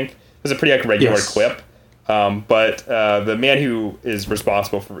 2012, I think. It was a pretty like regular clip. But the man who is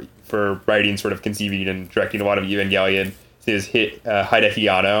responsible for writing, sort of conceiving and directing a lot of Evangelion is Hideaki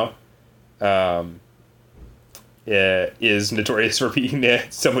Anno. Is notorious for being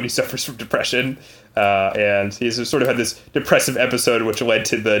someone who suffers from depression. And he's sort of had this depressive episode which led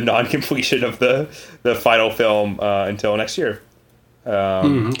to the non-completion of the final film until next year.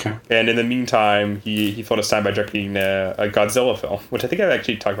 Okay. And in the meantime, he filled his time by directing a Godzilla film, which I think I've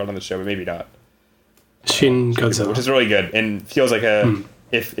actually talked about on the show, but maybe not. Shin Godzilla, which is really good and feels like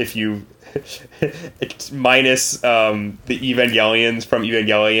if you it's minus the Evangelions from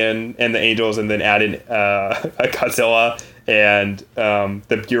Evangelion and the Angels, and then add in a Godzilla and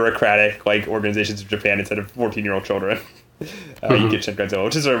the bureaucratic like organizations of Japan instead of 14-year-old children. You get Shin Godzilla,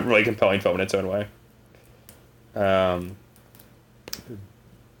 which is a really compelling film in its own way.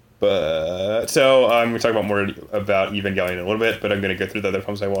 But so I'm going to talk about more about Evangelion in a little bit, but I'm going to go through the other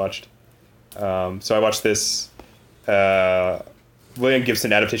films I watched. So I watched this William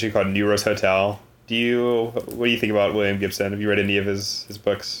Gibson adaptation called New Rose Hotel. What do you think about William Gibson? Have you read any of his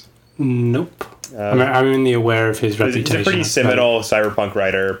books? Nope. I'm only aware of his reputation. He's a pretty seminal cyberpunk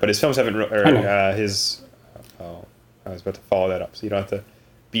writer, but his films haven't. I was about to follow that up, so you don't have to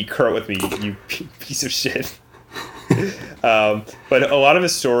be curt with me, you piece of shit. But a lot of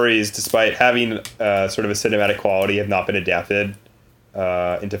his stories, despite having sort of a cinematic quality, have not been adapted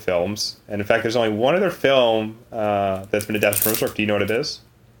into films. And in fact, there's only one other film that's been adapted from his work. Do you know what it is?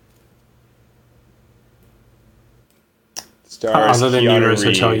 It stars other than Keanu New Rose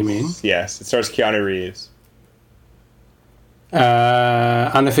Reeves. Hotel, you mean? Yes, it stars Keanu Reeves.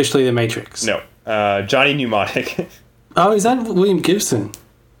 Unofficially The Matrix. No, Johnny Mnemonic. Oh, is that William Gibson?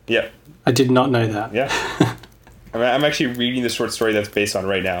 Yeah. I did not know that. Yeah. I'm actually reading the short story that's based on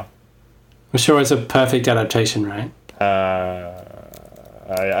right now. I'm sure it's a perfect adaptation, right?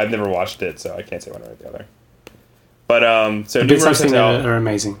 I've never watched it, so I can't say one way or the other. But so the New bits Rose I've seen Hotel are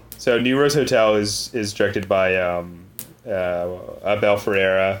amazing. So New Rose Hotel is directed by Abel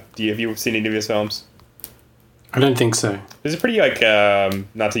Ferreira. Have you seen any of his films? I don't think so. There's a pretty like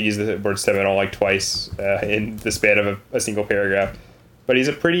not to use the word seminal like twice in the span of a single paragraph, but he's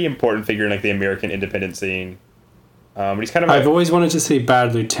a pretty important figure in like the American independent scene. But he's kind of. I've always wanted to see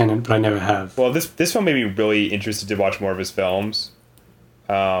Bad Lieutenant, but I never have. Well, this film made me really interested to watch more of his films.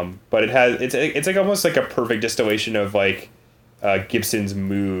 But it's like almost like a perfect distillation of like Gibson's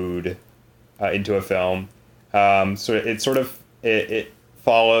mood into a film. So it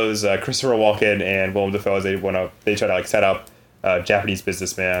follows Christopher Walken and Willem Dafoe as they try to like set up a Japanese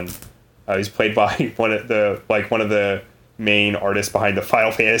businessman. He's played by one of the main artists behind the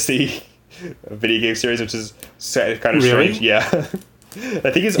Final Fantasy video game series, which is kind of really? strange. Yeah.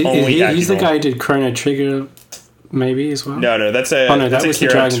 I think he's the guy who did Chrono Trigger, maybe, as well. No, that's that was Akira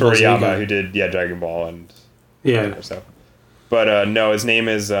the Dragon Ball Z Toriyama guy. who did Dragon Ball and Yeah. stuff. But no, his name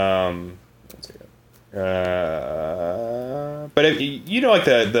is but if, you know, like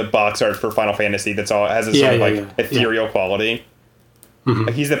the box art for Final Fantasy, that's all has a sort of ethereal quality. Mm-hmm.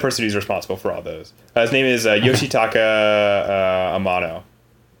 Like he's the person who's responsible for all those. His name is Yoshitaka Amano.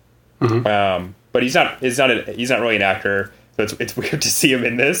 Mm-hmm. But he's not really an actor, so it's weird to see him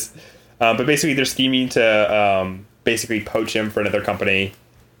in this. But basically, they're scheming to basically poach him for another company,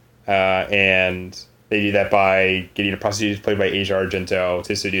 and they do that by getting a prostitute played by Asia Argento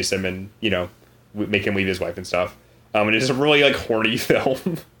to seduce him and make him leave his wife and stuff. And it's a really like horny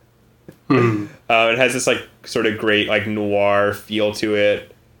film. It has this like sort of great like noir feel to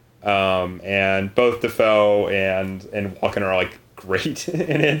it, and both Dafoe and Walken are like great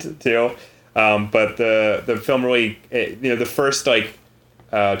in it too. But the film really, the first like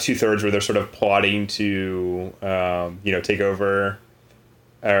 2/3 where they're sort of plotting to take over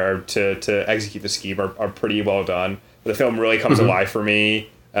or to execute the scheme are pretty well done. But the film really comes alive for me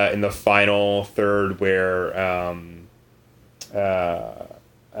in the final third where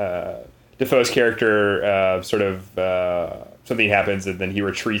Defoe's character something happens and then he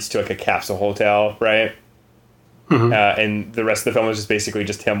retreats to like a capsule hotel, right? And the rest of the film is just basically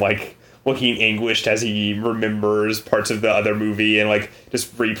just him like looking anguished as he remembers parts of the other movie and like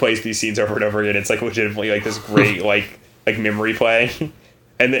just replays these scenes over and over again. It's like legitimately like this great like memory play,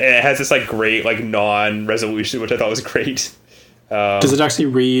 and it has this like great like non-resolution, which I thought was great. Does it actually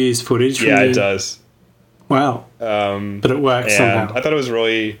reuse footage? From it does. Wow. But it works somehow. I thought it was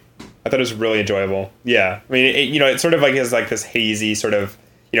really enjoyable. Yeah, I mean, it sort of like has like this hazy sort of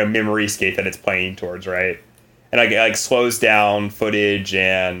memoryscape that it's playing towards, right? And like slows down footage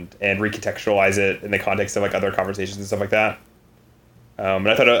and recontextualize it in the context of like other conversations and stuff like that. And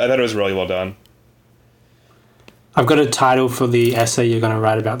I thought it was really well done. I've got a title for the essay you're going to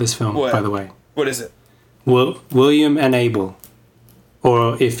write about this film, by the way. What is it? William and Abel,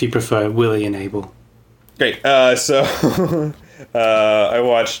 or if you prefer, Willie and Abel. Great. So I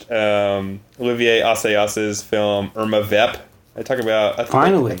watched Olivier Assayas's film Irma Vep. I think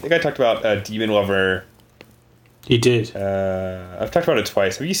I talked about Demon Lover. You did. I've talked about it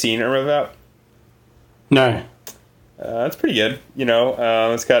twice. Have you seen Irma Vep? No. It's pretty good.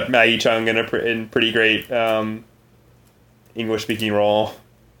 It's got Maggie Cheung in pretty great English speaking role.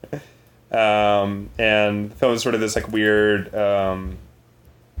 And the film is sort of this like weird. I don't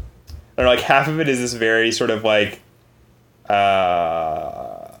know. Like half of it is this very sort of like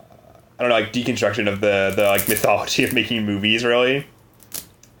I don't know, like deconstruction of the like mythology of making movies, really.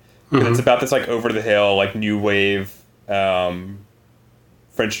 And it's about this like over the hill like new wave French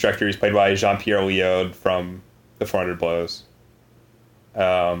director who's played by Jean-Pierre Léaud from The 400 Blows,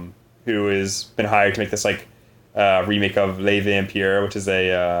 who has been hired to make this like remake of Les Vampires, which is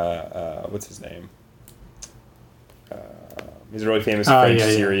a what's his name? He's a really famous French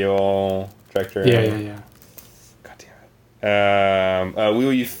serial director. Yeah. God damn it.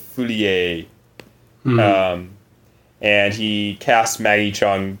 Louis Foulier. And he cast Maggie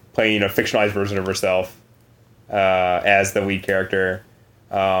Cheung playing a fictionalized version of herself as the lead character.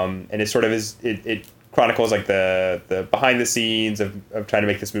 And it sort of is it chronicles like the behind the scenes of trying to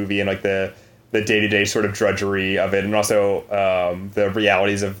make this movie and like the day-to-day sort of drudgery of it, and also the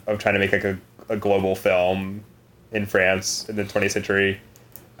realities of trying to make like a global film in France in the 20th century.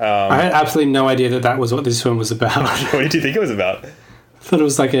 I had absolutely no idea that was what this film was about. What did you think it was about? I thought it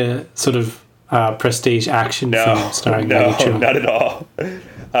was like a sort of prestige action film starring Maggie Cheung. Not at all.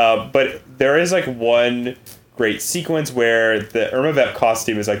 But there is like one great sequence where the Irma Vep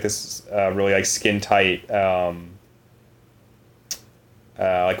costume is like this really like skin tight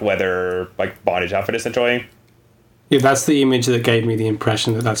like leather like bondage outfit essentially. Yeah, that's the image that gave me the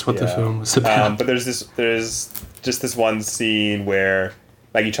impression that that's what the film was about. But there's just this one scene where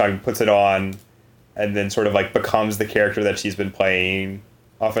Maggie Cheung puts it on and then sort of like becomes the character that she's been playing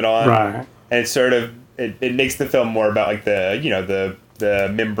off and on. Right. And it's sort of it makes the film more about like the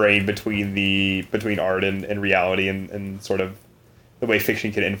membrane between art and reality and sort of the way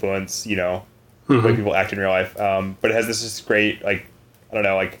fiction can influence the way people act in real life. But it has this just great like I don't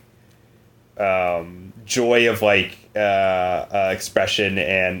know like joy of like expression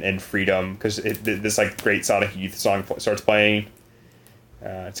and freedom because this like great Sonic Youth song starts playing.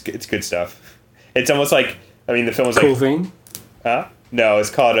 It's good stuff. It's almost like the film is cool like thing. No, it's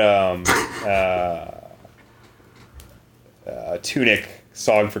called Tunic,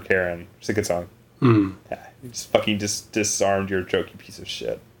 Song for Karen. It's a good song. Yeah, you just fucking disarmed your joke, you piece of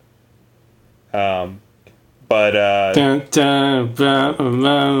shit. Yeah, okay,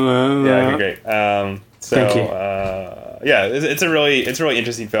 great. Thank you. Yeah, it's a really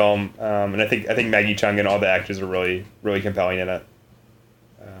interesting film, and I think Maggie Cheung and all the actors are really compelling in it.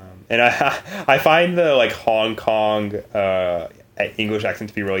 And I find the like Hong Kong English accent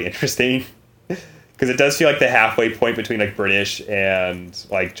to be really interesting because it does feel like the halfway point between like British and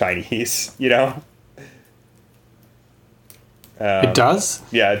like Chinese, It does?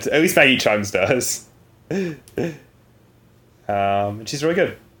 Yeah, at least Maggie Cheung's does. And she's really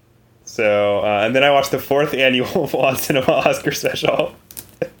good. So, and then I watched the 4th annual Volon Cinema Oscar special.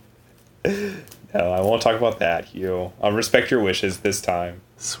 No, I won't talk about that, Hugh. I'll respect your wishes this time.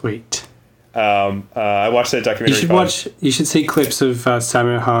 Sweet. I watched that documentary. You should see clips of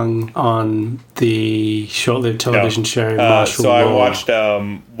Sammo Hung on the short-lived television show Martial Law. I watched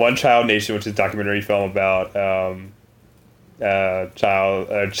One Child Nation, which is a documentary film about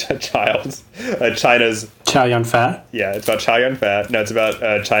China's Chow Yun Fat. yeah, it's about Chow Yun Fat. No, it's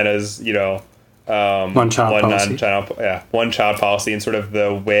about China's One child policy. one child policy and sort of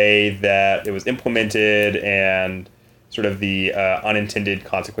the way that it was implemented and sort of the unintended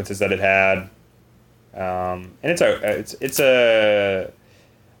consequences that it had. And it's a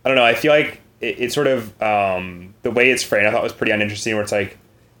I don't know. I feel like it's sort of the way it's framed. I thought was pretty uninteresting. Where it's like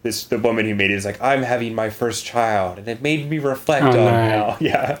the woman who made it is like, I'm having my first child, and it made me reflect on how.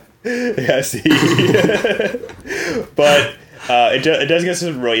 Yeah, yeah. See, but it does get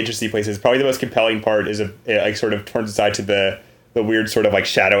some really interesting places. Probably the most compelling part is it like sort of turns aside to the weird sort of like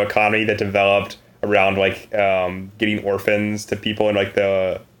shadow economy that developed around like getting orphans to people and like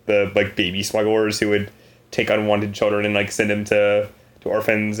the like baby smugglers who would take unwanted children and like send them to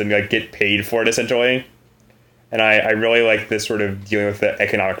orphans and like get paid for it essentially. And I really like this sort of dealing with the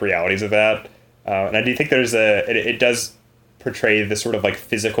economic realities of that. And I do think there's it does portray the sort of like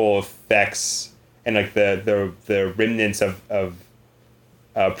physical effects and like the remnants of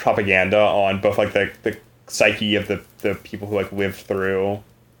propaganda on both like the psyche of the people who like lived through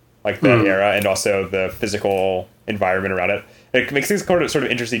like that era and also the physical environment around it. It makes things sort of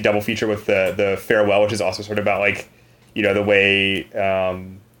interesting double feature with the farewell, which is also sort of about like, you know, the way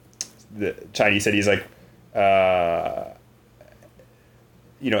the Chinese cities like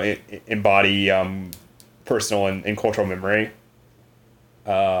embody personal and cultural memory.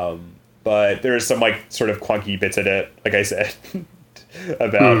 But there's some like sort of clunky bits in it, like I said,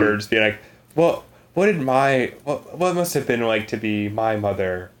 about her just being like, well, what must have been like to be my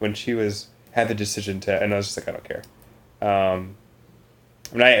mother when she had the decision to, and I was just like, I don't care. I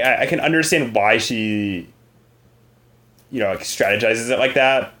mean, I can understand why she, like strategizes it like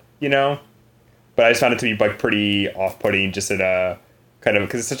that, but I just found it to be like pretty off-putting just in a kind of,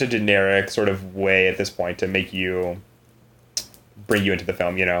 because it's such a generic sort of way at this point to bring you into the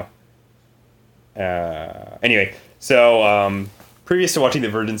film, Anyway, so previous to watching The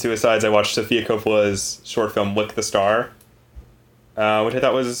Virgin Suicides, I watched Sofia Coppola's short film Lick the Star, which I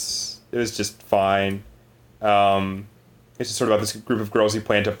thought was just fine. It's just sort of about this group of girls who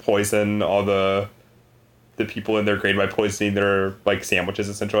plan to poison all the people in their grade by poisoning their like sandwiches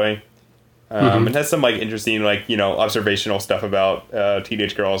essentially. It has some like interesting like observational stuff about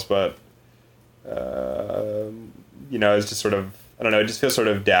teenage girls, but it's just sort of, I don't know, it just feels sort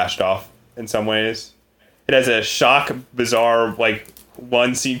of dashed off in some ways. It has a shock, bizarre like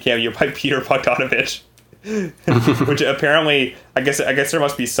one scene cameo by Peter Bogdanovich. Which apparently, I guess there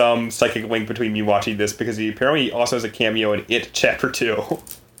must be some psychic link between me watching this, because he apparently also has a cameo in It Chapter 2.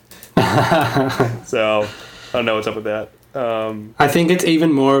 So I don't know what's up with that. I think it's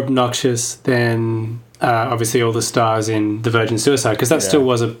even more obnoxious than obviously all the stars in The Virgin Suicide, because that still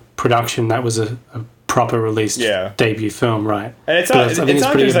was a production, that was a proper released debut film, right? And I think it's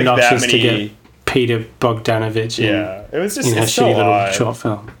pretty obnoxious to get Peter Bogdanovich it was just in a shitty little short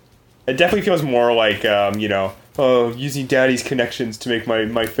film. It definitely feels more like, using daddy's connections to make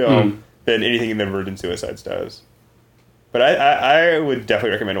my film than anything in The Virgin Suicides does. But I would definitely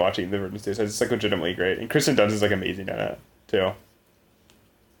recommend watching The Virgin Suicides. It's like legitimately great. And Kristen Dunst is like amazing in it, too.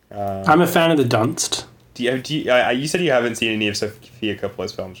 I'm a fan of the Dunst. You said you haven't seen any of Sofia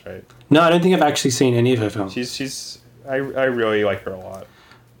Coppola's films, right? No, I don't think I've actually seen any of her films. I really like her a lot.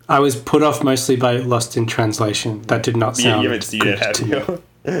 I was put off mostly by Lost in Translation. That did not sound You haven't seen it, have you?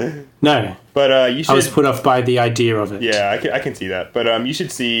 No, but you should. I was put off by the idea of it. Yeah, I can see that. But you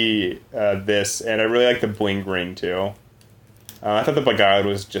should see this, and I really like the Bling Ring too. I thought the Black Guide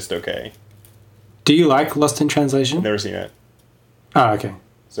was just okay. Do you like Lost in Translation? I've never seen it. Oh, okay.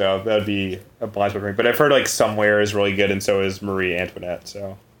 So that would be a blind spot for me. But I've heard like Somewhere is really good, and so is Marie Antoinette.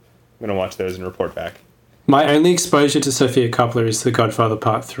 So I'm gonna watch those and report back. My only exposure to Sofia Coppola is The Godfather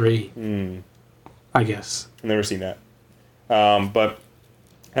Part 3. I guess. I've never seen that. But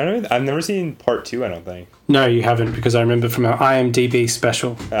I don't know. I've never seen Part 2, I don't think. No, you haven't, because I remember from our IMDb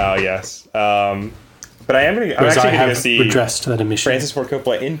special. Oh, yes. But I'm actually going to see redressed that omission. Francis Ford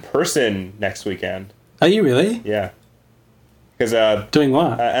Coppola in person next weekend. Are you really? Yeah. Because doing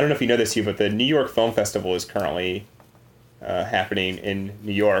what? I don't know if you know this, Hugh, but the New York Film Festival is currently happening in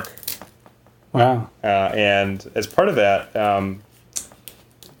New York. Wow. And as part of that,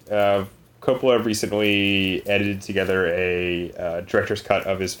 Coppola recently edited together a director's cut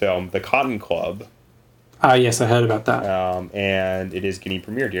of his film, The Cotton Club. Yes, I heard about that. And it is getting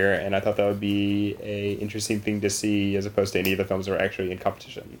premiered here, and I thought that would be a interesting thing to see as opposed to any of the films that are actually in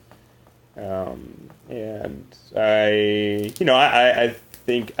competition. And I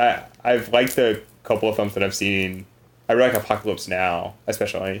think I've liked the couple of films that I've seen. I really like Apocalypse Now,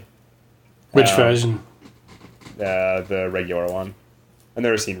 especially. Which version? the regular one. I've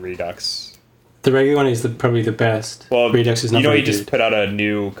never seen Redux. The regular one is probably the best. Well, Redux is not you know, very he just good. put out a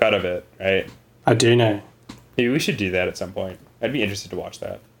new cut of it, right? I do know. Maybe we should do that at some point. I'd be interested to watch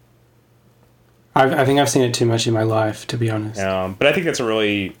that. I think I've seen it too much in my life, to be honest. But I think that's a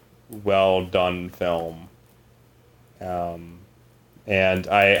really well done film. And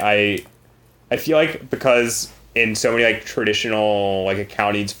I feel like because in so many like traditional like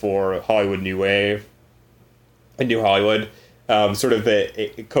accountings for Hollywood New Wave and New Hollywood, sort of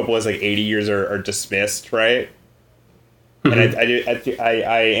Coppola's like 80 years are dismissed, right? Mm-hmm. And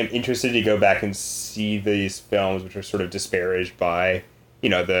I am interested to go back and see these films which are sort of disparaged by, you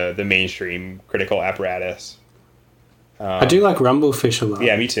know, the mainstream critical apparatus. I do like Rumblefish a lot.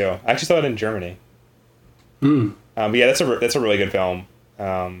 Yeah, me too. I actually saw it in Germany. But yeah, that's a really good film.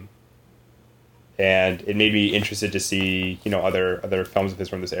 And it made me interested to see, you know, other films of his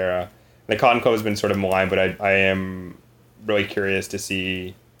from this era. The Cotton Club has been sort of maligned, but I am really curious to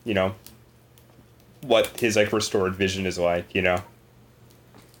see, you know, what his like restored vision is like, you know.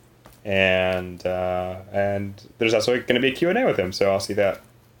 And there's also going to be a Q&A with him, so I'll see that.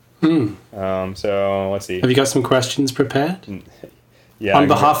 So let's see. Have you got some questions prepared? Yeah. On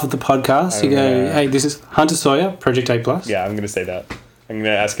behalf of the podcast, you go, hey, this is Hunter Sawyer, Project A+. Yeah, I'm going to say that. I'm going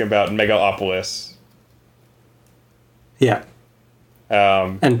to ask him about Megalopolis. Yeah.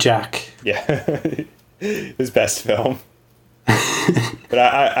 And Jack. Yeah. His best film. But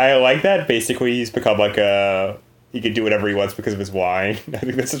I like that. Basically, he's become like he can do whatever he wants because of his wine. I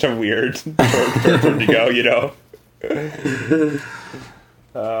think that's such a weird term for him to go, you know?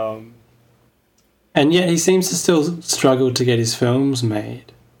 And yet he seems to still struggle to get his films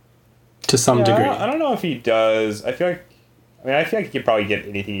made to some degree. I don't know if he does. I feel like he could probably get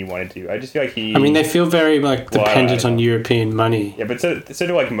anything he wanted to. I just feel like they feel very like dependent on European money. Yeah, but so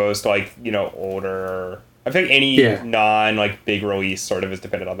do like most like, you know, older. I feel like any non like big release sort of is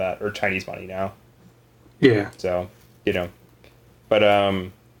dependent on that, or Chinese money now. Yeah. So, you know, but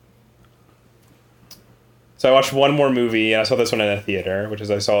so I watched one more movie, and I saw this one in a theater, which is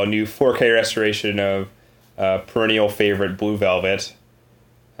I saw a new 4K restoration of perennial favorite Blue Velvet,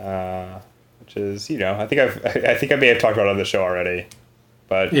 which is, you know, I think I may have talked about it on the show already,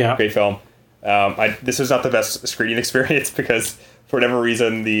 but yeah, great film. This was not the best screening experience because for whatever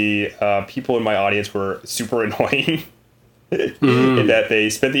reason the people in my audience were super annoying in that they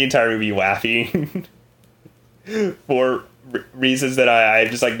spent the entire movie laughing for reasons that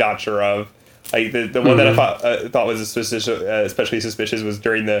I'm just like not sure of. Like the one that I thought was especially suspicious was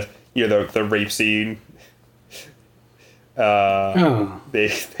during the rape scene.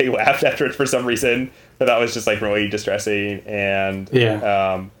 They laughed after it for some reason, but that was just like really distressing. And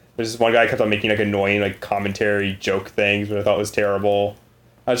there's this one guy kept on making like annoying like commentary joke things, which I thought was terrible.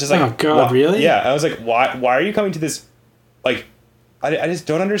 I was just like, oh god, really? Yeah, I was like, why are you coming to this? Like, I just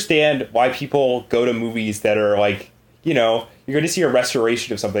don't understand why people go to movies that are like, you know, you're going to see a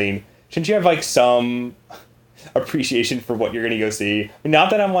restoration of something. Shouldn't you have like some appreciation for what you're going to go see? Not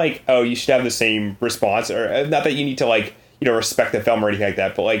that I'm like, oh, you should have the same response, or not that you need to like, you know, respect the film or anything like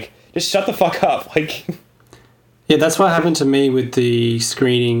that, but like, just shut the fuck up. Like, yeah, that's what happened to me with the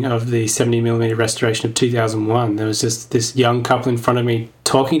screening of the 70mm restoration of 2001. There was just this young couple in front of me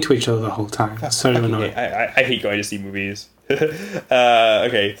talking to each other the whole time. That's so annoying. I hate going to see movies.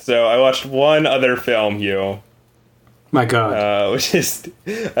 Okay, so I watched one other film, Hugh. My god. Which is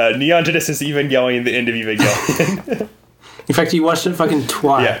Neon Genesis Evangelion, the end of Evangelion. In fact, you watched it fucking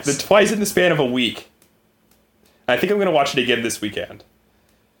twice. Yeah, twice in the span of a week. I think I'm going to watch it again this weekend.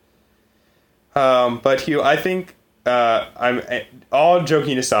 But Hugh, I think, I'm all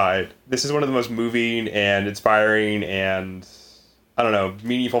joking aside, this is one of the most moving and inspiring and, I don't know,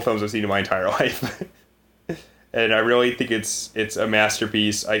 meaningful films I've seen in my entire life. And I really think it's a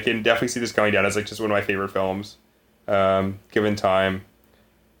masterpiece. I can definitely see this going down as like just one of my favorite films, given time.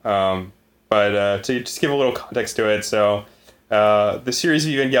 But to just give a little context to it, so the series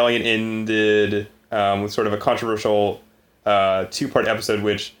of Evangelion ended with sort of a controversial two-part episode,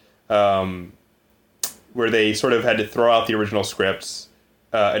 which where they sort of had to throw out the original scripts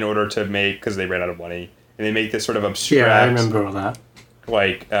in order to make, because they ran out of money, and they make this sort of abstract. Yeah, I remember all that.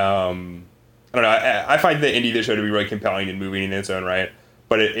 Like, I don't know. I find the ending of the show to be really compelling and moving in its own right,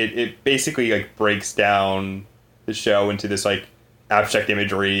 but it basically like breaks down the show into this like abstract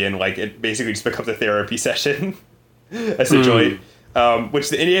imagery, and like it basically just becomes a therapy session, essentially. Which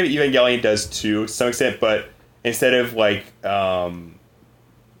the ending of Evangelion does too, to some extent, but instead of like I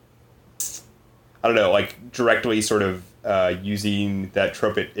don't know, like directly sort of using that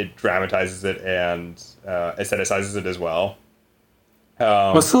trope, it dramatizes it and aestheticizes it as well.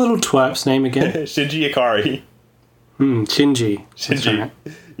 What's the little twerp's name again? Shinji Ikari. Shinji. That's Shinji. right.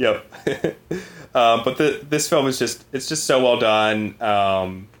 Yep. But this film is it's just so well done,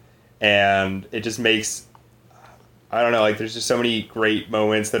 and it just makes, I don't know, like there's just so many great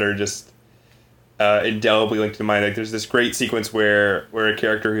moments that are just indelibly linked to mine. Like there's this great sequence where a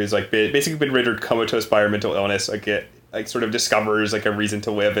character who's like basically been rendered comatose by her mental illness, like sort of discovers like a reason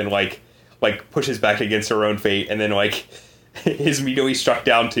to live and like pushes back against her own fate, and then like is immediately struck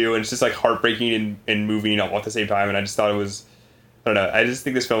down too, and it's just like heartbreaking and moving all at the same time. And I just thought it was, I don't know, I just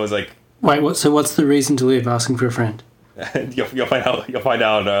think this film was like, Wait, what's the reason to live? Asking for a friend. you'll find out. You have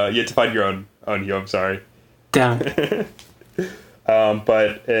to find your own Hugh. I'm sorry. Damn it.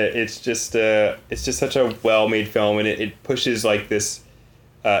 But it's just such a well-made film, and it pushes like this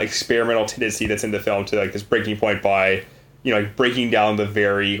experimental tendency that's in the film to like this breaking point by, like breaking down the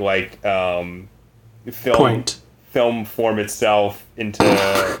very like film form itself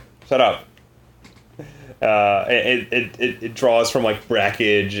into shut up. It draws from like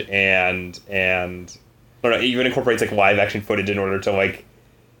brackage and I don't know, it even incorporates like live action footage in order to like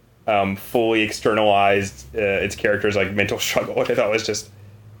fully externalize its characters' like mental struggle, which I thought was just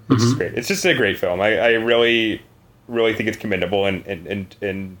great. It's just a great film. I really think it's commendable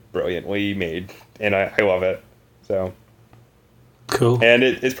and brilliantly made, and I love it. So cool. And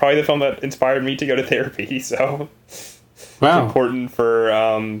it's probably the film that inspired me to go to therapy. So wow, it's important for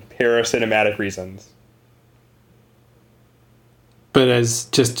paracinematic reasons. But as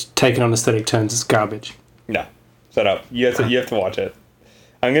just taken on aesthetic terms, it's garbage. No, shut up. You have to watch it.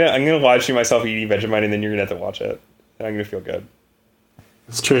 I'm gonna live stream myself eating Vegemite, and then you're gonna have to watch it, and I'm gonna feel good.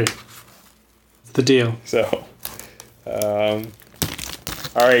 It's true. It's the deal. So, all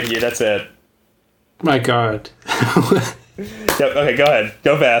right, yeah, that's it. My God. Yep. Okay, go ahead.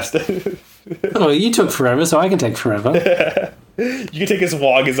 Go fast. Oh, you took forever, so I can take forever. You can take as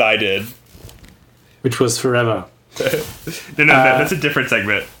long as I did. Which was forever. No, that's a different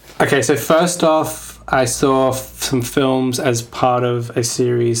segment. Okay, so first off, I saw some films as part of a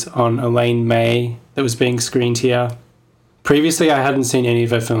series on Elaine May that was being screened here. Previously, I hadn't seen any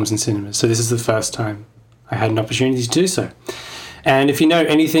of her films in cinemas, so this is the first time I had an opportunity to do so. And if you know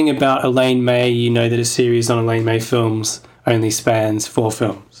anything about Elaine May, you know that a series on Elaine May films only spans 4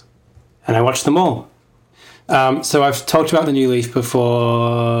 films. And I watched them all. So I've talked about The New Leaf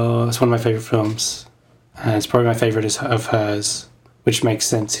before. It's one of my favourite films. It's probably my favourite of hers, which makes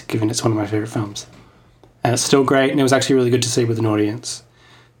sense given it's one of my favourite films. And it's still great, and it was actually really good to see with an audience.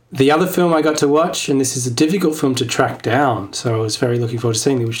 The other film I got to watch, and this is a difficult film to track down, so I was very looking forward to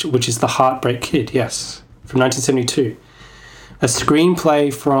seeing it, which is The Heartbreak Kid, yes, from 1972. A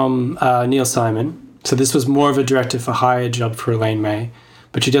screenplay from Neil Simon. So this was more of a director-for-hire job for Elaine May,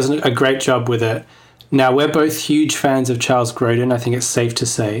 but she does a great job with it. Now, we're both huge fans of Charles Grodin, I think it's safe to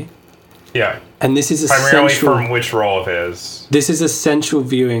say. Yeah. And this is primarily essential, from which role of his? This is essential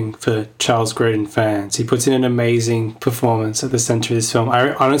viewing for Charles Grodin fans. He puts in an amazing performance at the centre of this film.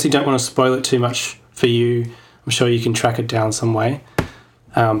 I honestly don't want to spoil it too much for you. I'm sure you can track it down some way.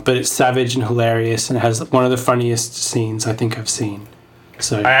 But it's savage and hilarious, and it has one of the funniest scenes I think I've seen.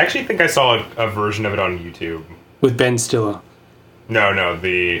 So I actually think I saw a version of it on YouTube. With Ben Stiller. No,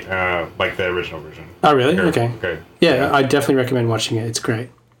 the like the original version. Oh, really? Okay. Okay. Yeah, I definitely recommend watching it. It's great.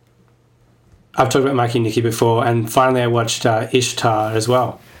 I've talked about Mikey Nicky before, and finally I watched Ishtar as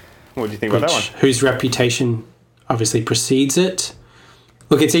well. What do you think about that one? Whose reputation obviously precedes it.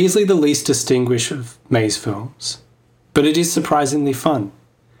 Look, it's easily the least distinguished of May's films, but it is surprisingly fun,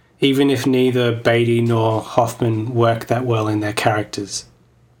 even if neither Beatty nor Hoffman work that well in their characters.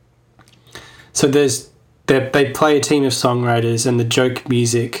 So they play a team of songwriters, and the joke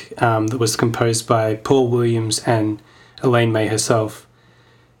music that was composed by Paul Williams and Elaine May herself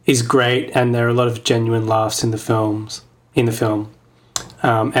is great, and there are a lot of genuine laughs in the film.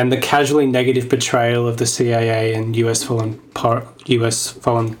 And the casually negative portrayal of the CIA and US foreign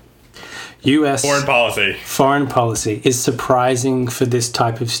policy is surprising for this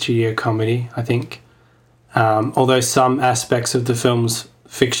type of studio comedy, I think. Although some aspects of the film's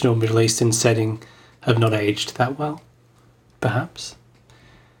fictional Middle Eastern setting have not aged that well, perhaps.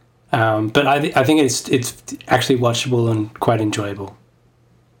 But I think it's actually watchable and quite enjoyable.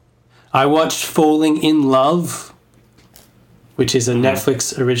 I watched Falling in Love, which is a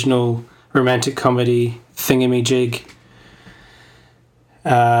Netflix original romantic comedy thingamajig.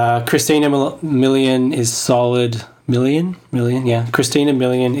 Christina Milian is solid. Yeah. Christina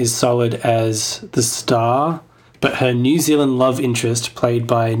Milian is solid as the star, but her New Zealand love interest, played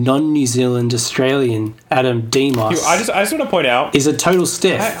by non-New Zealand Australian Adam Demos, I just want to point out, is a total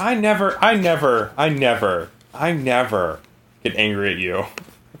stiff. I never get angry at you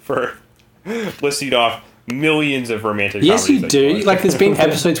for listing off millions of romantic Yes, you comedies that do. watch. Like, there's been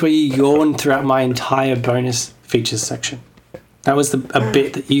episodes where you yawn throughout my entire bonus features section. That was a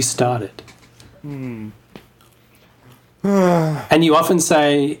bit that you started. And you often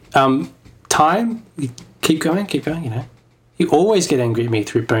say, time? You keep going, you know. You always get angry at me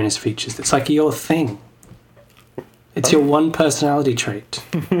through bonus features. It's like your thing. It's your one personality trait.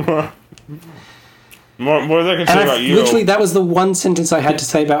 More than I can say And about you. literally, that was the one sentence I had to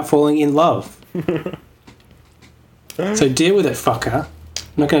say about falling in love. So deal with it, fucker.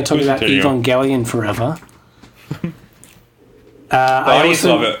 I'm not going to talk Please about continue. Evangelion forever. The audience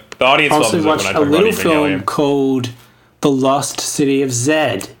love it. The audience loves also it when I watched talk a about little film Evangelion. called The Lost City of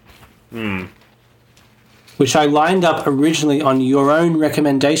Zed, which I lined up originally on your own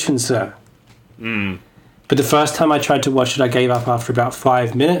recommendation, sir. But the first time I tried to watch it, I gave up after about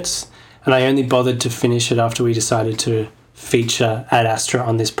 5 minutes, and I only bothered to finish it after we decided to feature Ad Astra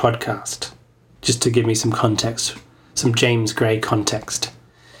on this podcast, just to give me some context, some James Gray context.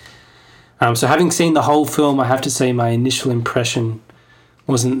 So having seen the whole film, I have to say my initial impression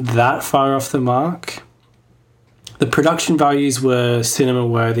wasn't that far off the mark. The production values were cinema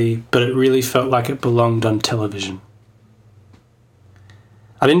worthy, but it really felt like it belonged on television.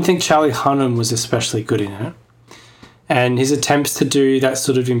 I didn't think Charlie Hunnam was especially good in it, and his attempts to do that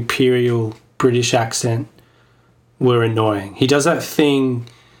sort of imperial British accent were annoying. He does that thing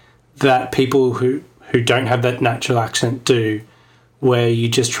that people who don't have that natural accent do, where you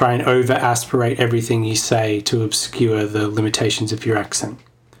just try and over-aspirate everything you say to obscure the limitations of your accent.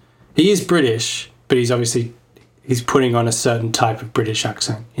 He is British, but he's putting on a certain type of British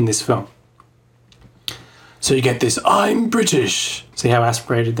accent in this film. So you get this, I'm British. See how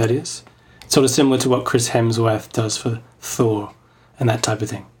aspirated that is? It's sort of similar to what Chris Hemsworth does for Thor and that type of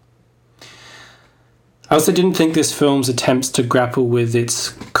thing. I also didn't think this film's attempts to grapple with its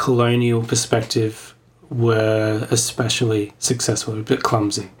colonial perspective were especially successful, a bit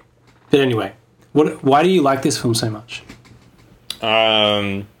clumsy. But anyway, why do you like this film so much?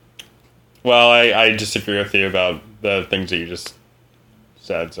 Well, I disagree with you about the things that you just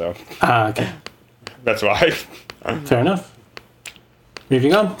said, so Okay. that's why. Fair enough.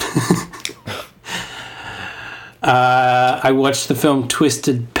 Moving on. I watched the film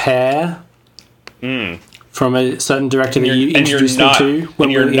Twisted Pair from a certain director that you introduced me to when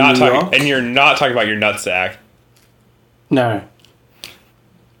we were in New York. And you're not talking about your nutsack. No.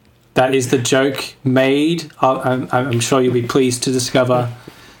 That is the joke made, I'm sure you'll be pleased to discover,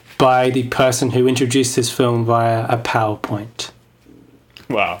 by the person who introduced this film via a PowerPoint.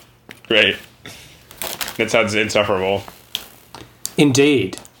 Wow, great. That sounds insufferable.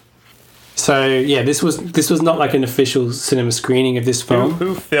 Indeed. So yeah, this was not like an official cinema screening of this film.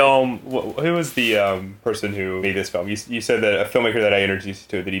 Who was the person who made this film? You said that a filmmaker that I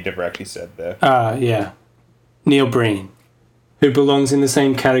introduced you to that he never actually said the. Yeah, Neil Breen, who belongs in the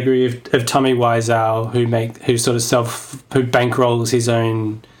same category of Tommy Wiseau, who bankrolls his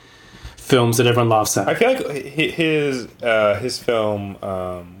own films that everyone laughs at. I feel like his film.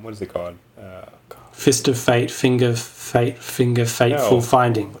 What is it called? Fist of Fate, Finger, Fateful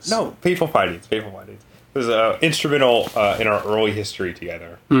Findings. No, Fateful Findings. It was instrumental in our early history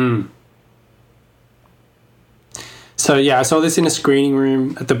together. So yeah, I saw this in a screening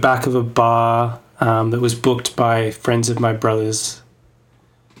room at the back of a bar that was booked by friends of my brother's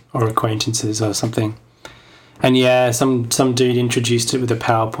or acquaintances or something. And yeah, some dude introduced it with a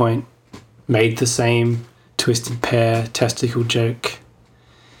PowerPoint, made the same Twisted Pair testicle joke.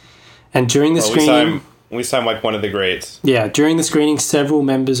 And during the screening... We sound like one of the greats. Yeah, during the screening, several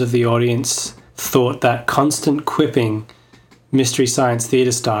members of the audience thought that constant quipping Mystery Science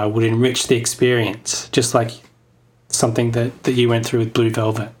Theatre style would enrich the experience, just like something that you went through with Blue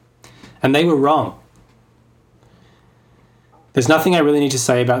Velvet. And they were wrong. There's nothing I really need to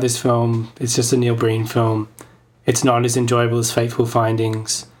say about this film. It's just a Neil Breen film. It's not as enjoyable as Fateful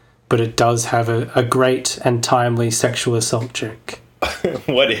Findings, but it does have a great and timely sexual assault joke.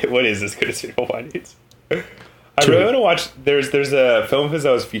 What is this good as Fateful Findings? I really want to watch. There's a film of his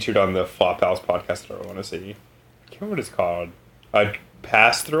that was featured on the Flophouse podcast that I want to see. I can't remember what it's called.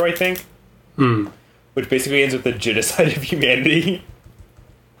 Pass Through, I think. Which basically ends with the genocide of humanity.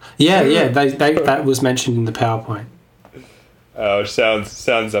 Yeah. That was mentioned in the PowerPoint. Which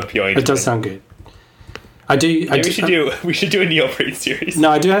sounds appealing. It does sound good. We should do a Neil Breen series.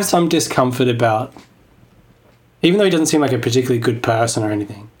 No, I do have some discomfort about, even though he doesn't seem like a particularly good person or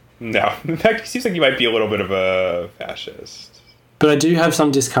anything. No. In fact, he seems like he might be a little bit of a fascist. But I do have some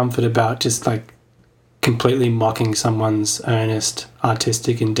discomfort about just like completely mocking someone's earnest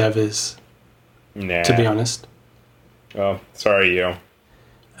artistic endeavors. Nah. To be honest. Oh, sorry, you.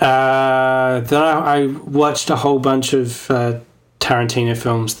 Then I watched a whole bunch of Tarantino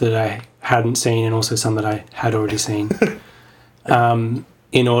films that I hadn't seen, and also some that I had already seen,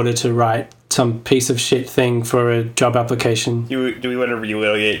 in order to write some piece of shit thing for a job application. Do we want to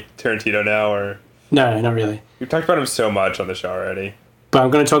relitigate Tarantino now, or No, not really. we've talked about him so much on the show already? But I'm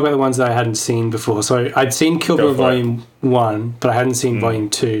going to talk about the ones that I hadn't seen before. So I'd seen Kill Go Bill for it. Volume 1, but I hadn't seen Volume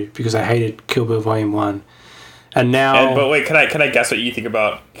 2 because I hated Kill Bill Volume 1. And now... But wait, can I guess what you think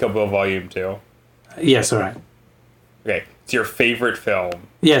about Kill Bill Volume 2? Yes, all right. Okay, it's your favorite film.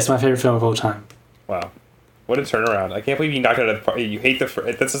 Yes, my favorite film of all time. Wow. What a turnaround. I can't believe you knocked it out of the park. You hate that's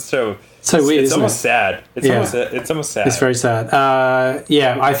just so... So weird, It's isn't almost it? sad. It's Yeah. almost sad. It's very sad.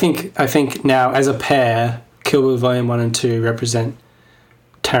 Yeah, I think now as a pair, Kill Bill Volume 1 and 2 represent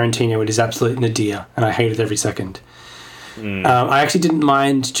Tarantino. It is absolute nadir, and I hate it every second. I actually didn't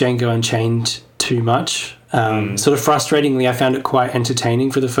mind Django Unchained too much. Sort of frustratingly, I found it quite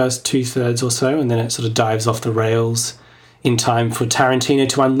entertaining for the first 2/3 or so, and then it sort of dives off the rails in time for Tarantino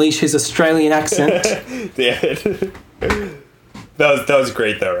to unleash his Australian accent. Damn it. That was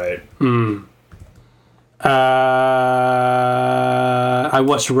great though, right? I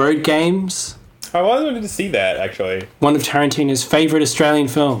watched Road Games, I wanted to see that, actually. one of Tarantino's favourite Australian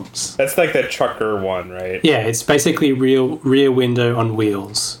films. That's like the trucker one, right? Yeah, it's basically Rear Window on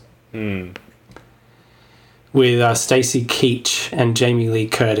Wheels. With Stacey Keach and Jamie Lee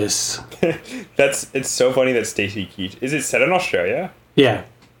Curtis. It's so funny that Stacey Keach... Is it set in Australia? Yeah.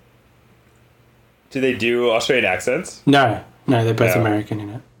 Do they do Australian accents? No, they're both No. American in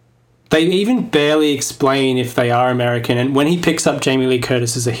it. They even barely explain if they are American, and when he picks up Jamie Lee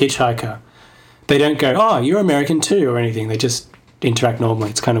Curtis as a hitchhiker, they don't go, "Oh, you're American too," or anything. They just interact normally.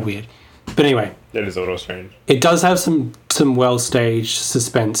 It's kind of weird. But anyway, That is a little strange. it does have some well-staged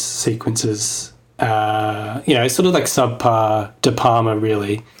suspense sequences. It's sort of like subpar De Palma,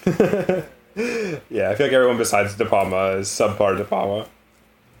 really. Yeah, I feel like everyone besides De Palma is subpar De Palma.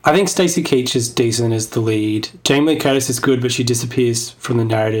 I think Stacey Keach is decent as the lead. Jamie Lee Curtis is good, but she disappears from the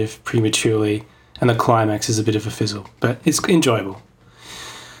narrative prematurely, and the climax is a bit of a fizzle, but it's enjoyable.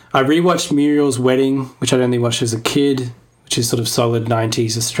 I rewatched Muriel's Wedding, which I'd only watched as a kid, which is sort of solid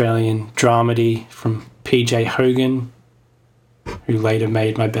 90s Australian dramedy from PJ Hogan, who later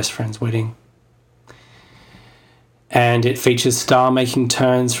made My Best Friend's Wedding. And it features star-making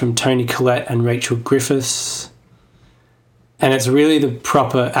turns from Toni Collette and Rachel Griffiths. And it's really the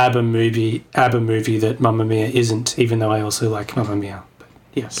proper ABBA movie that Mamma Mia isn't, even though I also like Mamma Mia. But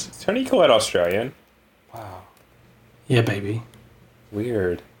yes. Is Toni Collette Australian? Yeah, baby.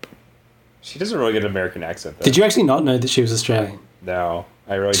 Weird. She doesn't really get an American accent, though. Did you actually not know that she was Australian? No,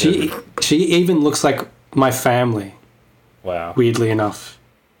 I really She didn't. she even looks like my family, Wow. weirdly enough.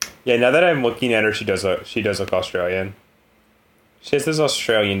 Yeah, now that I'm looking at her, she does look Australian. She has those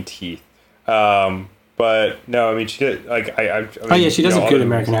Australian teeth. But no, I mean she did like I mean, Oh yeah, she does all a good the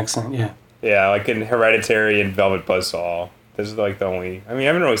American movies- accent, yeah. Yeah, like in Hereditary and Velvet Buzzsaw. Those are like the only. I mean, I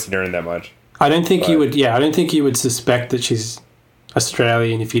haven't really seen her in that much. I don't think you But- would I don't think you would suspect that she's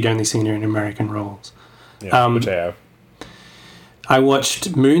Australian if you'd only seen her in American roles. Yeah, which I have. I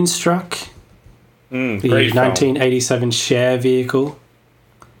watched Moonstruck, the Great film. 1987 Cher vehicle.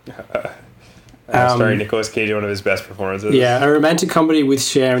 Starring Nicolas Cage in one of his best performances. Yeah, a romantic comedy with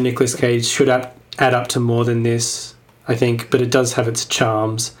Cher and Nicolas Cage should add up to more than this, I think, but it does have its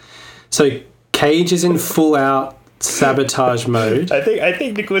charms. So Cage is in full out sabotage mode. I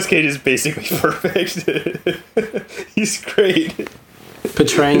think Nicolas Cage is basically perfect. He's great.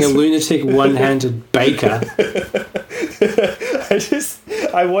 Portraying a lunatic one-handed baker.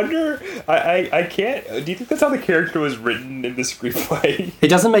 I wonder. I can't. Do you think that's how the character was written in the screenplay? It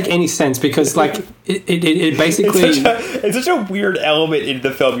doesn't make any sense because, like, it basically... It's such a weird element in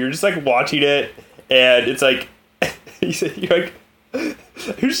the film. You're just like watching it, and it's like you're like,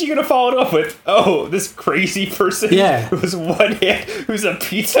 who's she gonna follow it up with? Oh, this crazy person. Yeah. Who's one hand, who's a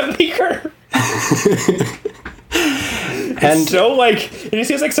pizza maker. And So like, it just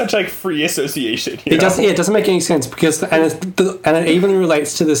seems like such like free association. You it know? doesn't. Yeah, it doesn't make any sense because, and it even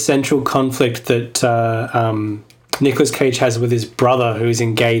relates to the central conflict that Nicolas Cage has with his brother, who is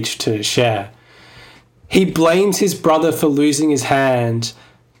engaged to Cher. He blames his brother for losing his hand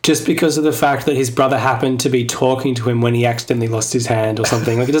just because of the fact that his brother happened to be talking to him when he accidentally lost his hand or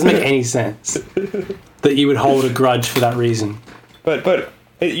something. Like, it doesn't make any sense that you would hold a grudge for that reason. But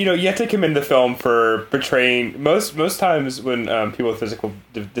you know, you have to commend the film for portraying most times when people with physical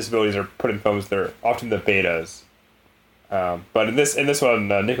disabilities are put in films, they're often the betas. But in this one,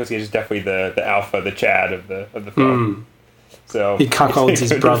 Nicolas Cage is definitely the alpha, the Chad of the film. So He cuckolds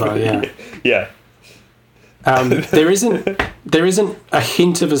his brother, yeah. yeah. There isn't a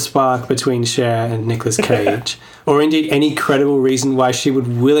hint of a spark between Cher and Nicolas Cage, or indeed any credible reason why she would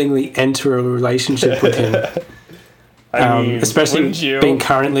willingly enter a relationship with him. I mean, Especially wouldn't you? being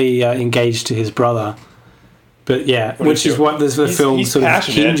currently engaged to his brother. But yeah, which is you? what the film He's sort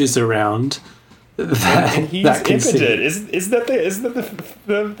passionate. of hinges around. That, He's that conceit. impotent. Isn't that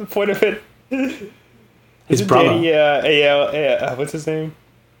the point of it? His Isn't brother. Danny, what's his name?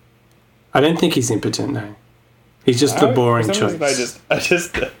 I don't think he's impotent, no. He's just the boring For some choice. reason I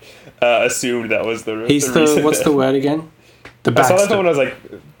just assumed that was the. He's the reason. what's the word again? The I saw that Baxter. when I was like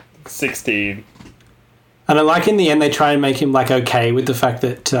 16. And I like in the end they try and make him like okay with the fact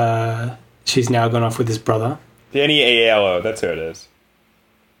that she's now gone off with his brother. Danny Aiello, that's who it is.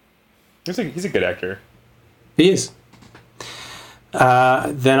 He's a good actor. He is.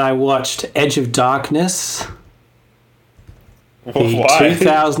 Then I watched Edge of Darkness, the Why?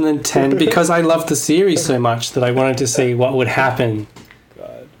 2010, because I loved the series so much that I wanted to see what would happen.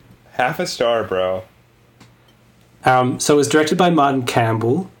 Half a star, bro. So it was directed by Martin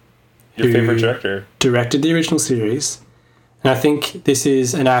Campbell, Your who favorite director. directed the original series, and I think this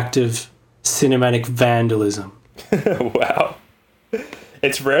is an act of cinematic vandalism. Wow.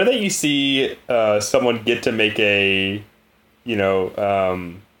 It's rare that you see someone get to make a,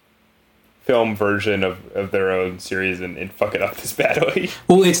 film version of their own series and fuck it up this badly.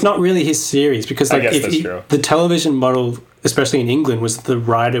 Well, it's not really his series because, like, I guess that's true. the television model, especially in England, was the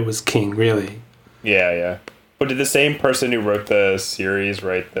writer was king. Really, Yeah. But did the same person who wrote the series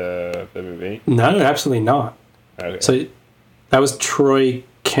write the movie? no, absolutely not. Okay. So that was Troy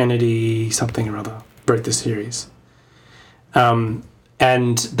Kennedy something or other wrote the series, and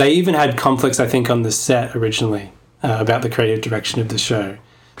they even had conflicts, I think, on the set originally about the creative direction of the show.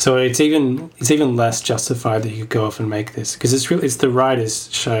 So it's even less justified that you could go off and make this because it's the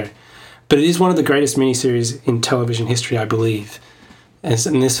writer's show, but it is one of the greatest miniseries in television history, I believe, and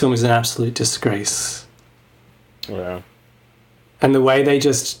this film is an absolute disgrace. Wow. And the way they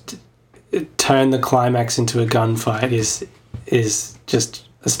just turn the climax into a gunfight is just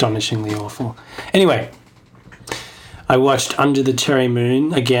astonishingly awful. Anyway, I watched Under the Cherry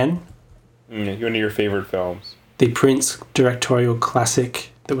Moon again, One of your favorite films. the Prince directorial classic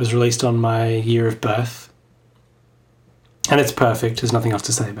that was released on my year of birth. And it's perfect. There's nothing else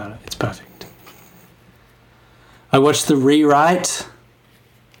to say about it. It's perfect. I watched The Rewrite,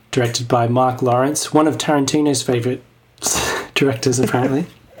 directed by Mark Lawrence, one of Tarantino's favourite directors, apparently.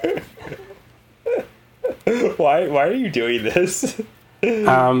 Why are you doing this?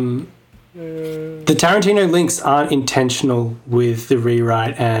 The Tarantino links aren't intentional with The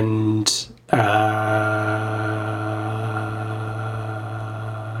Rewrite and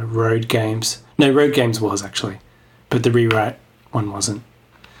Road Games. No, Road Games was actually, but The Rewrite one wasn't.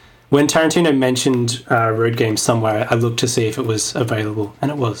 When Tarantino mentioned Road Games somewhere, I looked to see if it was available,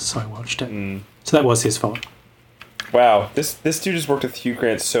 and it was, so I watched it. So that was his fault. Wow, this dude has worked with Hugh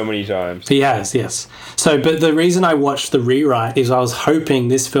Grant so many times. He has, yes. So, but the reason I watched The Rewrite is I was hoping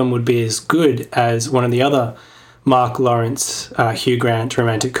this film would be as good as one of the other Mark Lawrence, Hugh Grant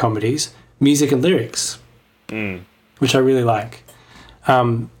romantic comedies, Music and Lyrics, which I really like.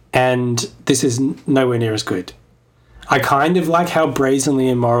 And this is nowhere near as good. I kind of like how brazenly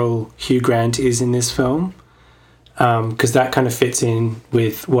immoral Hugh Grant is in this film, because that kind of fits in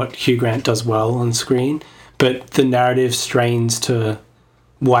with what Hugh Grant does well on screen. But the narrative strains to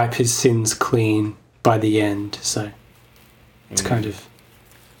wipe his sins clean by the end, so it's kind of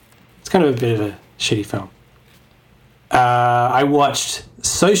a bit of a shitty film. I watched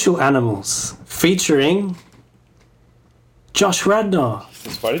Social Animals featuring Josh Radnor.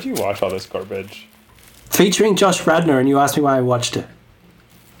 Why did you watch all this garbage? Featuring Josh Radnor, and you asked me why I watched it.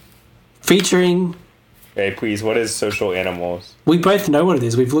 Featuring... Hey, please, what is Social Animals? We both know what it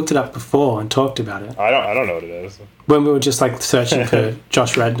is. We've looked it up before and talked about it. I don't know what it is. When we were just like searching for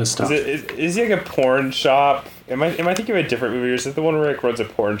Josh Radnor stuff. Is he like a porn shop? Am I thinking of a different movie, or is it the one where Rick runs a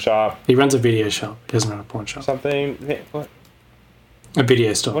porn shop? He runs a video shop. He doesn't run a porn shop. Something? What? A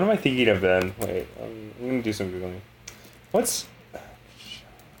video store. What am I thinking of then? Wait, I'm gonna do some googling. What's?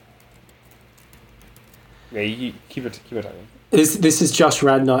 Yeah, you keep it talking. This is Josh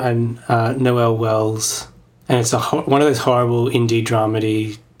Radnor and Noelle Wells, and it's one of those horrible indie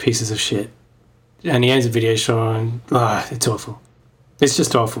dramedy pieces of shit. And he owns a video store, and it's awful. It's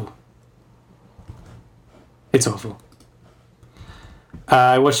just awful. It's awful.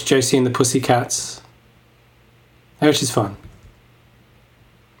 I watched Josie and the Pussycats, which is fun.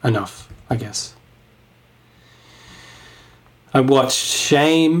 Enough, I guess. I watched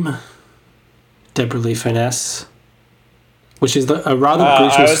Shame, Deborah Lee Furness, which is a rather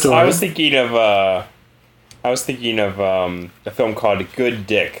brutal story. I was thinking of I was thinking of a film called Good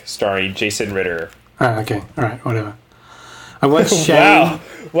Dick, starring Jason Ritter. Ah, okay. All right, whatever. I watched Shane.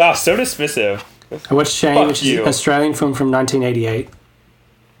 Wow, so dismissive. I watched Shane, Fuck which is you. an Australian film from 1988.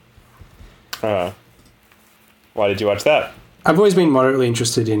 Why did you watch that? I've always been moderately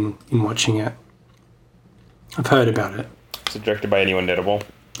interested in watching it. I've heard about it. Is it directed by anyone notable?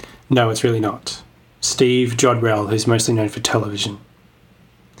 No, it's really not. Steve Jodrell, who's mostly known for television.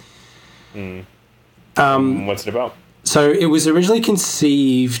 What's it about? So it was originally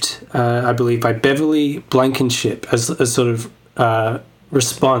conceived, I believe, by Beverly Blankenship as a sort of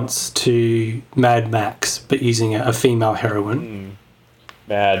response to Mad Max, but using a female heroine.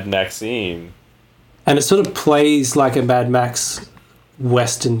 Mad Maxine. And it sort of plays like a Mad Max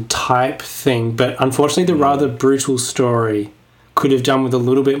Western type thing, but unfortunately the rather brutal story could have done with a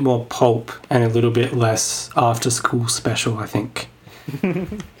little bit more pulp and a little bit less after-school special, I think.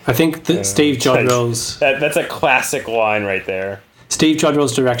 I think that Steve Jodrell's... That's a classic line right there. Steve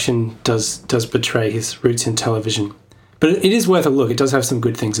Jodrell's direction does betray his roots in television. But it is worth a look. It does have some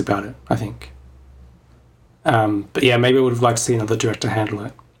good things about it, I think. But yeah, maybe I would have liked to see another director handle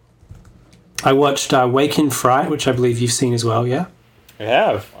it. I watched Wake in Fright, which I believe you've seen as well, yeah? I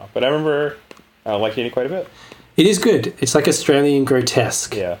have, but I remember liking it quite a bit. It is good. It's like Australian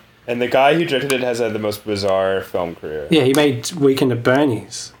grotesque. Yeah. And the guy who directed it has had the most bizarre film career. Yeah, he made Weekend at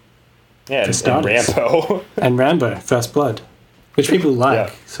Bernie's. Yeah, and starters. Rambo. And Rambo, First Blood, which people like.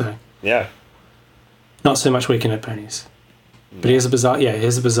 Yeah. So Yeah. not so much Weekend at Bernie's. But he has a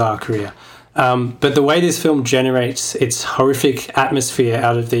bizarre career. But the way this film generates its horrific atmosphere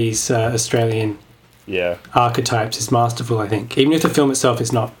out of these Australian Yeah. archetypes is masterful, I think. Even if the film itself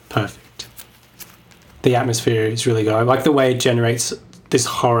is not perfect. The atmosphere is really good. I like the way it generates this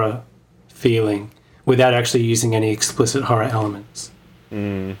horror feeling without actually using any explicit horror elements.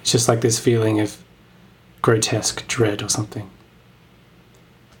 It's just like this feeling of grotesque dread or something.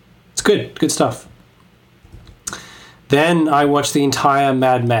 It's good stuff. Then I watched the entire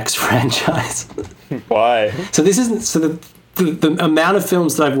Mad Max franchise. Why? So this isn't... So the amount of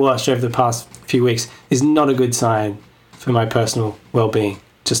films that I've watched over the past few weeks is not a good sign for my personal well-being.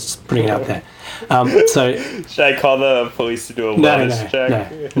 Just putting it out there. So Should I call the police to do a wellness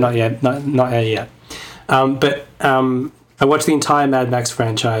check? no, not yet. Not yet. But I watched the entire Mad Max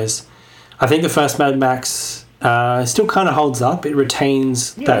franchise. I think the first Mad Max still kind of holds up. It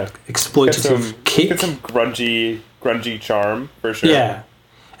retains that exploitative kick. It's got some grungy charm, for sure. Yeah.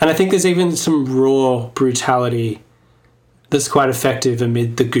 And I think there's even some raw brutality that's quite effective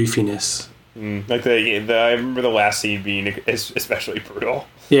amid the goofiness. Like I remember the last scene being especially brutal.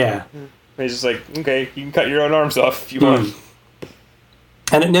 Yeah. It's just like, okay, you can cut your own arms off if you want.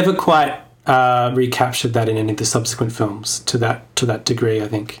 And it never quite recaptured that in any of the subsequent films to that degree, I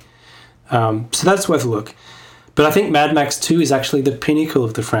think. So that's worth a look. But I think Mad Max 2 is actually the pinnacle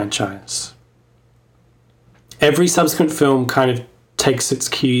of the franchise. Every subsequent film kind of takes its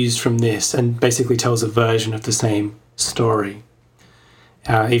cues from this and basically tells a version of the same story.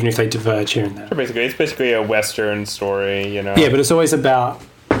 Even if they diverge here and there. It's basically a Western story, you know. Yeah, but it's always about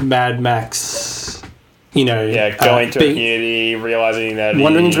Mad Max, you know. Yeah, going to a community, realizing that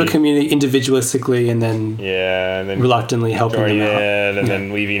wandering into a community individualistically and then and then reluctantly helping them joining out. it and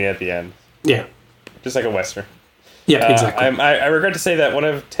then leaving it at the end. Yeah. Just like a Western. Yeah, exactly. I regret to say that one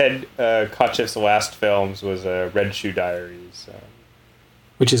of Ted Kotcheff's last films was Red Shoe Diaries.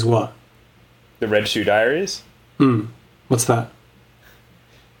 Which is what? The Red Shoe Diaries? What's that?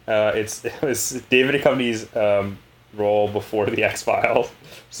 It was David Duchovny's role before the X-Files.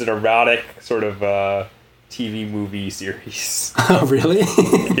 It's an erotic sort of TV movie series. Oh, really?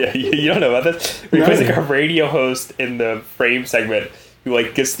 Yeah, you don't know about this? He plays like a radio host in the Frame segment who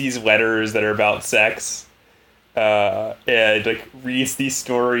like gets these letters that are about sex. And like reads these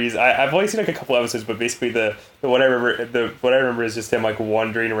stories. I've only seen like a couple episodes, but basically the what I remember is just him like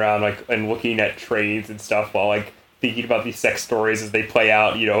wandering around like and looking at trains and stuff while like thinking about these sex stories as they play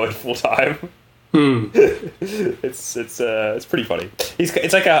out, you know, in full time. It's pretty funny. He's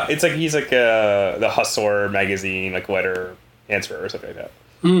like the Hustler magazine like letter answerer or something like that.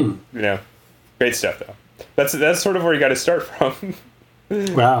 You know, great stuff though. That's sort of where you got to start from.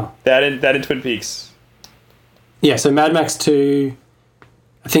 Wow. That in Twin Peaks. Yeah, so Mad Max 2,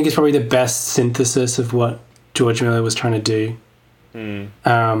 I think is probably the best synthesis of what George Miller was trying to do.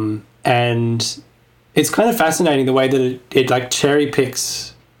 And it's kind of fascinating the way that it like cherry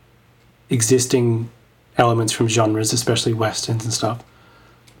picks existing elements from genres, especially westerns and stuff,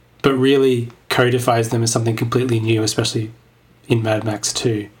 but really codifies them as something completely new, especially in Mad Max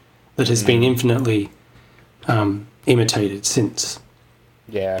 2, that has been infinitely imitated since.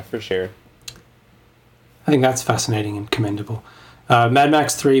 Yeah, for sure. I think that's fascinating and commendable. Mad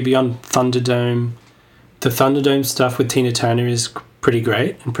Max 3 Beyond Thunderdome. The Thunderdome stuff with Tina Turner is pretty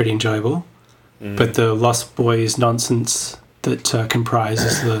great and pretty enjoyable. But the Lost Boys nonsense that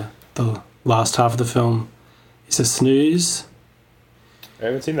comprises the last half of the film is a snooze. I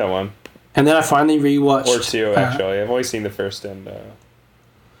haven't seen that one. And then I finally rewatched... Or two, actually. I've only seen the first and...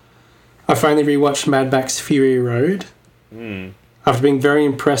 I finally rewatched Mad Max Fury Road. After being very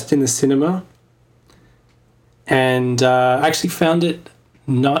impressed in the cinema. And I actually found it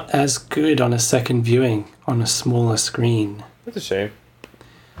not as good on a second viewing on a smaller screen. That's a shame.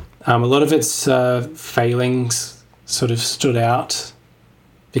 A lot of its failings sort of stood out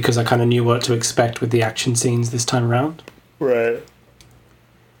because I kind of knew what to expect with the action scenes this time around. Right.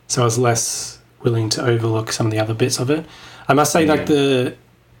 So I was less willing to overlook some of the other bits of it. I must say,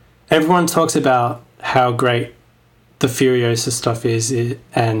 everyone talks about how great the Furiosa stuff is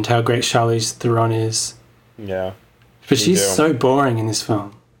and how great Charlize Theron is. Yeah. But she's so boring in this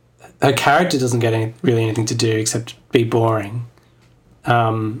film. Her character doesn't get really anything to do except be boring.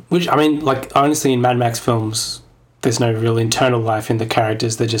 Which, I mean, like, honestly, in Mad Max films, there's no real internal life in the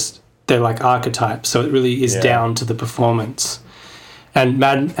characters. They're like archetypes. So it really is down to the performance. And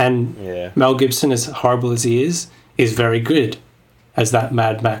Mel Gibson, as horrible as he is very good as that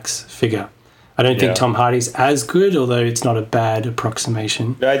Mad Max figure. I don't think Tom Hardy's as good, although it's not a bad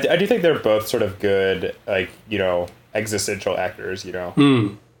approximation. I do think they're both sort of good, like, existential actors,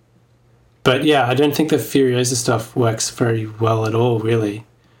 But yeah, I don't think the Furiosa stuff works very well at all, really.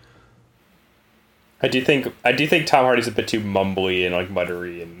 I do think Tom Hardy's a bit too mumbly and like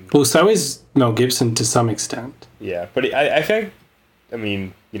muttery and. Well, so is Mel Gibson to some extent. Yeah, but I think, I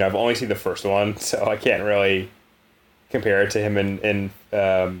mean, I've only seen the first one, so I can't really compare it to him in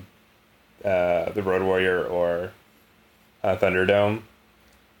The Road Warrior or Thunderdome.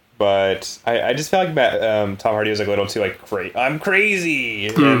 But I just feel like Tom Hardy was like a little too like I'm crazy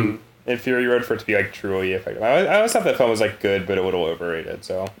in Fury Road for it to be like truly effective. I always thought that film was like good, but a little overrated.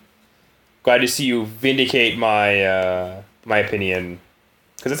 So glad to see you vindicate my my opinion,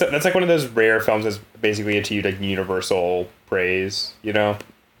 because that's like one of those rare films that's basically achieved like universal praise. I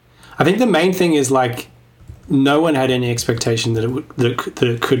think the main thing is like no one had any expectation that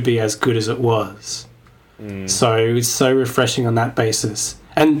it could be as good as it was. So it's so refreshing on that basis.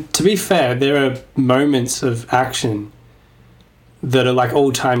 And to be fair, there are moments of action that are like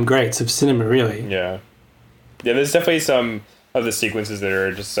all-time greats of cinema, really. Yeah, there's definitely some of the sequences that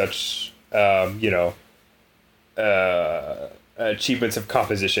are just such, achievements of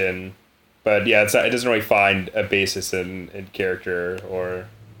composition. But yeah, it doesn't really find a basis in character or...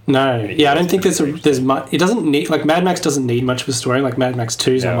 No, I don't think there's much... It doesn't need... Like, Mad Max doesn't need much of a story. Like, Mad Max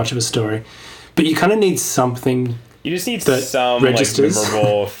 2 is not much of a story. But you kind of need something... You just need some registers. Like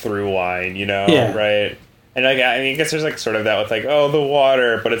memorable through line, right? And like, I mean, I guess there's like sort of that with like, oh, the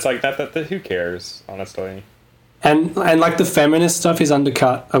water, but it's like that who cares, honestly. And like the feminist stuff is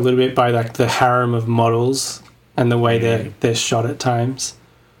undercut a little bit by like the harem of models and the way they're shot at times,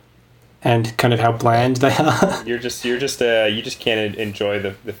 and kind of how bland they are. you just can't enjoy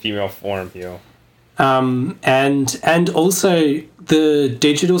the female form, And also the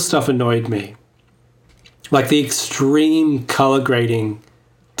digital stuff annoyed me. Like the extreme color grading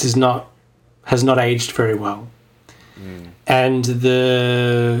has not aged very well. And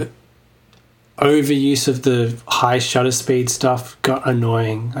the overuse of the high shutter speed stuff got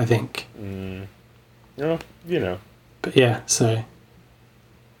annoying, I think. Well, But yeah, so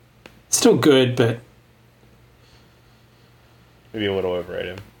still good, but maybe a little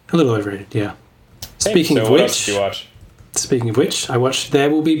overrated. A little overrated, yeah. What else did you watch? Speaking of which, I watched There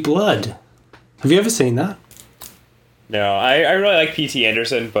Will Be Blood. Have you ever seen that? No, I really like P.T.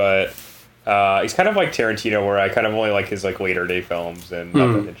 Anderson, but he's kind of like Tarantino, where I kind of only like his like later day films and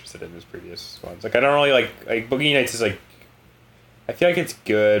not that interested in his previous ones. Like I don't really like Boogie Nights is like, I feel like it's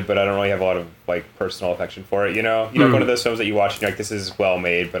good, but I don't really have a lot of like personal affection for it. Like one of those films that you watch and you're like, this is well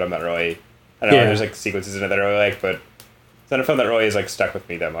made, but I'm not really. I don't know. There's like sequences in it that I really like, but it's not a film that really is like stuck with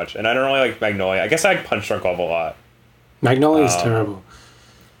me that much. And I don't really like Magnolia. I guess I like Punch Drunk Love a lot. Magnolia is terrible.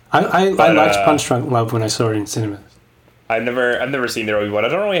 I liked Punch Drunk Love when I saw it in cinemas. I've never seen There Will Be Blood. I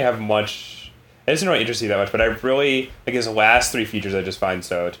don't really have much. It doesn't really interest me that much, but I really like his last three features. I just find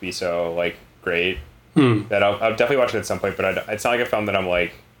to be so like great that I'll definitely watch it at some point. But it's not like a film that I'm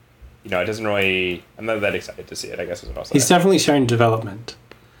like, it doesn't really. I'm not that excited to see it, I guess is what I'll say. He's definitely shown development.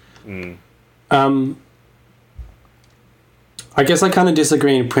 I guess I kind of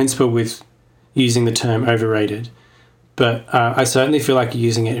disagree in principle with using the term overrated, but I certainly feel like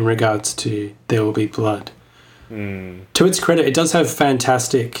using it in regards to There Will Be Blood. To its credit, it does have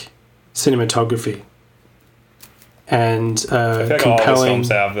fantastic cinematography. and I feel like all his compelling. films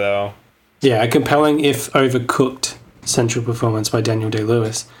have, though. Yeah, a compelling, if overcooked, central performance by Daniel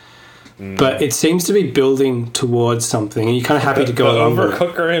Day-Lewis. But it seems to be building towards something, and you're kind of happy to go The along with it.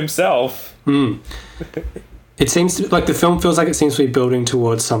 overcooker himself. It seems to, like, the film feels like it seems to be building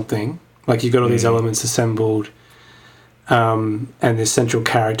towards something. Like, you've got all these elements assembled, and this central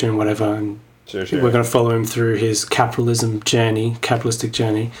character and whatever, and Sure. we're going to follow him through his capitalistic journey.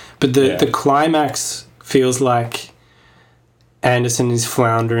 But the climax feels like Anderson is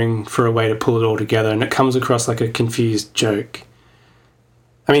floundering for a way to pull it all together, and it comes across like a confused joke.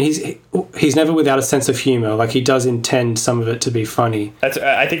 I mean, he's never without a sense of humor. Like, he does intend some of it to be funny.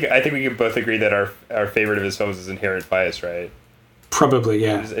 I think we can both agree that our favorite of his films is Inherent Vice, right? Probably,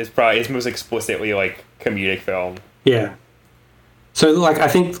 yeah. It's probably his most explicitly like comedic film. Yeah. So, like, I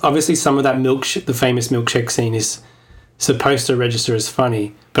think obviously some of that the famous milkshake scene is supposed to register as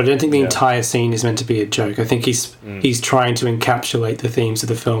funny, but I don't think the entire scene is meant to be a joke. I think he's trying to encapsulate the themes of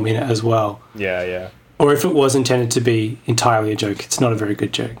the film in it as well. Yeah. Or if it was intended to be entirely a joke, it's not a very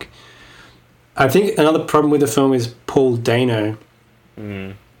good joke. I think another problem with the film is Paul Dano,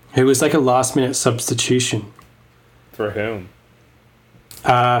 who was like a last-minute substitution. For whom?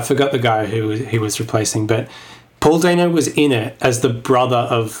 I forgot the guy who he was replacing, but Paul Dano was in it as the brother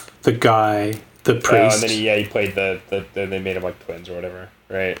of the guy, the priest. And then he played they made him like twins or whatever,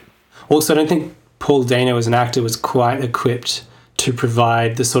 right? Also, I don't think Paul Dano as an actor was quite equipped to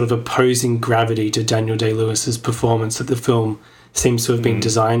provide the sort of opposing gravity to Daniel Day-Lewis's performance that the film seems to have been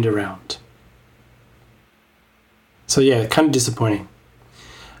designed around. So yeah, kind of disappointing.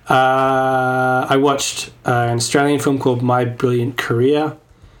 I watched an Australian film called My Brilliant Career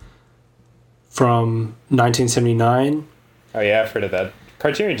from 1979. Oh yeah, I've heard of that.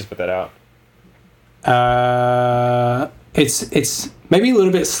 Criterion just put that out. It's maybe a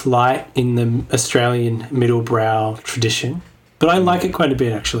little bit slight in the Australian middle-brow tradition, but I like it quite a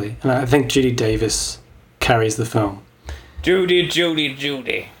bit, actually. And I think Judy Davis carries the film.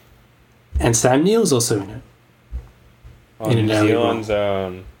 Judy. And Sam Neill's also in it. In New Zealand's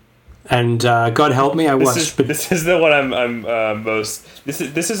own. And God help me, I watched... This is the one I'm most...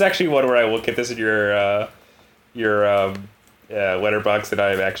 This is actually one where I look at this in your letterbox, and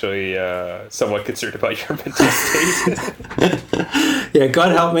I'm actually somewhat concerned about your mental state. Yeah,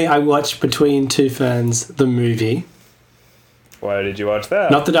 God help me, I watched Between Two Ferns, the movie. Why did you watch that?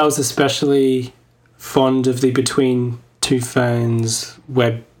 Not that I was especially fond of the Between Two Ferns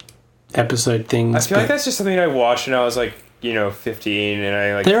web episode things. I feel like that's just something I watched and I was like, 15, and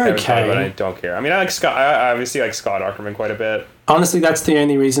I like. They're haven't thought okay. about it, I don't care. I mean, I like Scott. I obviously like Scott Aukerman quite a bit. Honestly, that's the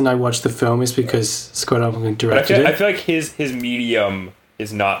only reason I watched the film is because Scott Aukerman directed I it. feel like his medium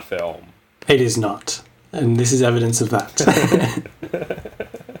is not film. It is not, and this is evidence of that.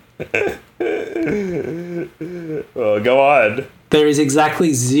 Well, go on. There is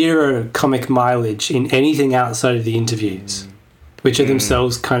exactly zero comic mileage in anything outside of the interviews, which are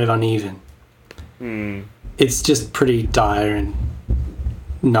themselves kind of uneven. It's just pretty dire and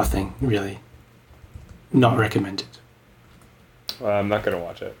nothing, really. Not recommended. Well, I'm not going to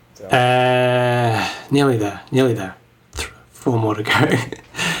watch it. So. Nearly there. 4 more to go.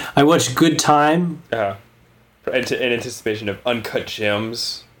 I watched Good Time. In anticipation of Uncut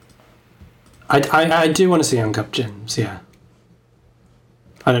Gems. I do want to see Uncut Gems, yeah.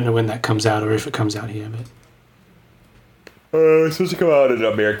 I don't know when that comes out or if it comes out here, but... It's supposed to come out in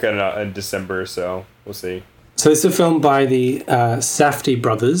America in December, so we'll see. So it's a film by the Safdie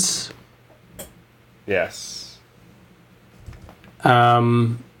brothers. Yes.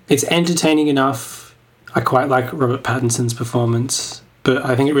 It's entertaining enough. I quite like Robert Pattinson's performance, but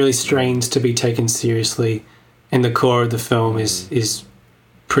I think it really strains to be taken seriously, and the core of the film is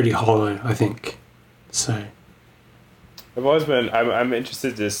pretty hollow, I think. So I've always been. I'm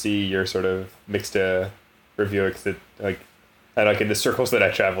interested to see your sort of mixed review, because it in the circles that I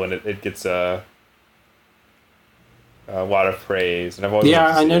travel in, it gets a lot of praise, and I've always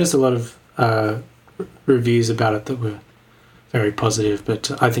I noticed a lot of reviews about it that were very positive, but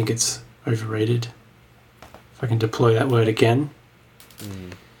I think it's overrated. If I can deploy that word again.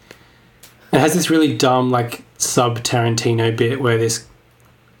 It has this really dumb, like, sub-Tarantino bit where this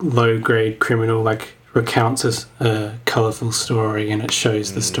low-grade criminal, like, recounts a colourful story, and it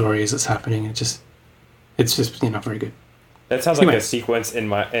shows the story as it's happening. It's just not very good. That sounds like a sequence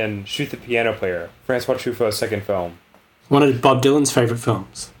in Shoot the Piano Player, Francois Truffaut's second film. One of Bob Dylan's favourite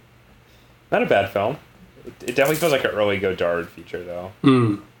films. Not a bad film. It definitely feels like an early Godard feature, though.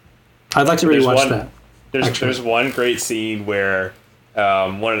 I'd like to rewatch that. There's one great scene where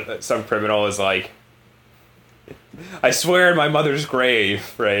some criminal is like, "I swear in my mother's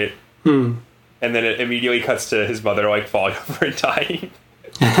grave," right? and then it immediately cuts to his mother like falling over and dying.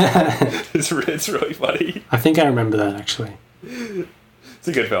 It's really funny. I think I remember that actually. It's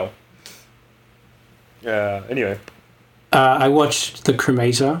a good film. Anyway. I watched The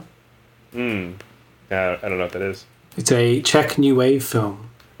Cremator. I don't know what that is. It's a Czech new wave film.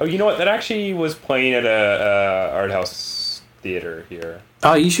 Oh, you know what? That actually was playing at a art house theater here.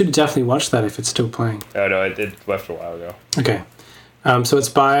 Oh, you should definitely watch that if it's still playing. Oh no, it left a while ago. Okay. So it's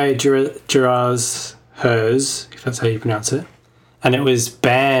by Juraz Hers, if that's how you pronounce it. And it was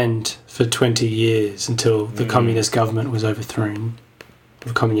banned for 20 years until the communist government was overthrown.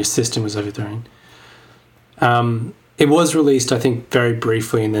 The communist system was overthrown. It was released, I think, very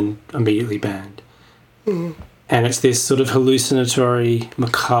briefly and then immediately banned. And it's this sort of hallucinatory,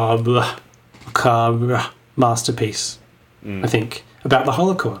 macabre masterpiece, I think, about the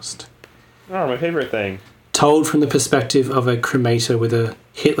Holocaust. Oh, my favorite thing. Told from the perspective of a cremator with a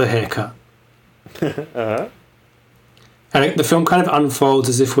Hitler haircut. Uh-huh. And the film kind of unfolds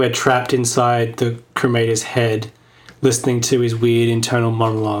as if we're trapped inside the cremator's head, listening to his weird internal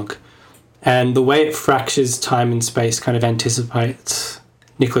monologue. And the way it fractures time and space kind of anticipates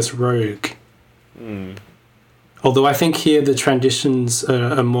Nicholas Roeg. Although I think here the transitions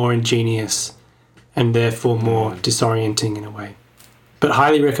are more ingenious and therefore more disorienting in a way. But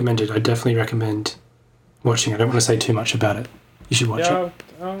highly recommended. I definitely recommend watching it. I don't want to say too much about it. You should watch it.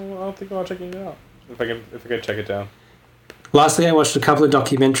 I'll think about checking it out. If I can check it down. Lastly, I watched a couple of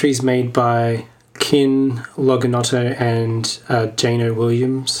documentaries made by Kin Loganotto and Jano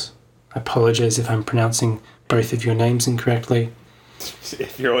Williams. I apologize if I'm pronouncing both of your names incorrectly.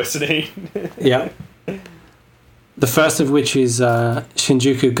 If you're listening. Yeah. The first of which is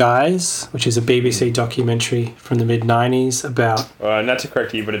Shinjuku Guys, which is a BBC documentary from the mid-90s about... Not to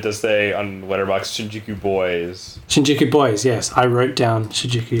correct you, but it does say on Letterboxd Shinjuku Boys. Shinjuku Boys, yes. I wrote down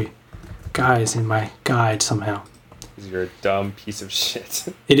Shinjuku Guys in my guide somehow. Because you're a dumb piece of shit.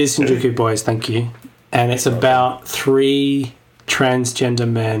 It is Shinjuku Boys, thank you. And it's about 3 transgender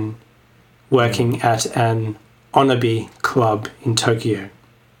men working at an onabi club in Tokyo.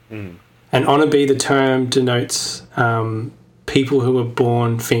 And onabi, the term denotes people who are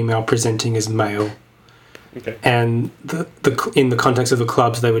born female presenting as male. Okay. And in the context of the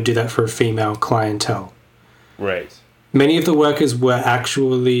clubs, they would do that for a female clientele. Right. Many of the workers were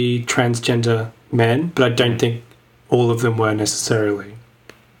actually transgender men, but I don't think all of them were necessarily.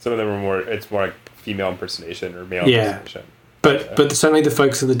 Some of them are it's more like female impersonation or male impersonation. But certainly the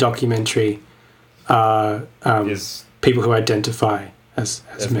focus of the documentary are Is people who identify as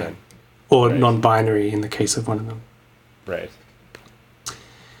men. Or non-binary in the case of one of them. Right.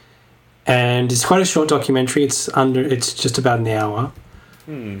 And it's quite a short documentary. It's just about an hour.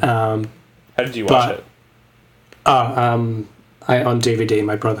 How did you watch it? On DVD.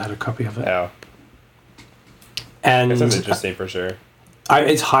 My brother had a copy of it. Oh. And That sounds interesting for sure.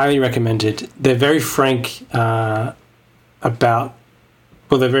 It's highly recommended. They're very frank they're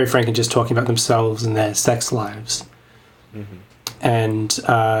very frank in just talking about themselves and their sex lives. And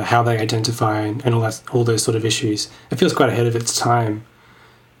how they identify and all those sort of issues. It feels quite ahead of its time,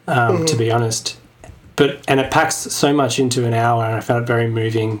 to be honest. And it packs so much into an hour, and I found it very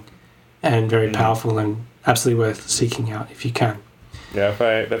moving and very powerful and absolutely worth seeking out if you can. Yeah,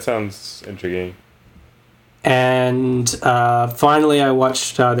 that sounds intriguing. And finally, I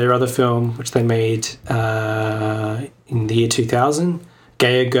watched their other film, which they made in the year 2000,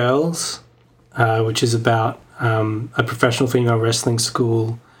 Gayer Girls, which is about a professional female wrestling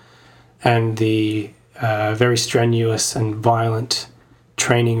school and the very strenuous and violent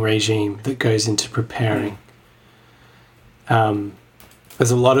training regime that goes into preparing.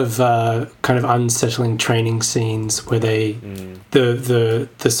 There's a lot of kind of unsettling training scenes where the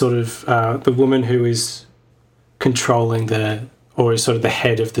sort of the woman who is controlling or is sort of the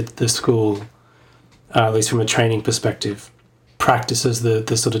head of the school, at least from a training perspective, practices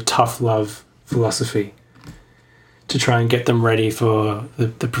the sort of tough love philosophy to try and get them ready for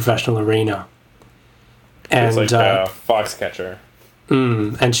the professional arena. And it's like Foxcatcher.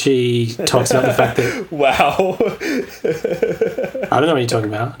 And she talks about the fact that... Wow. I don't know what you're talking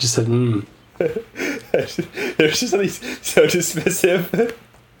about. I just said, There's just something so dismissive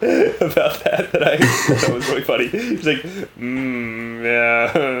about that I thought was really funny. She's like,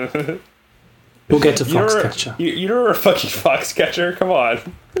 yeah. We'll get to Foxcatcher. You're a fucking Foxcatcher? Come on.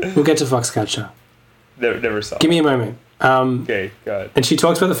 We'll get to Foxcatcher. Never saw. Give me a moment. Okay, go ahead. And she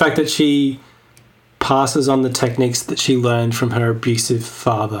talks about the fact that she passes on the techniques that she learned from her abusive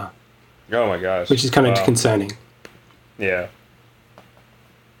father. Oh my gosh. Which is kind of concerning. Yeah.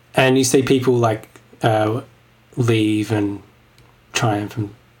 And you see people like leave and triumph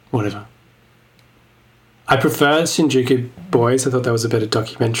and whatever. I prefer Shinjuku Boys. I thought that was a better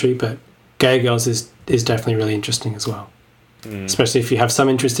documentary, but Gay Girls is definitely really interesting as well. Especially if you have some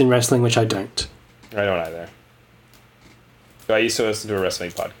interest in wrestling, which I don't. I don't either. So I used to listen to a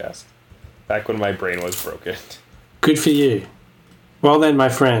wrestling podcast back when my brain was broken. Good for you. Well then, my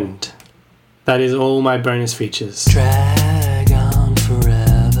friend, that is all my bonus features. Drag on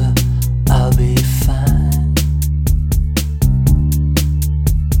forever, I'll be fine.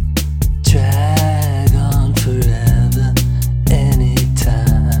 Drag on forever,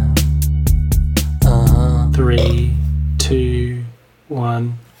 anytime. 3, 2,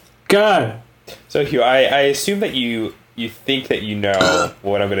 1, go! So Hugh, I assume that you think that you know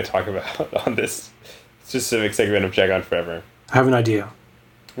what I'm going to talk about on this specific segment of Drag On Forever. I have an idea.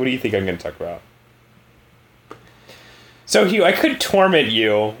 What do you think I'm going to talk about? So Hugh, I could torment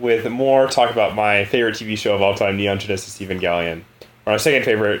you with more talk about my favorite TV show of all time, Neon Genesis Evangelion, or my second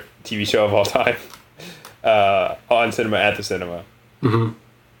favorite TV show of all time, on cinema at the cinema. Mm-hmm.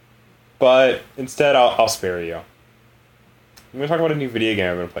 But instead, I'll spare you. I'm going to talk about a new video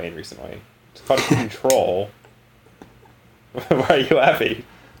game I've been playing recently. It's called Control. Why are you laughing?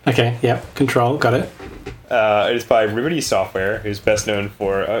 Okay, yeah, Control, got it. It is by Remedy Software, who's best known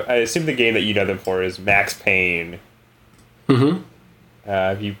for... I assume the game that you know them for is Max Payne. Mm-hmm.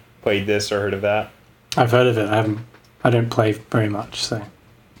 Have you played this or heard of that? I've heard of it. I don't play very much, so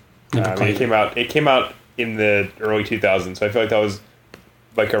never played it came out in the early 2000s, so I feel like that was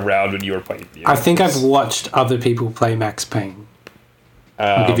like around when you were playing. I think I've watched other people play Max Payne.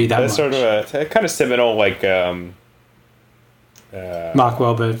 I'll give you that that's much. sort of a kind of seminal, like Mark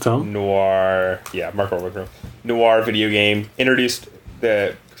Wahlberg film. Noir, yeah, Mark Wahlberg film. Noir video game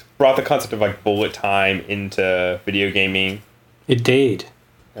brought the concept of like bullet time into video gaming. It did.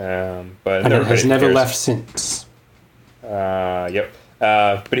 But And it has never left since. Yep.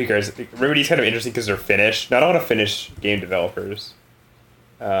 But who cares? Remedy's kind of interesting because they're Finnish. Not a lot of Finnish game developers.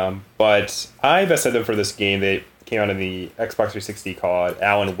 But I best know them for this game that came out in the Xbox 360 called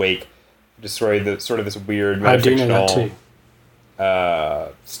Alan Wake. Destroyed the sort of this weird I do know that too.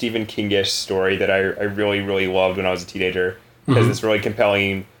 Stephen Kingish story that I really, really loved when I was a teenager. It has this really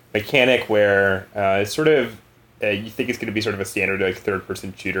compelling mechanic where it's sort of you think it's going to be sort of a standard like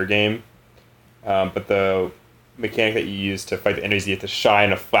third-person shooter game, but the mechanic that you use to fight the enemies, you have to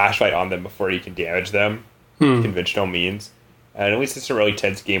shine a flashlight on them before you can damage them with conventional means. And at least it's a really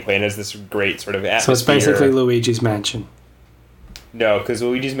tense gameplay and has this great sort of atmosphere. So it's basically Luigi's Mansion. No, because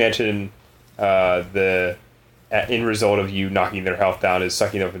Luigi's Mansion, the end result of you knocking their health down is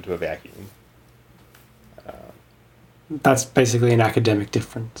sucking them up into a vacuum. That's basically an academic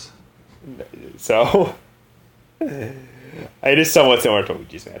difference. So, it is somewhat similar to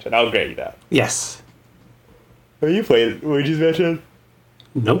Luigi's Mansion. I'll grant you that. Yes. Have you played Luigi's Mansion?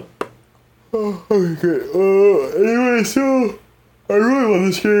 Nope. Oh, okay. Anyway, so I really love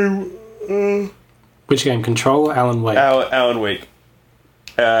this game. Which game? Control or Alan Wake? Alan Wake.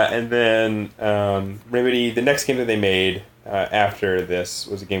 And then Remedy, the next game that they made after this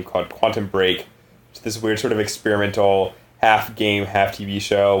was a game called Quantum Break. It's this weird sort of experimental half game, half TV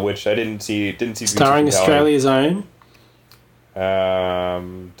show, which I didn't see. Starring Australia's own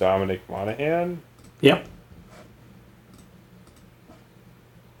Dominic Monaghan. Yep.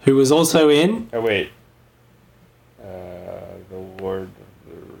 Who was also in? Oh wait, the Lord of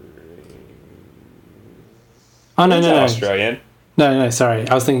the Rings. Oh no, Australian. No, sorry.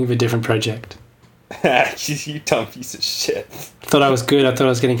 I was thinking of a different project. You dumb piece of shit. Thought I was good. I thought I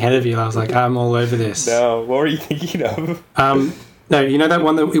was getting ahead of you. I was like, I'm all over this. No, what were you thinking of? No, you know that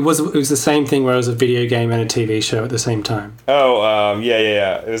one that it was the same thing where it was a video game and a TV show at the same time. Oh,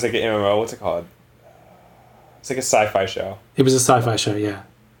 yeah. It was like an MMO. What's it called? It's like a sci-fi show. It was a sci-fi show, yeah.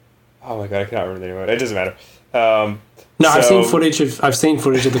 Oh my god, I cannot remember the name of it. It doesn't matter. No, I've seen footage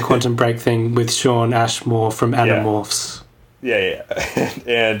of the Quantum Break thing with Sean Ashmore from Animorphs. Yeah.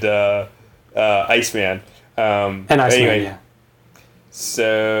 And Iceman. And Iceman, anyway, yeah. So,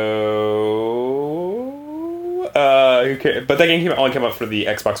 who cares? But that game only came out for the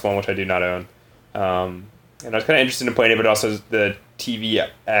Xbox One, which I do not own. And I was kind of interested in playing it, but also the TV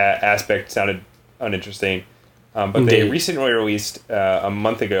aspect sounded uninteresting. But Indeed. they recently released a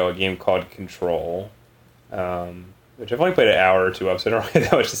month ago a game called Control, which I've only played an hour or two of, so I don't really have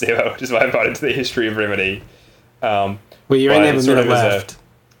that much to say about it, which is why I bought into the history of Remedy. Well, you only have a minute left.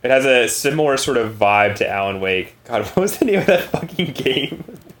 It has a similar sort of vibe to Alan Wake. God, what was the name of that fucking game?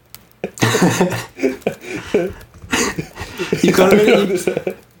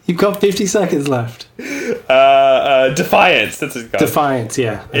 You've got 50 seconds left. Defiance. That's it. Defiance,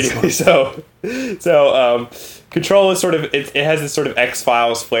 yeah. Anyway, so Control is sort of it has this sort of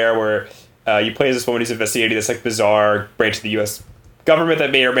X-Files flair where You play as this woman who's investigating this like bizarre branch of the U.S. government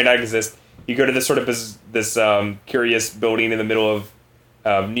that may or may not exist. You go to this sort of curious building in the middle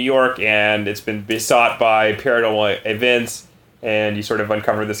of New York, and it's been besought by paranormal events. And you sort of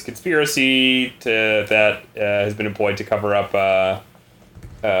uncover this conspiracy that has been employed to cover up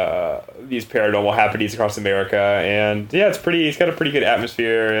these paranormal happenings across America. And yeah, it's got a pretty good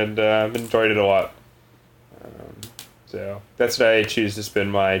atmosphere, and I've enjoyed it a lot. So that's what I choose to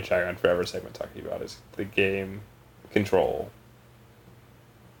spend my Trigon Forever segment talking about, is the game Control.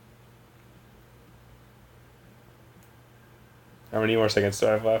 How many more seconds do I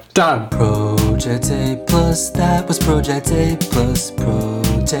have left? Done. Project A plus, that was Project A plus.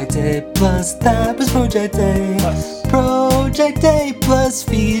 Project A plus, that was Project A. Plus. Project A plus,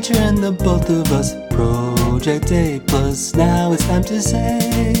 featuring the both of us. Project A plus, now it's time to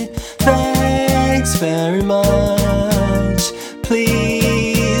say thanks very much.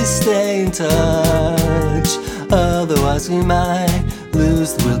 Please stay in touch, otherwise we might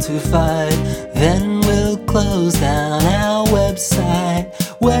lose the will to fight. Then we'll close down our website.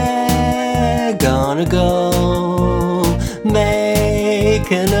 We're gonna go make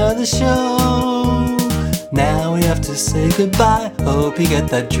another show. Now we have to say goodbye. Hope you get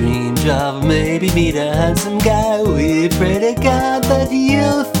that dream job, maybe meet a handsome guy. We pray to God that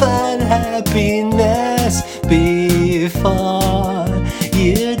you'll find happiness before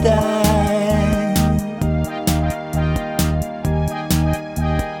you die.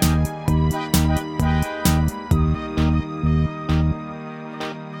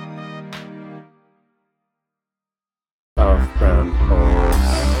 Of brown